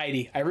our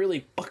society. I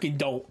really fucking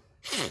don't.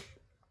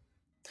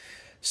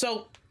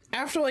 So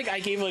after like I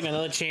gave like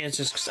another chance,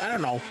 just 'cause, I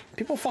don't know,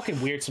 people are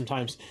fucking weird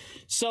sometimes.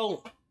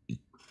 So,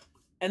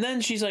 and then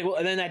she's like, well,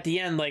 and then at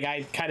the end, like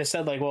I kind of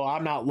said like, well,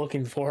 I'm not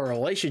looking for a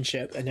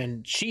relationship, and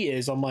then she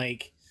is. I'm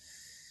like,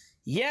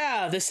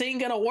 yeah, this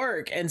ain't gonna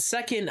work. And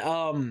second,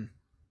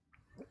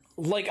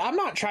 like I'm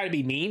not trying to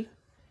be mean,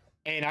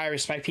 and I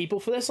respect people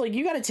for this. Like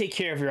you got to take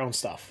care of your own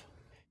stuff,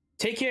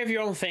 take care of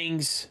your own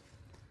things.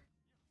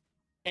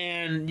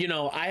 And, you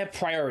know, I have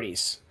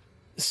priorities.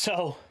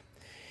 So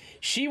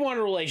she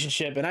wanted a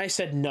relationship and I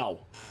said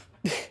no.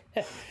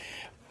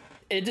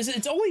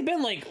 It's only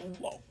been like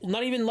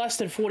not even less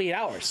than 48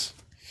 hours.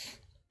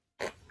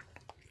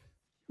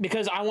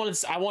 Because I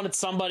wanted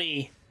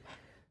somebody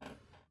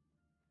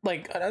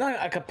like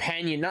not a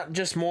companion, not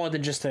just more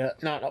than just a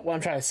not what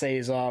I'm trying to say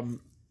is I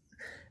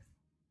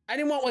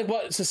didn't want like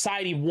what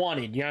society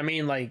wanted, you know what I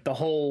mean? Like the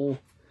whole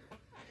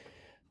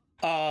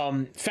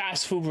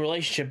fast food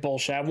relationship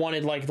bullshit. I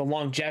wanted like the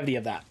longevity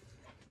of that.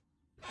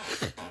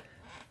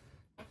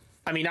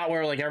 I mean, not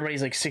where like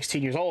everybody's like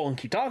 16 years old and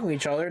keep talking to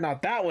each other,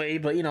 not that way,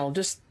 but you know,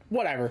 just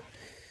whatever.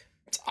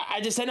 I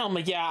just said no, I'm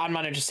like, yeah, I'm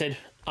not interested.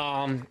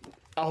 I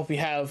hope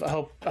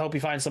you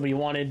find somebody you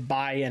wanted,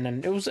 bye. And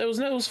then it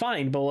was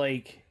fine, but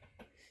like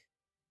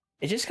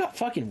it just got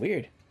fucking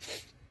weird.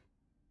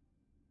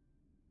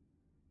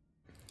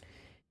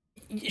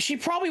 She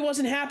probably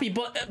wasn't happy,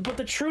 but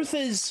the truth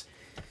is,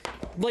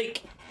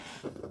 like,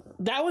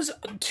 that was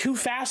too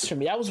fast for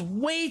me. That was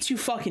way too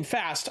fucking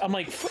fast. I'm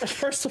like,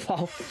 first of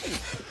all,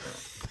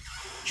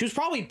 she was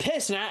probably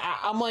pissed, and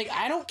I'm like,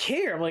 I don't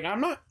care. I'm like,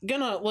 I'm not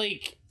gonna,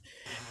 like...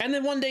 And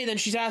then one day, then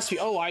she's asked me,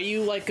 oh, are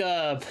you, like,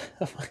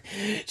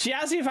 she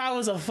asked me if I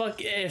was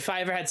if I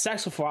ever had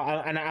sex before,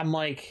 and I'm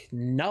like,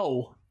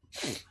 no.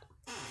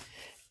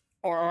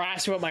 Or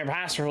asked me about my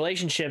past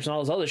relationships and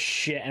all this other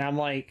shit, and I'm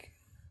like,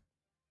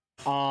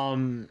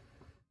 I'm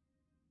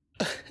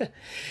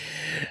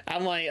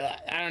like,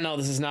 I don't know,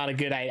 this is not a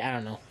good idea. I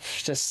don't know.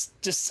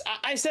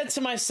 I said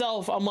to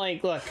myself, I'm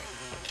like, look,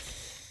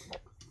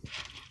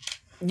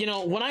 you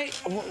know,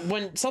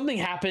 when something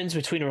happens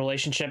between a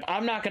relationship,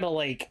 I'm not gonna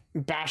like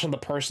bash on the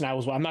person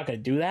I'm not gonna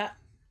do that.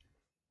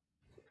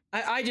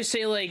 I just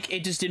say like,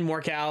 it just didn't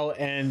work out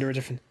and there were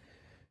different.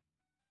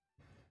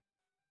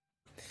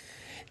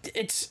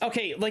 It's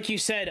okay. Like you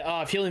said,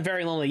 feeling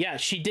very lonely. Yeah,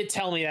 she did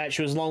tell me that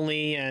she was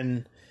lonely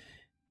and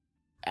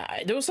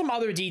there was some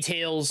other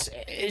details.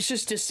 It's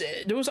just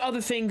there was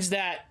other things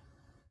that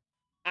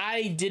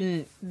I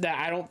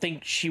don't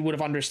think she would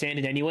have understood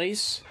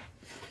anyways.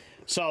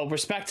 So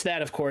respect to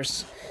that, of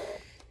course.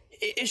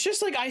 It's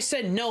just like I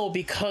said no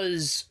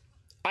because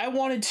I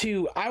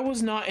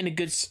was not in a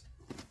good,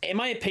 in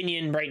my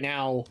opinion right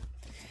now,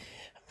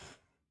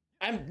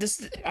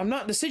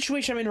 the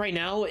situation I'm in right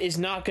now is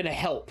not going to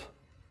help,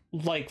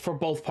 like, for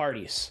both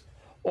parties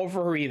or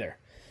for her either.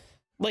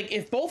 Like,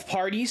 if both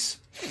parties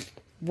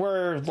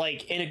were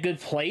like in a good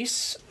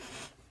place,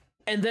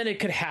 and then it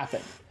could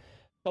happen,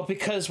 but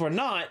because we're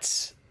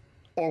not,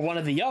 or one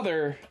or the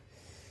other,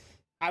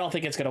 I don't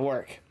think it's gonna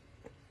work.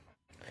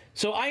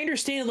 So I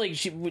understand, like,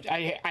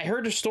 I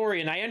heard her story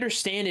and I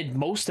understood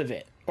most of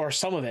it or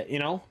some of it, you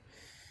know.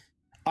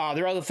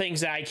 There are other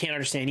things that I can't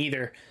understand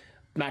either.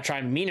 I'm not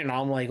trying to be mean and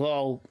all. I'm like,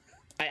 well,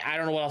 I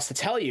don't know what else to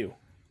tell you.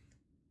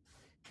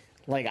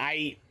 Like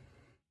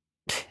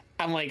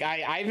I'm like,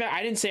 I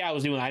didn't say I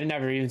was doing that. I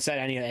never even said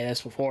any of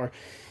this before.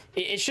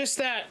 It's just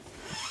that,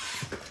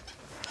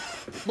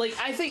 like,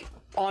 I think,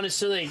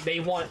 honestly,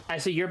 like, I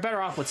say, you're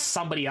better off with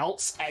somebody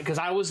else, because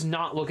I was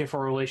not looking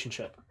for a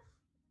relationship.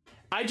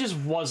 I just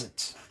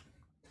wasn't.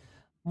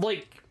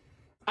 Like,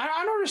 I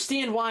don't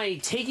understand why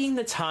taking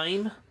the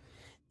time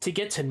to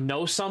get to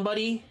know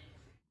somebody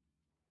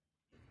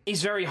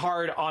is very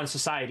hard on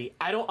society.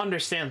 I don't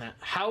understand that.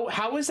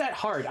 How is that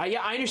hard? I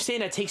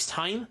understand that takes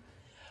time,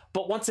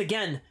 but once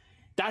again,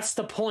 that's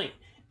the point.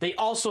 They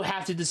also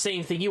have to do the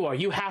same thing you are.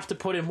 You have to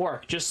put in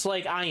work, just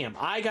like I am.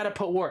 I gotta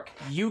put work.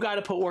 You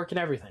gotta put work in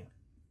everything.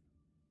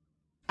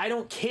 I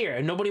don't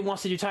care. Nobody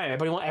wants to do time.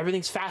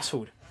 Everything's fast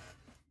food.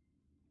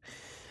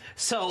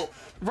 So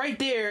right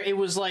there, it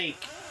was like,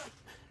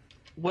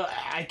 well,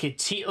 I could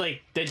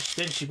like then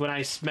she, when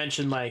I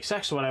mentioned like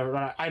sex or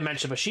whatever, I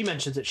mentioned, but she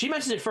mentions it. She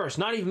mentions it first,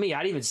 not even me. I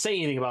didn't even say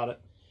anything about it.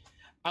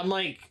 I'm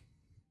like,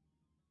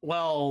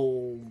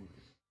 well,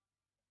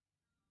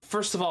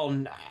 first of all,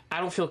 I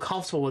don't feel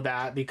comfortable with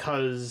that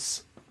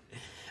because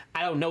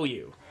I don't know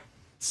you.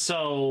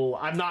 So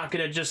I'm not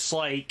gonna just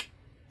like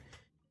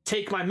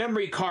take my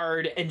memory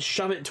card and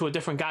shove it into a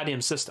different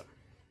goddamn system.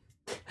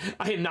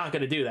 I am not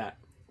gonna do that.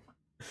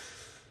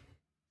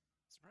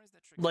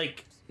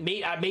 Like,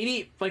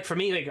 maybe like for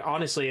me, like,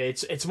 honestly,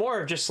 it's more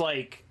of just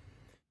like,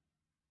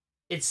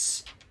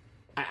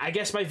 I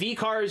guess my V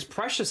card is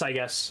precious, I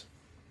guess,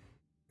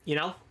 you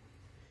know,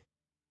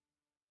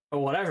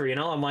 or whatever, you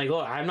know. I'm like,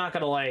 look, I'm not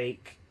gonna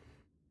like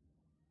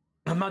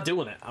I'm not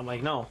doing it. I'm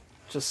like, no,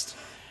 just,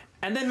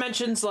 and then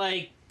mentions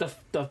like the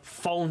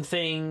phone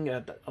thing.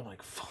 I'm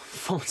like,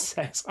 phone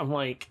sex. I'm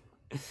like,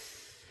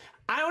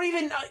 I don't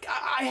even,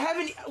 I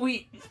haven't,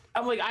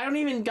 I'm like, I don't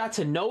even got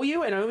to know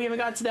you, and I don't even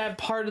got to that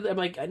part of I'm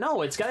like,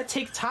 no, it's gotta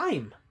take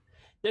time.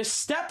 There's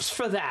steps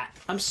for that.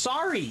 I'm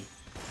sorry.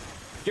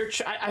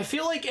 I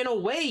feel like in a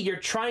way you're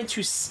trying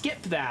to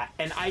skip that,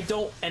 and I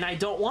don't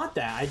want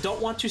that. I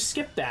don't want to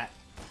skip that.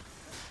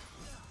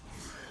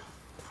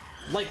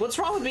 Like, what's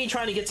wrong with me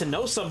trying to get to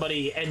know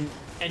somebody and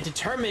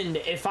determine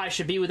if I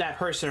should be with that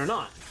person or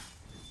not?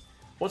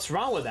 What's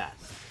wrong with that?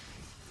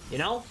 You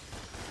know?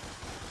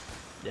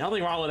 There's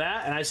nothing wrong with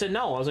that. And I said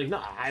no. I was like,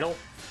 no, I don't.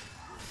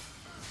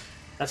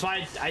 That's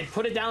why I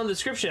put it down in the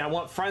description. I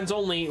want friends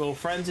only, well,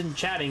 friends and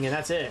chatting, and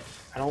that's it.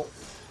 I don't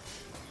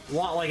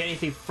want like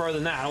anything further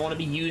than that. I don't want to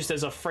be used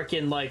as a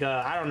freaking like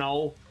I don't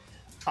know,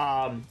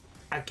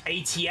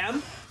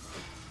 ATM.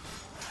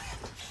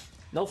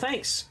 No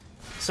thanks.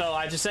 So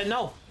I just said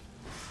no.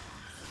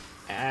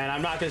 And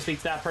I'm not going to speak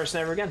to that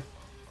person ever again.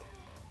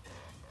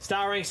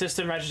 Style rank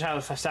system registers how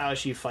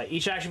stylish you fight.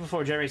 Each action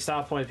before generates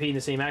style point repeating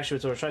the same action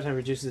with try time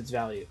reduces its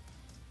value.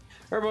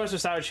 Her bonus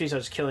with style trees such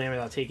as killing enemy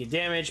without taking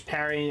damage,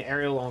 parrying,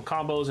 aerial on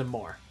combos, and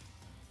more.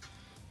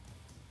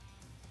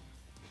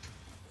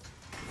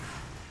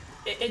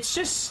 It's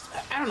just,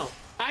 I don't know.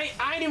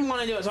 I didn't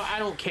want to do it, so I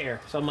don't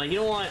care. So I'm like, you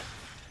know what?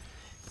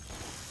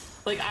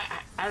 Like,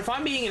 if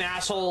I'm being an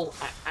asshole,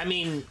 I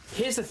mean,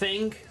 here's the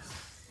thing.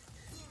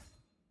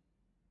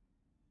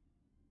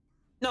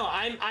 No,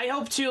 I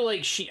hope too,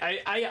 like,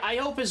 I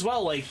hope as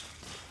well, like,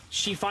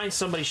 she finds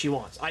somebody she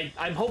wants.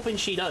 I'm hoping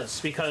she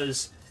does,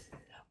 because,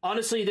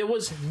 honestly, there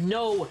was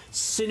no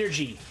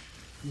synergy.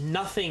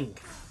 Nothing.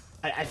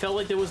 I felt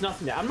like there was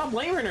nothing there. I'm not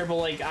blaming her, but,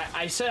 like,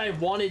 I said I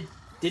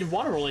didn't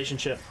want a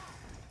relationship.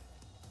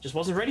 Just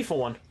wasn't ready for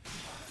one.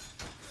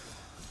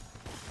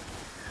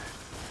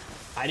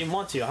 I didn't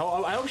want to.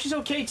 I hope she's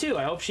okay, too.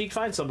 I hope she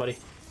finds somebody.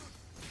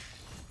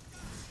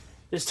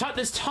 There's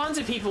tons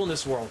of people in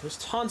this world. There's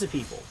tons of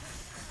people.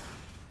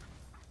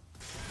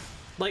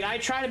 Like, I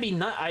try to be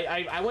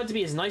I want to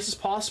be as nice as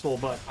possible,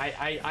 but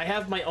I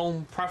have my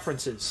own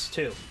preferences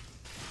too.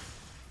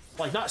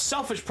 Like, not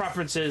selfish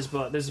preferences,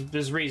 but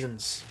there's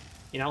reasons,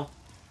 you know?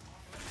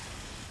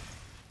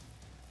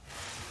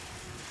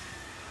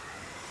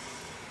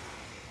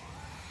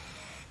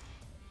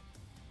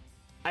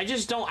 I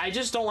just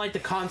don't like the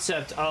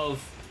concept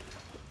of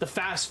the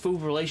fast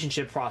food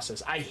relationship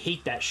process. I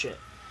hate that shit.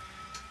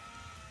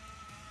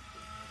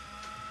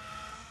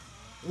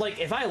 Like,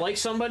 if I like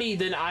somebody,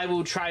 then I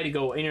will try to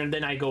go, and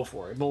then I go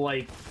for it. But,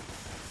 like,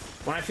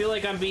 when I feel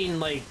like I'm being,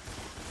 like,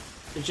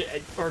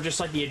 or just,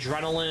 like, the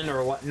adrenaline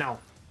or what, no.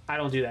 I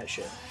don't do that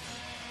shit.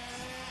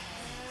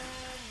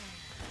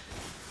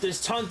 There's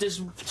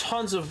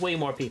tons of way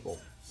more people.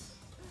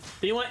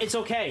 But you know what? It's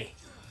okay.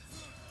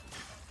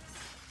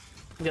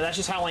 Because that's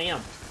just how I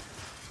am.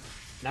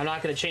 And I'm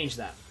not going to change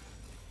that.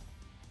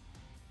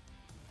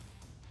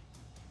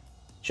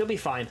 She'll be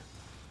fine.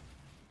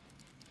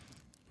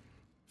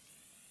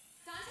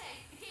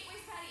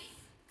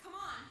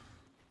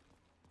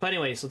 But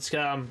anyways, let's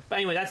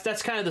anyway,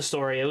 that's kind of the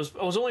story. It was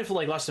only for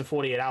like less than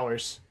 48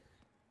 hours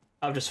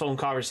of just phone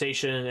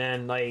conversation,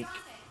 and like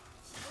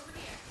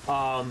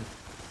I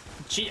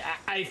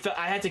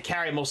had to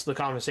carry most of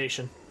the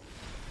conversation.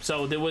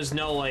 So there was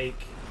no like,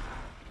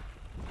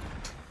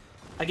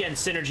 again,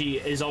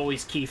 synergy is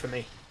always key for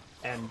me,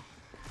 and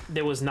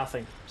there was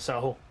nothing.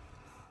 So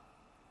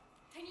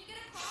Can you get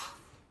across?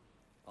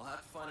 I'll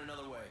have to find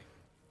another way.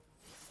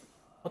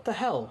 what the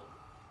hell?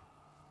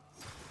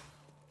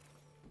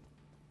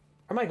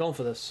 Where am I going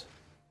for this?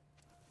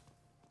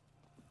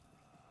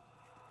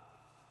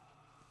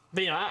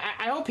 But, you know,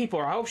 I hope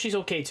I hope she's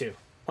okay, too.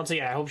 Once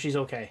again, I hope she's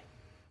okay.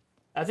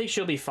 I think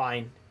she'll be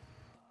fine.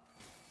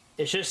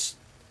 It's just,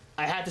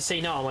 I had to say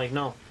no. I'm like,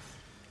 no.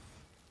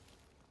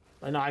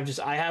 No,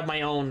 I have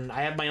my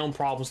own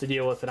problems to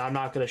deal with, and I'm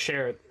not going to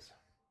share it.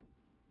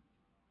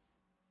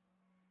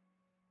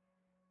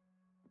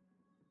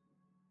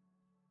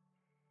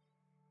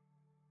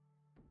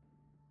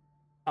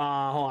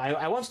 Hold on.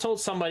 I once told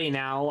somebody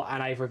now,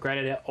 and I've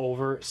regretted it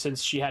over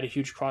since she had a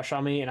huge crush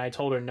on me, and I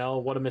told her no.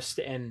 What a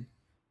mistake! And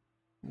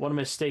what a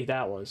mistake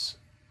that was.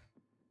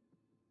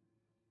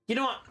 You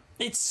know what?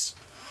 It's.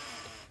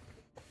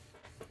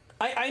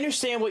 I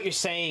understand what you're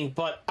saying,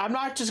 but I'm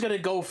not just gonna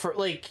go for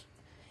like.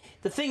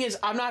 The thing is,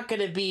 I'm not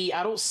gonna be.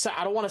 I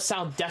don't want to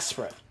sound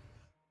desperate.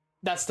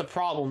 That's the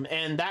problem,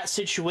 and that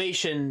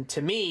situation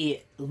to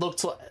me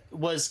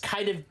was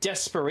kind of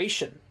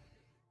desperation.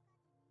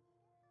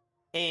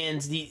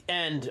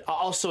 And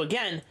also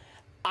again,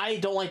 I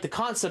don't like the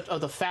concept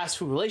of the fast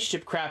food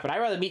relationship crap, and I'd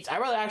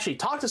rather actually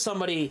talk to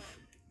somebody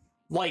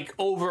like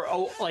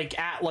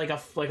at like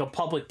a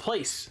public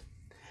place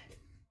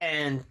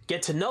and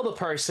get to know the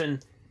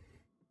person.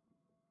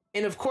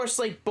 And of course,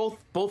 like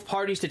both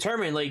parties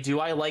determine, like,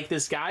 do I like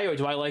this guy or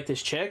do I like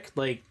this chick?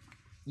 Like,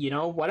 you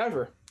know,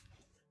 whatever.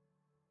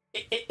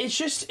 It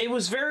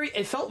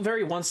felt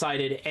very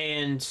one-sided,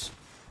 and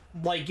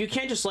like, you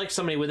can't just like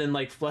somebody within,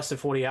 like, less than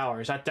 40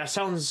 hours. That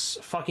sounds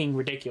fucking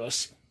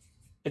ridiculous.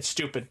 It's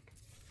stupid.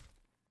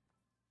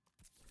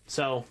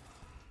 So,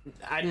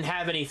 I didn't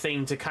have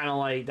anything to kind of,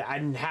 like, I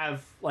didn't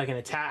have, like, an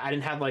attack. I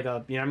didn't have, like,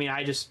 a, you know what I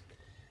mean?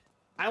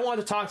 I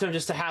wanted to talk to him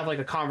just to have, like,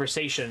 a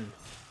conversation.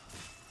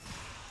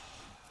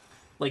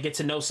 Like, get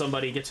to know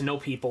somebody, get to know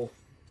people.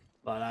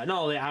 But,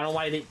 no, I don't know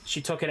why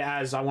she took it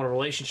as, I want a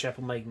relationship.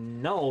 I'm like,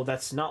 no,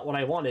 that's not what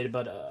I wanted,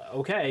 but,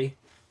 okay.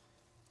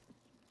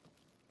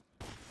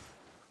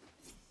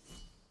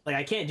 Like,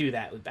 I can't do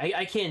that.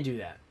 I can't do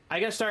that. I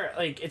gotta start,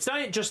 like, it's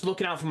not just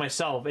looking out for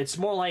myself. It's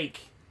more like,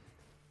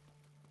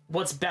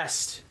 what's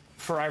best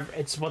for,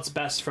 it's what's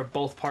best for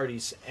both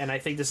parties. And I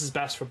think this is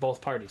best for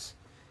both parties.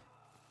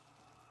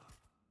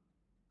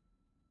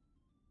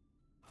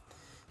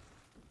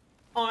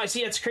 Oh, I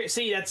see. That's crazy.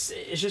 See,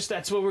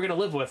 that's what we're gonna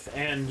live with.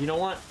 And you know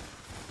what?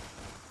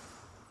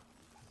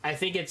 I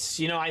think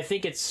it's,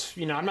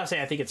 I'm not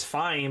saying I think it's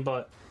fine,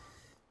 but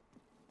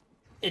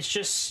it's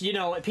just,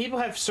 people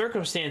have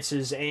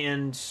circumstances,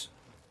 and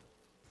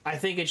I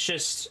think it's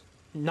just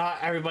not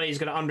everybody's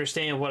gonna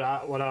understand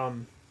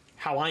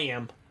how I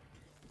am.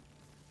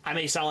 I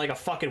may sound like a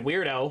fucking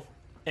weirdo,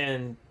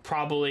 and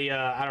probably,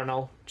 I don't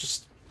know,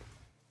 just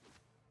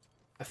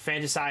a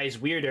fantasized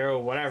weirdo or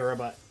whatever,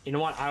 but you know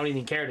what? I don't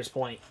even care at this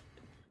point.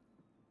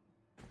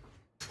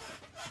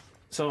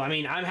 So, I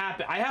mean, I'm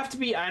happy. I have to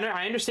be,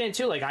 I understand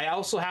too, like, I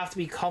also have to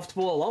be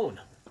comfortable alone.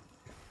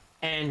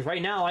 And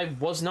right now, I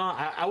was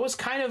not, I was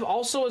kind of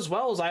also, as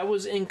well as I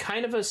was in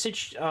kind of a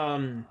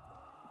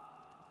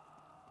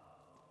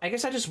I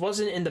guess I just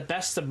wasn't in the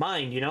best of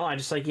mind, I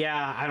just like,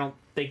 yeah, I don't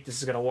think this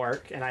is gonna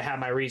work, and I have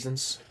my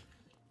reasons.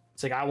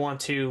 It's like, I want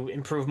to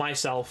improve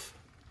myself.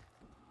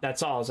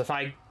 That's all. As if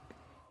I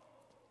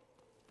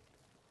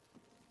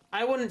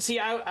wouldn't see,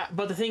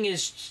 but the thing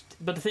is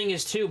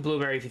too,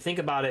 Blueberry, if you think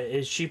about it,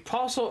 is she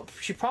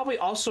probably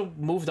also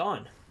moved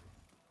on.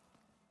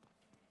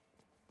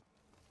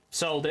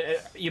 So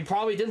you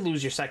probably did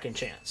lose your second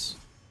chance.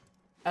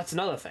 That's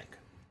another thing.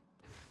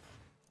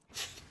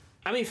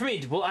 I mean, for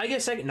me, well, I get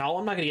a second. No,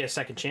 I'm not gonna get a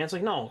second chance.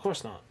 Like, no, of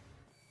course not.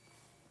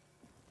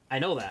 I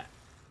know that.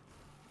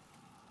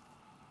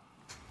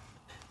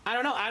 I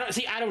don't know.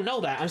 I don't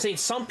know that. I'm saying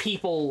some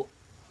people.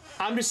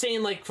 I'm just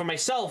saying, like, for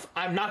myself,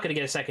 I'm not gonna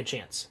get a second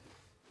chance.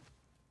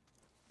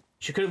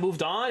 She could have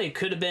moved on. It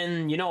could have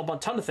been, a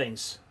ton of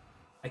things.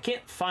 I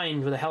can't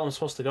find where the hell I'm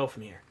supposed to go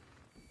from here.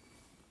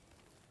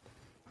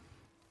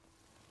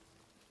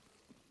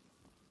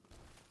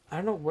 I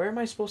don't know. Where am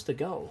I supposed to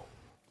go?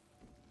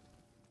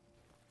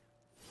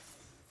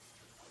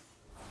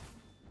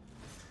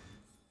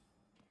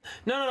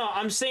 No.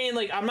 I'm saying,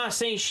 like, I'm not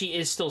saying she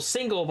is still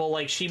single, but,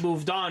 like, she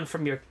moved on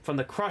from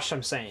the crush,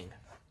 I'm saying.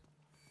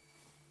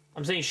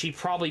 I'm saying she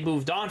probably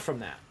moved on from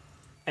that.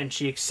 And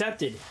she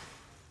accepted.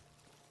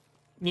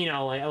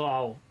 Like,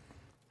 well,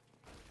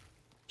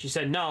 she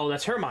said no,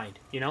 that's her mind,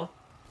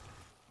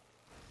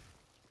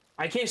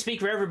 I can't speak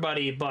for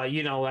everybody, but,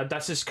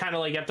 that's just kind of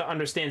like, you have to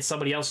understand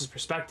somebody else's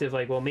perspective.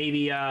 Like, well,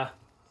 maybe I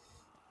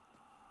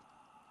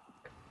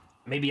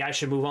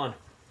should move on.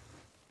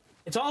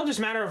 It's all just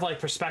a matter of, like,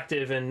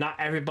 perspective, and not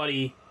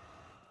everybody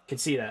can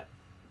see that.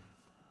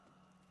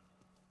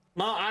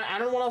 Well, I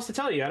don't know what else to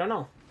tell you. I don't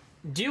know.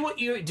 Do what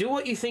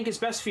you think is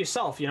best for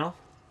yourself,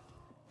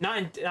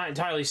 Not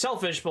entirely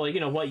selfish, but, like,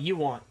 what you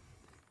want.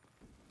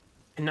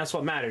 And that's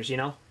what matters,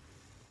 I'm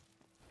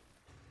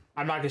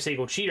not gonna say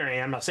go cheat or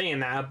anything. I'm not saying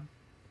that.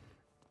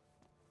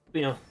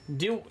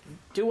 Do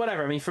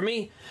whatever. I mean, for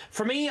me,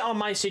 on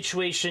my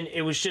situation,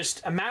 it was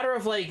just a matter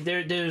of, like,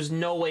 there's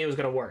no way it was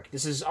gonna work.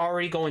 This is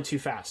already going too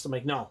fast. I'm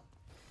like, no.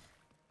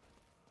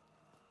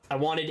 I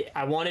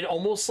wanted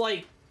almost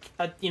like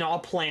a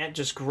plant,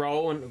 just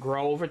grow and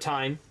grow over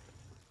time.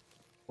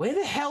 Where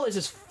the hell is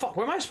this?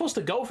 Where am I supposed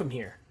to go from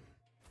here?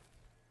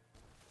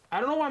 I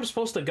don't know where I'm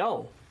supposed to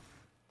go.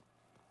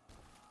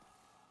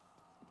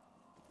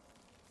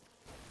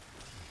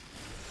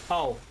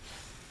 Oh.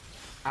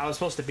 I was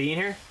supposed to be in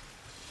here?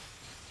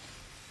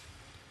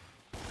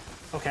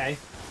 Okay.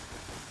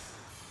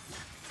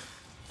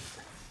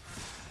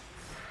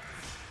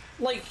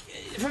 Like,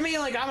 for me,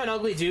 like, I'm an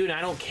ugly dude and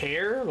I don't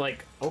care.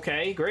 Like,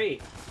 okay,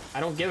 great. I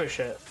don't give a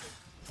shit.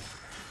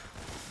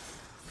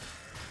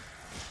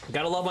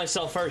 Gotta love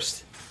myself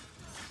first.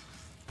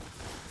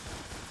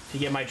 If you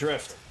get my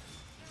drift.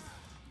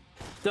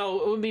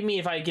 Though, it wouldn't be me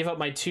if I give up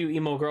my 2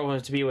 emo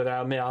girlfriends to be with her.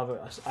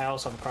 I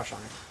also have a crush on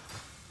her.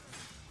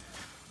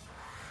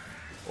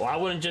 Well, I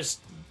wouldn't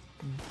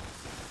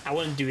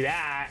do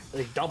that.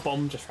 Like, dump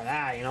them just for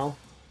that,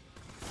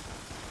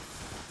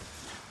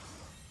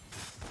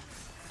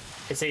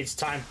 I'd say it's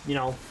time,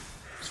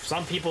 For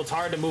some people, it's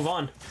hard to move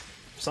on.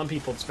 For some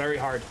people, it's very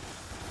hard.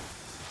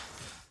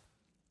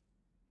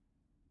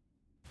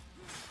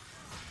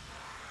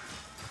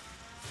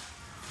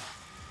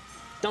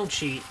 Don't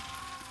cheat.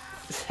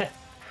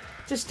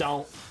 Just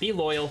don't. Be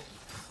loyal.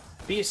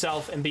 Be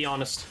yourself and be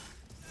honest.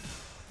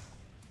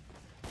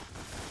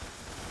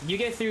 You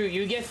get through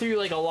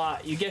like a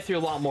lot. You get through a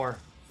lot more.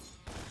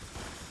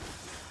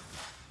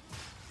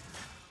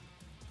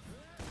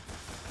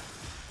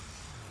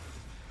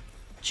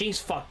 She's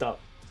fucked up.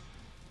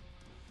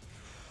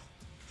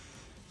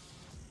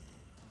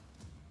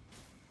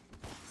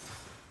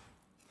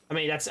 I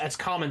mean, that's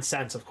common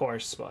sense, of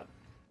course, but...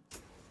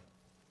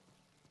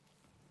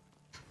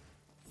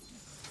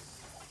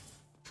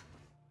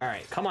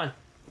 Alright, come on.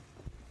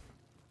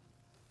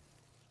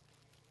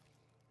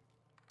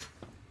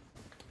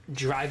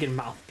 Dragon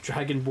mouth.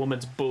 Dragon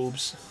woman's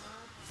boobs.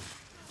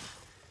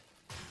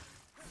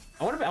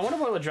 I wonder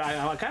what a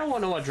dragon... I kind of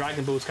want to know what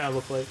dragon boobs kind of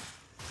look like.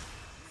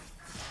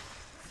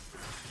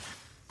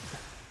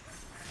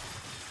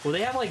 Will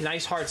they have, like,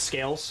 nice hard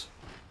scales?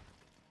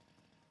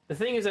 The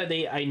thing is that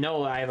I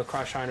know I have a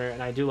crush on her,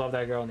 and I do love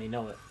that girl, and they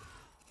know it.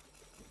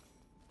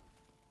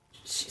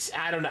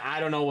 I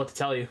don't know what to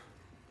tell you.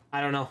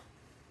 I don't know.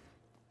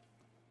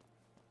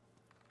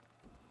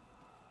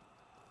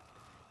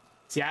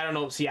 See, I don't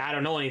know. See, I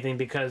don't know anything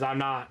because I'm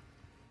not.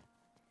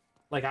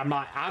 Like, I'm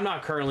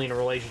not currently in a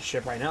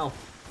relationship right now.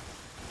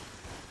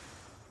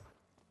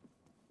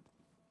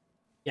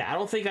 Yeah, I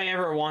don't think I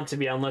ever want to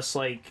be unless,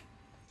 like,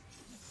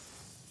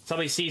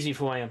 somebody sees me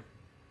for who I am.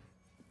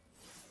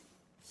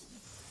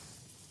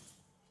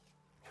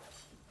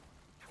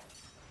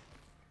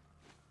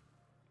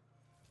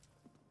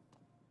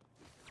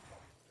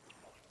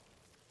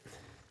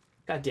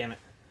 God damn it.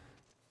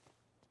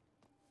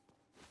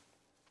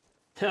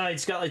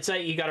 It's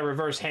like you got a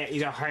reverse you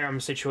got a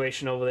harem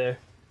situation over there.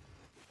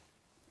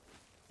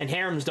 And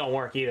harems don't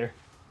work either.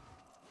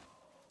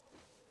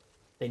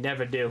 They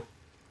never do.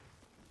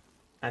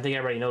 I think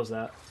everybody knows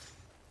that.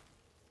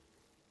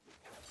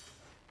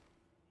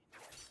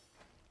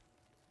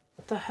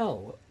 What the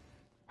hell?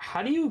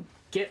 How do you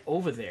get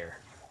over there?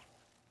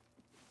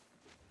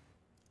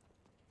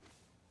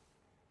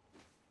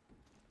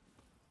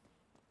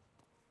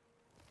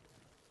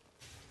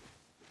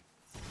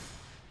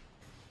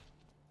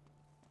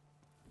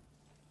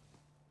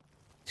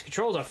 These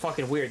controls are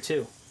fucking weird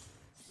too.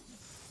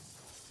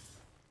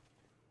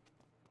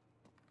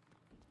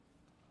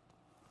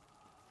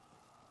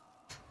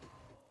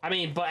 I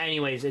mean, but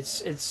anyways,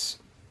 it's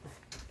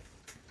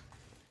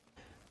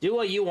do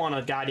what you want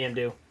to goddamn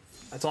do.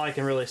 That's all I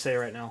can really say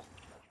right now.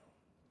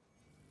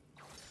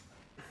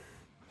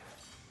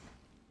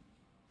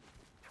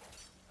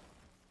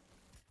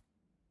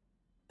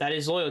 That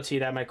is loyalty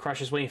that my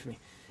crush is waiting for me.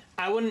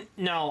 I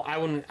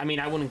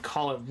wouldn't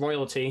call it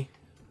royalty.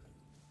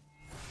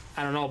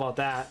 I don't know about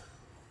that.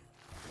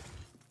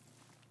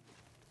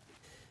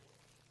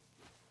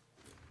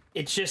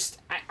 It's just,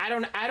 I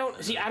don't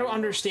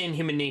understand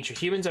human nature.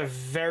 Humans are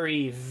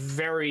very,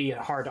 very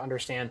hard to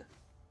understand.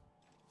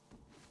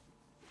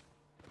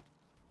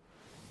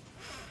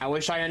 I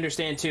wish I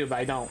understand too, but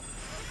I don't.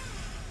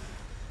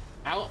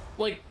 I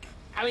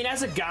mean,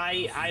 as a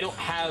guy, I don't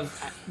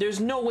have, there's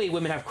no way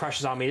women have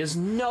crushes on me. There's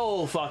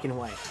no fucking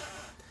way.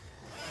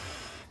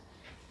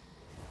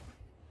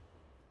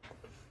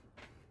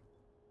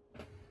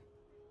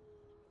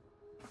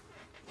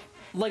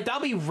 Like,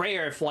 that'll be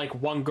rare if, like,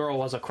 one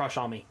girl has a crush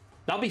on me.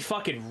 That'll be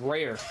fucking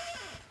rare.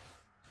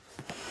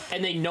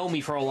 And they know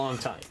me for a long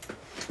time.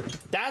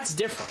 That's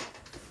different.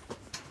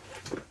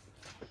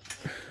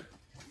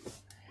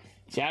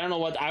 See, I don't know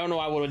what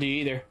I would do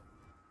either.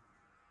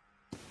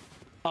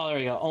 Oh, there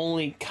we go.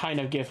 Only kind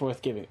of gift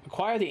worth giving.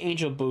 Acquire the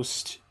Angel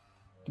Boost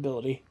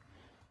ability.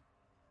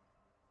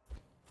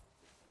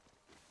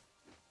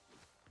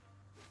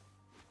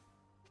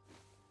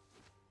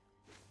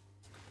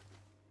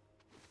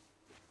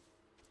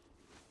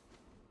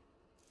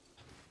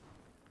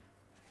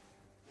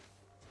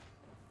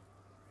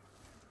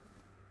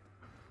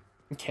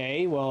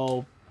 Okay,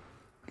 well,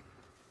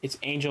 it's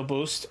Angel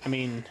Boost. I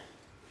mean...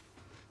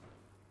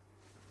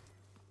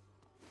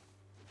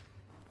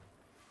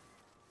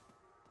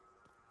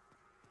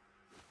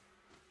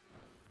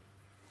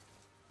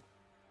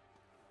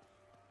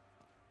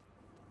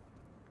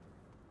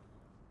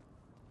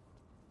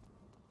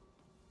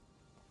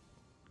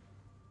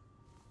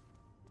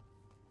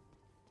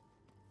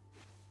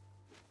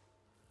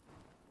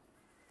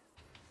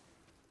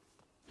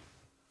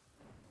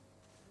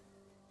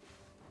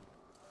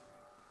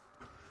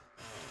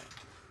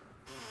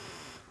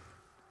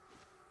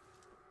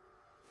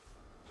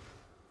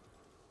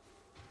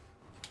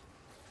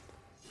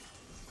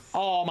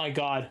 Oh my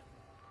god.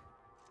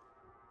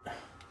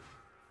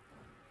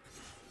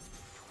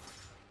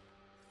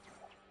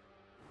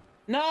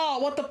 No,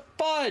 what the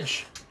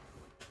fudge?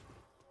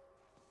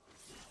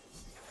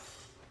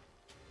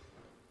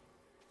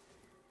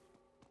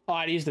 Oh,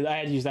 I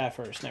had to use that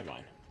first. Never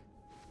mind.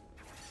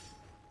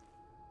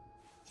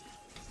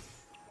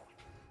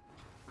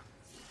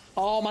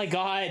 Oh my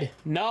god.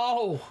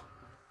 No.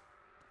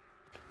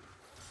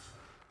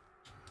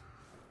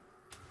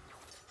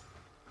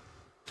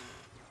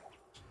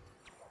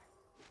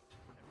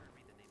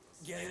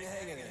 Getting the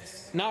hang of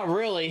this. Not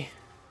really. I'm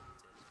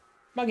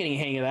not getting a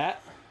hang of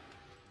that.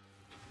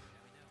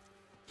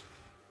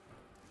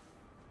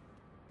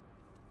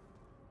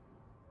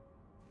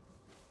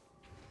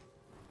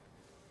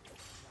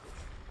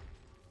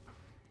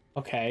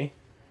 Okay.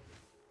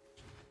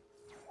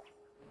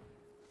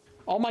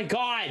 Oh my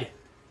god!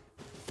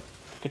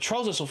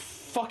 Controls are so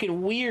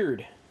fucking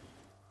weird.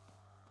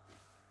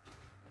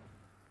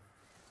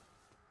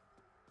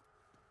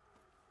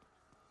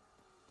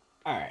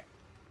 Alright.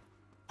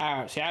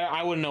 Alright, see,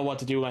 I wouldn't know what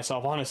to do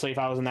myself, honestly, if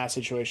I was in that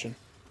situation.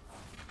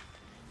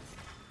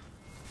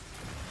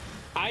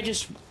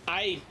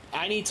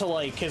 I need to,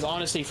 like, because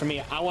honestly, for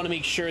me, I want to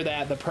make sure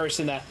that the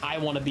person that I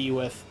want to be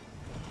with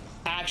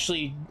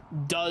actually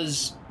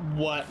does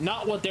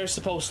not what they're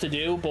supposed to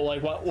do, but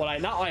like not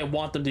what I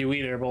want them to do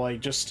either, but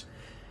like just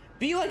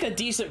be like a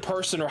decent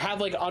person or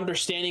have like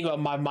understanding of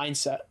my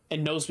mindset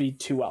and knows me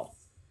too well.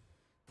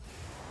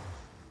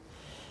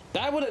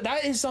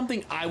 That is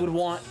something I would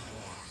want,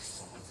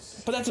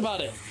 but that's about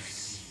it.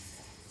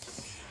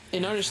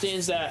 And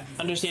understands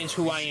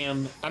who I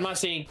am. I'm not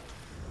saying,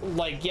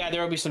 like, yeah,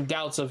 there will be some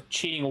doubts of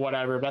cheating or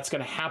whatever. That's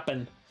gonna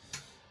happen,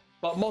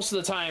 but most of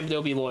the time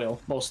they'll be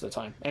loyal. Most of the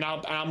time, and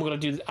I'm gonna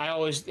do.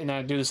 I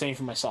do the same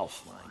for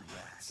myself.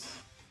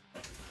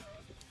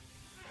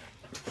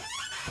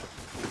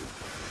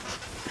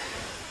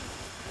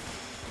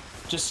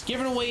 Just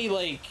giving away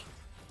like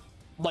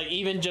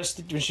even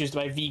just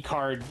my V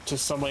card to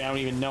somebody I don't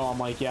even know. I'm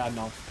like, yeah,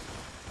 no.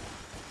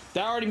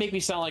 That already make me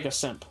sound like a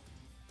simp.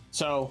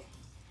 So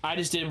I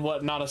just did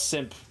what not a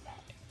simp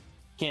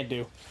can't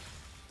do.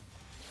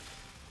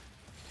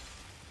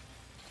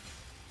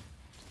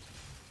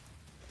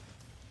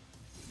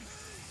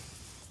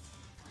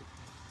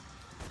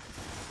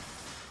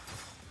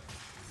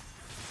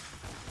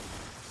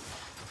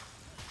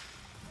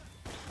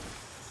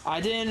 I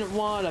didn't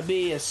want to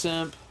be a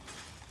simp.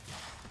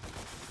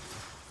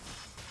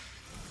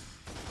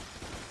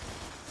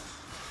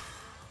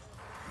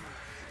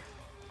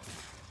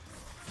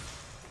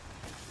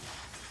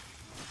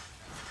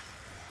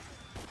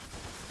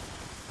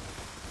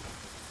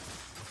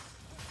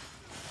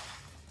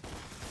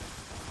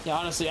 Yeah,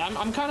 honestly,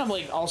 I'm kind of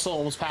like also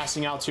almost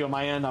passing out too on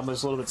my end. I'm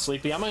just a little bit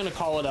sleepy. I'm gonna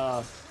call it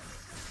I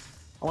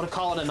want to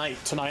call it a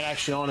night tonight,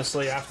 actually,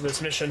 honestly, after this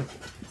mission.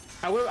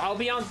 I'll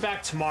be on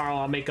back tomorrow.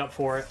 I'll make up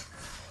for it.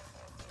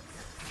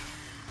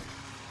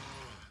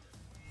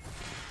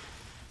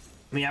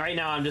 I mean, right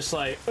now I'm just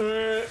like,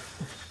 I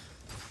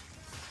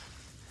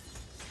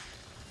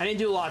didn't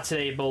do a lot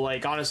today, but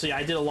like honestly,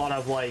 I did a lot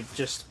of like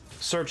just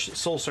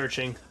soul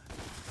searching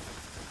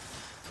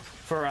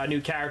for a new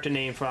character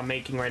name I'm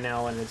making right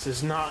now, and it's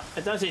just not.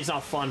 It doesn't say it's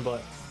not fun,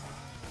 but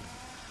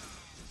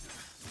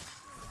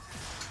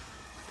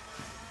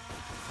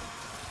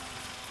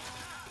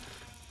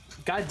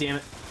god damn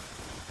it.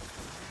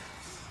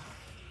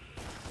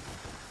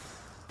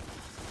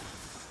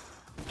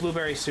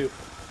 Blueberry soup.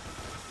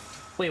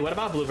 Wait, what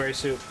about blueberry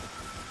soup?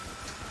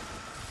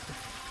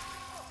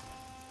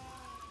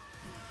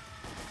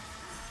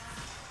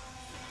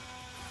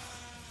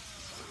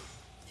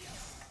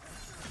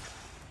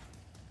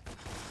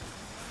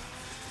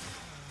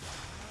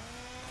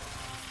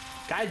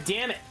 God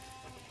damn it.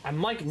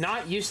 I'm like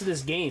not used to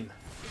this game.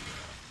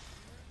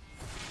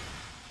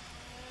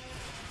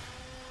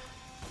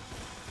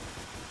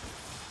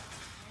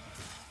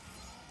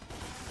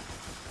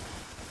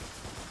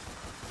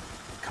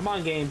 Come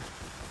on, game.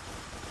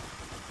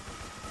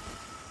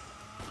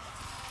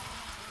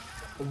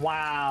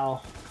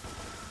 Wow.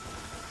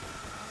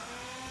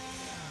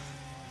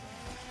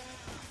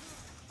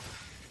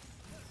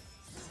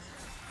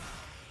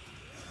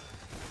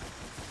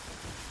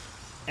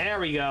 There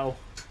we go.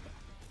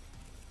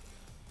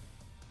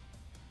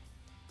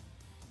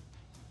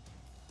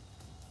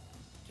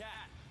 Cat,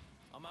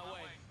 on my way.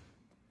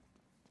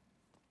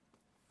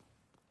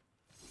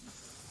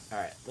 All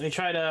right, let me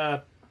try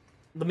to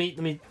let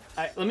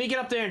me get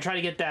up there and try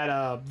to get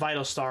that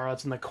vital star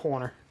that's in the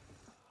corner.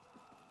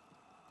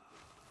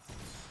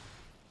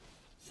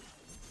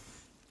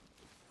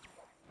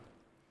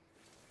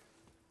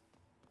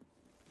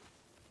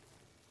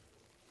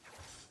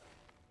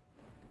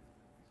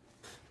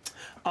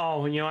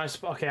 Oh, you know,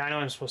 okay, I know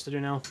what I'm supposed to do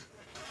now.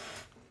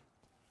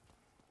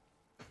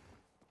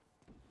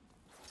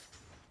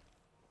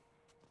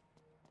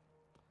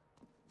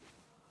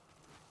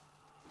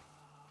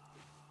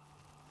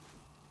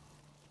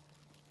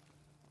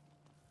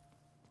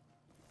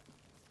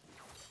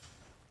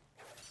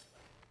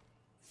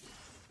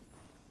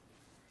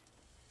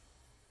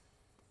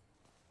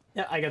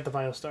 Yeah, I got the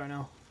vital star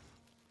now.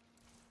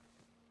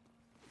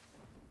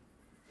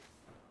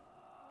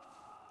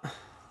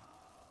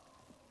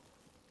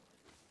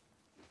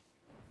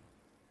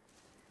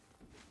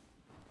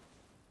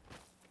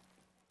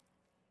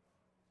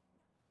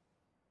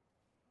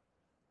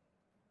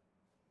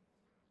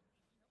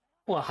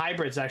 Well,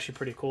 hybrid's actually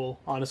pretty cool,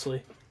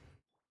 honestly.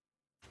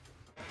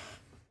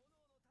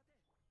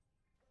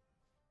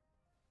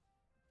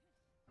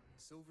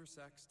 Silver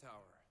Sachs Tower,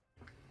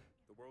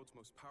 the world's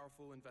most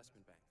powerful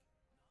investment bank.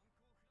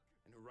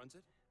 And who runs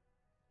it?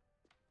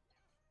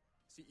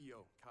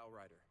 CEO Kyle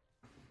Ryder,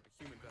 a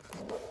human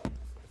vessel,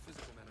 a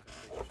physical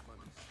manifestation of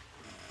money.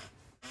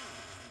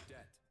 Through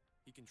debt,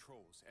 he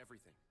controls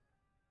everything.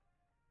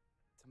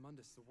 To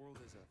Mundus, the world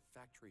is a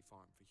factory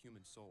farm for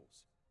human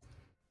souls,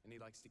 and he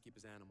likes to keep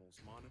his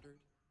animals monitored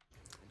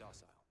and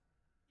docile.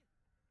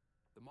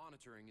 The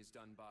monitoring is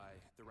done by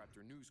the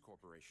Raptor News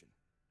Corporation,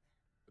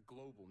 a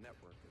global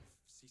network of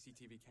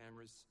CCTV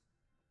cameras,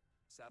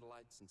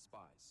 satellites, and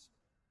spies.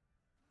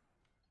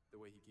 The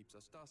way he keeps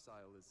us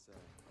docile is a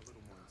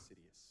little more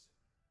insidious.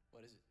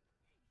 What is it?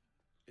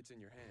 It's in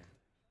your hand.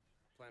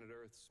 Planet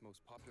Earth's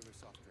most popular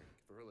soft drink,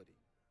 Virility.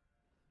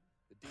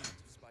 The demons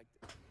have spiked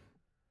it.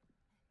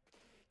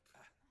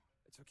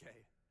 It's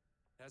okay.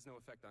 It has no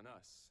effect on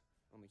us,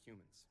 only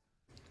humans.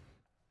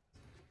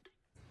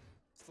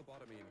 It's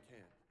lobotomy in a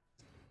can.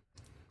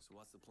 So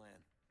what's the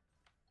plan?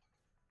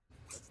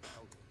 That's the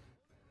Hellgate,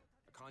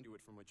 a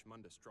conduit from which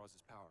Mundus draws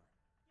his power.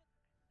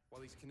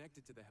 While he's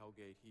connected to the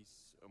Hellgate,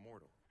 he's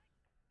immortal.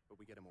 But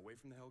we get him away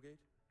from the Hellgate,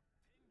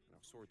 and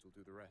our swords will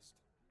do the rest.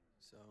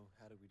 So,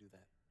 how do we do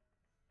that?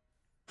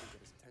 We get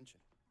his attention.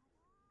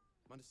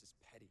 Mundus is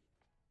petty.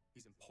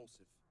 He's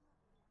impulsive.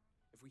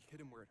 If we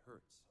hit him where it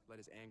hurts, let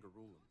his anger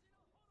rule him,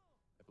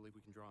 I believe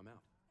we can draw him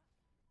out.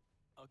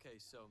 Okay,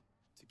 so,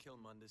 to kill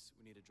Mundus,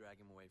 we need to drag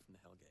him away from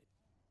the Hellgate.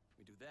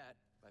 We do that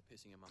by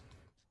pissing him off.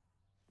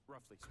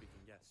 Roughly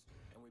speaking, yes.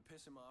 And we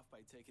piss him off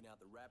by taking out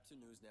the Raptor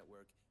News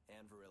Network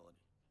and Virility.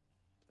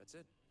 That's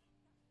it.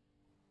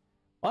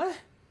 What?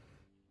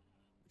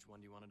 Which one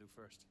do you want to do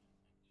first?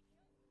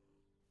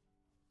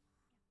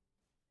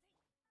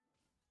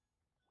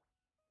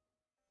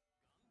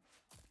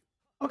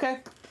 Okay.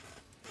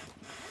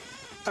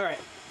 All right.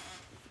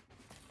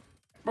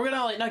 We're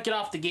gonna like not get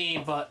off the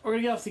game, but we're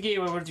gonna get off the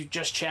game and we're gonna do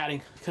just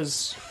chatting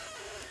because,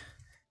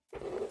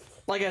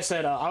 like I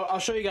said, I'll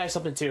show you guys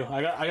something too.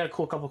 I got a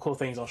couple cool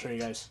things I'll show you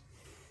guys.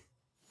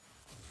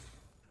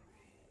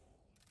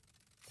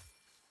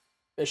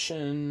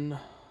 Mission.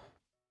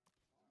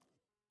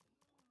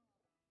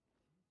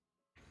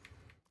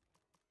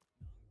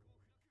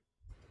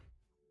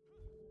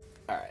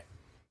 All right.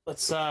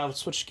 Let's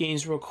switch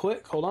games real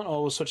quick. Hold on.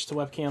 Oh, we'll switch to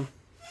webcam.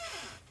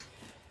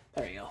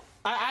 There you go.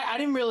 I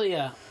didn't really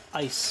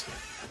ice.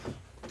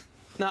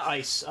 Not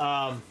ice.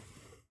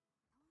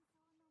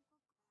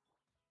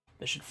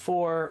 Mission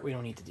 4. We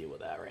don't need to deal with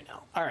that right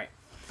now. All right.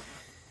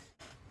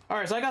 All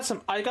right. So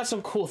I got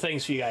some cool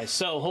things for you guys.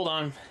 So hold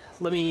on.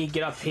 Let me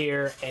get up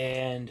here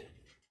and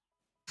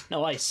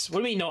no ice. What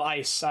do you mean no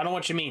ice? I don't know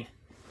what you mean.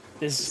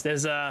 There's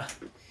I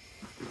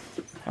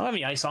don't have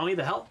any ice on me.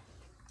 The hell.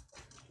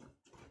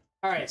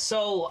 All right,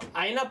 so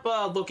I end up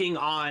looking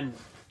on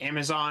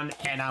Amazon,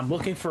 and I'm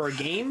looking for a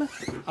game.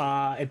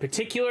 In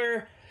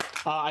particular,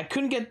 I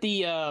couldn't get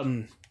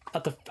the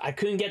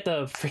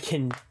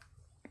freaking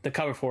the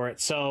cover for it.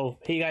 So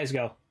here you guys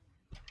go.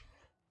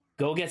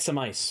 Go get some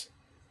ice.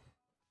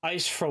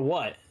 Ice for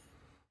what?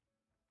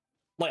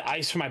 Like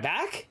ice for my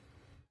back?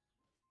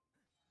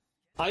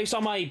 Ice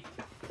on my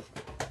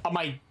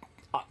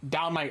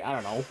down my I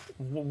don't know.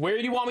 Where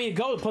do you want me to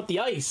go to put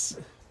the ice?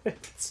 I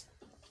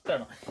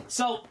don't know.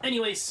 So,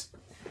 anyways,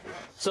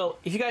 so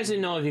if you guys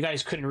didn't know, if you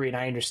guys couldn't read,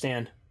 I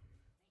understand.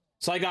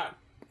 So I got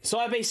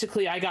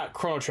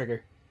Chrono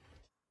Trigger,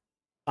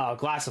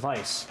 glass of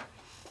ice.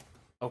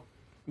 Oh,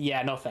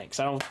 yeah, no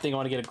thanks. I don't think I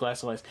want to get a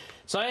glass of ice.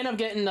 So I ended up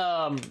getting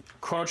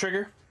Chrono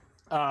Trigger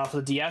for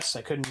the DS.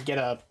 I couldn't get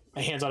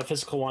my hands on a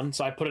physical one,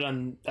 so I put it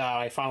on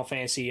my Final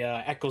Fantasy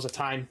Echoes of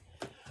Time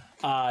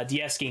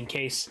DS game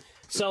case.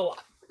 So,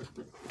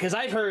 because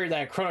I've heard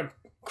that Chrono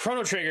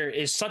Trigger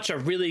is such a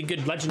really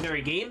good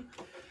legendary game.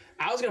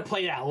 I was going to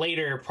play that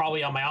later,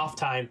 probably on my off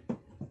time.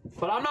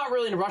 But I'm not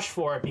really in a rush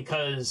for it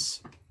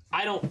because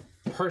I don't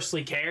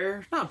personally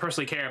care. Not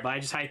personally care, but I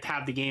just have to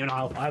have the game and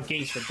I'll have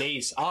games for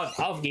days. I'll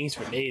have games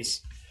for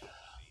days.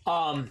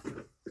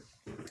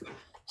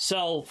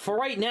 So for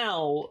right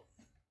now,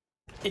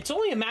 it's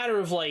only a matter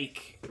of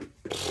like,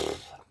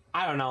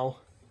 I don't know.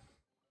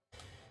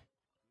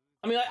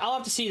 I mean, I'll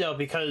have to see though,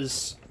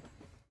 because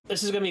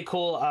this is going to be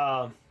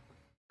cool.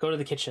 Go to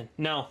the kitchen.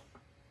 No,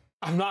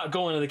 I'm not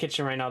going to the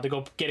kitchen right now to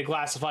go get a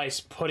glass of ice,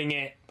 putting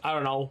it, I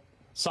don't know,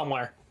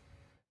 somewhere.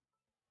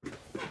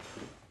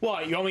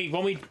 What, you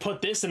want me to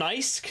put this in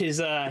ice?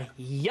 Cause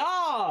yeah,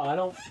 I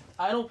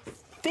don't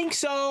think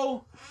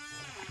so.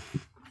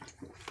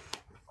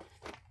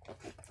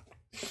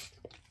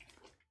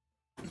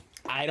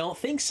 I don't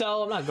think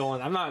so. I'm not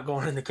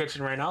going in the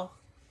kitchen right now.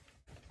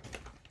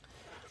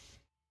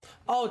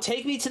 Oh,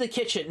 take me to the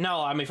kitchen.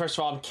 No, I mean, first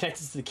of all, I'm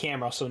connected to the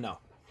camera, so no.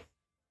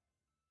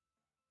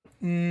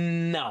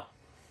 No.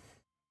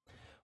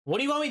 What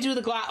do you want me to do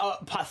with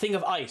the thing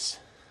of ice?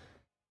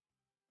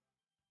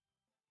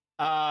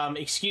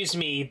 Excuse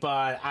me,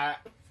 but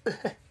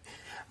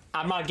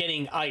I'm not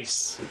getting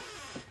ice.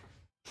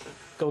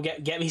 Go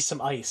get me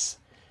some ice.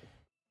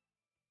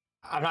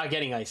 I'm not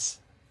getting ice.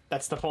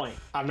 That's the point.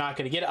 I'm not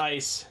gonna get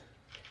ice.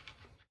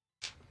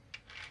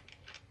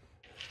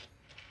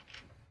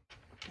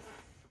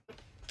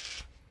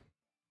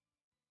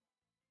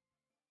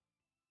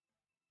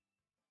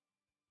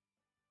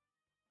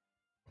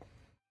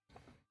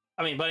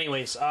 I mean, but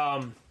anyways,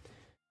 so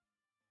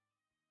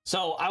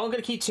I'm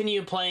gonna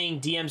continue playing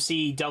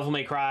DMC Devil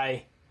May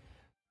Cry,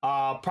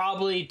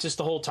 probably just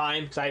the whole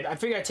time, because I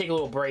figured I'd take a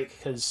little break,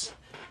 because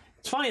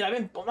it's funny,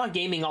 I'm not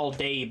gaming all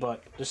day,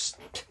 but just,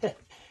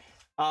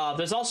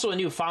 There's also a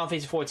new Final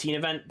Fantasy 14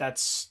 event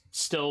that's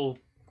still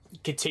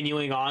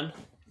continuing on,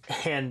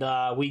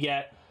 and we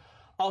get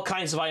all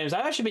kinds of items.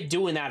 I've actually been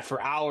doing that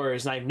for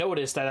hours, and I've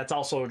noticed that that's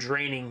also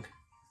draining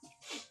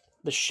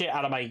the shit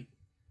out of my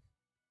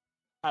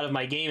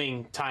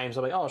gaming time.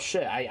 So I'm like, oh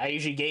shit, I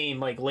usually game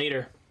like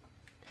later.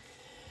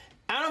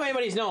 I don't know if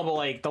anybody's known, but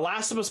like The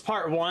Last of Us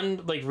Part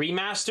 1 like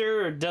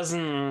remaster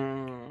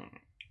doesn't,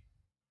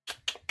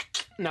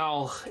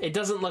 no, it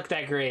doesn't look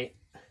that great.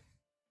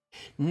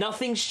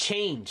 Nothing's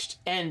changed,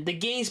 and the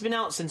game's been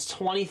out since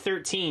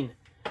 2013.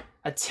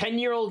 A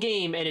 10-year-old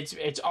game, and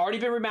it's already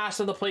been remastered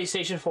on the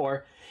PlayStation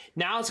 4.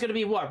 Now it's gonna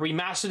be what,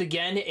 remastered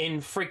again in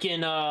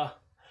freaking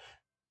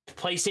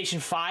PlayStation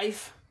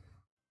 5?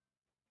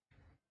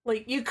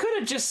 Like, you could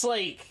have just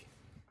like,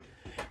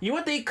 you know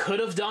what they could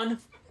have done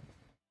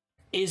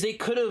is they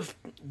could have,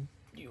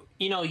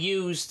 you know,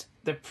 used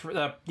the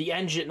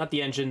engine, not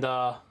the engine,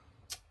 the,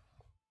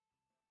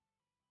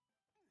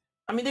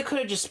 I mean, they could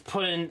have just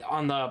put in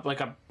on the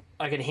like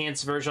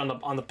enhanced version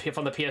on the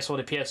from the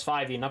PS4 to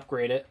PS5 and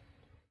upgrade it.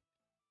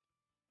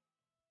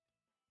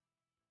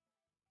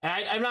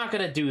 And I'm not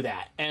gonna do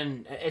that,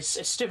 and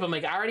it's stupid. I'm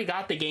like, I already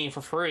got the game for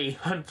free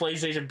on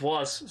PlayStation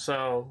Plus,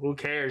 so who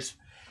cares?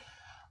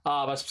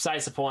 But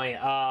besides the point.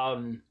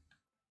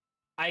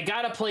 I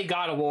gotta play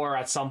God of War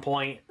at some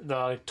point,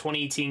 the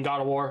 2018 God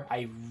of War.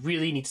 I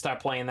really need to start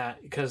playing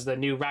that because the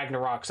new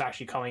Ragnarok's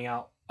actually coming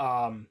out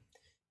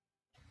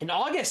in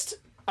August.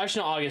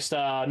 Actually, not August,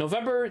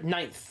 November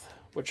 9th,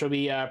 which will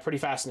be pretty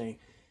fascinating.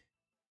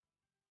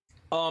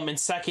 And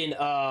second,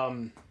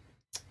 I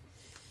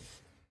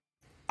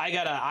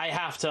gotta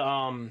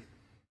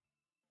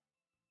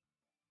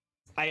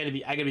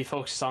be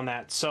focused on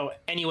that. So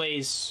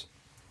anyways,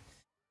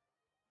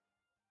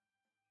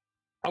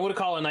 I'm gonna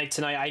call it a night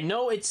tonight. I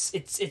know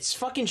it's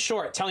fucking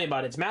short. Tell me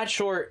about it. It's mad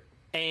short,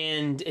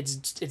 and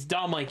it's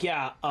dumb. Like,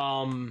 yeah,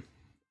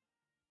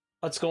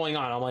 what's going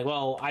on? I'm like,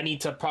 well, I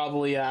need to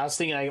probably. I was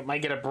thinking I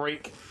might get a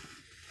break.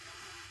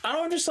 I don't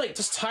know. I'm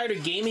just tired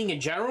of gaming in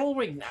general.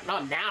 Like,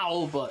 not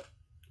now, but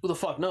who the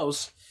fuck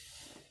knows?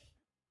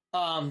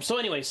 So,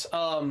 anyways,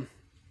 but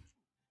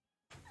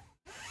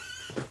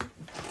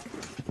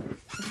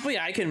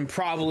yeah,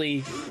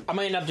 I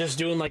might end up just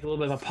doing like a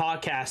little bit of a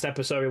podcast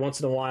episode every once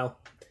in a while.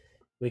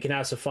 We can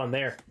have some fun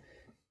there.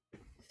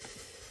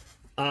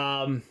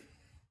 We're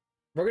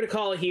gonna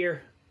call it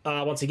here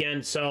once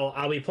again. So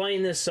I'll be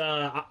playing this.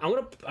 I'm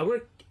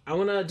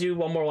gonna do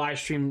one more live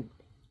stream.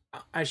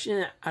 I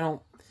don't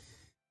know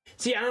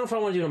if I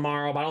want to do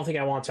tomorrow, but I don't think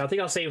I want to. I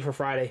think I'll save it for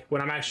Friday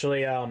when I'm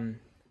actually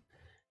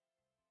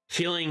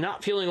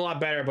not feeling a lot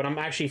better, but I'm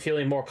actually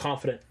feeling more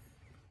confident.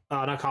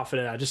 Not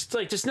confident.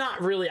 Just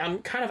not really. I'm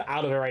kind of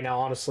out of it right now,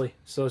 honestly.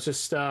 So it's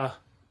just I'm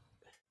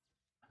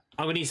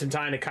gonna need some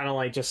time to kind of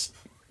like just.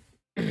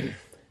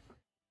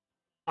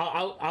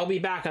 I'll be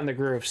back on the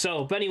groove.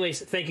 So, but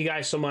anyways, thank you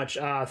guys so much.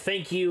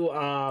 Thank you,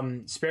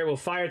 Spirit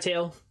Wolf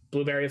Firetail,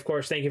 Blueberry, of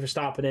course. Thank you for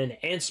stopping in,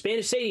 and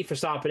Spanish Sadie for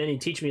stopping in and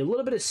teaching me a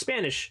little bit of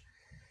Spanish.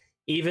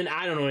 Even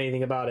I don't know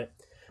anything about it.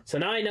 So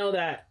now I know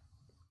that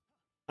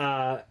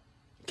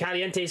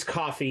Caliente's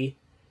coffee,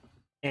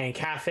 and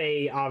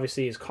cafe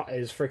obviously is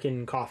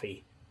freaking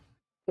coffee.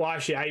 Well,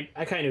 actually,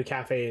 I kind of knew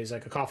cafe is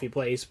like a coffee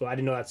place, but I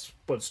didn't know that's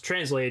what it's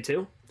translated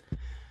to.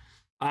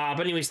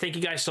 But anyways, thank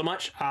you guys so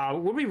much.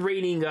 We'll be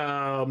rating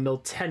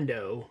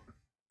Nintendo.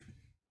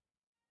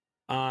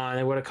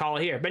 And we're gonna call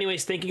it here. But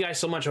anyways, thank you guys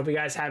so much. Hope you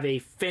guys have a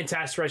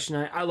fantastic rest of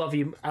the night. I love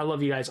you. I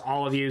love you guys,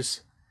 all of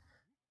yous.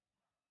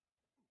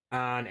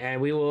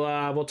 And we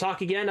will we'll talk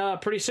again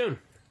pretty soon.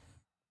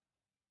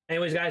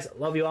 Anyways, guys,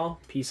 love you all.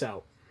 Peace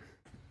out.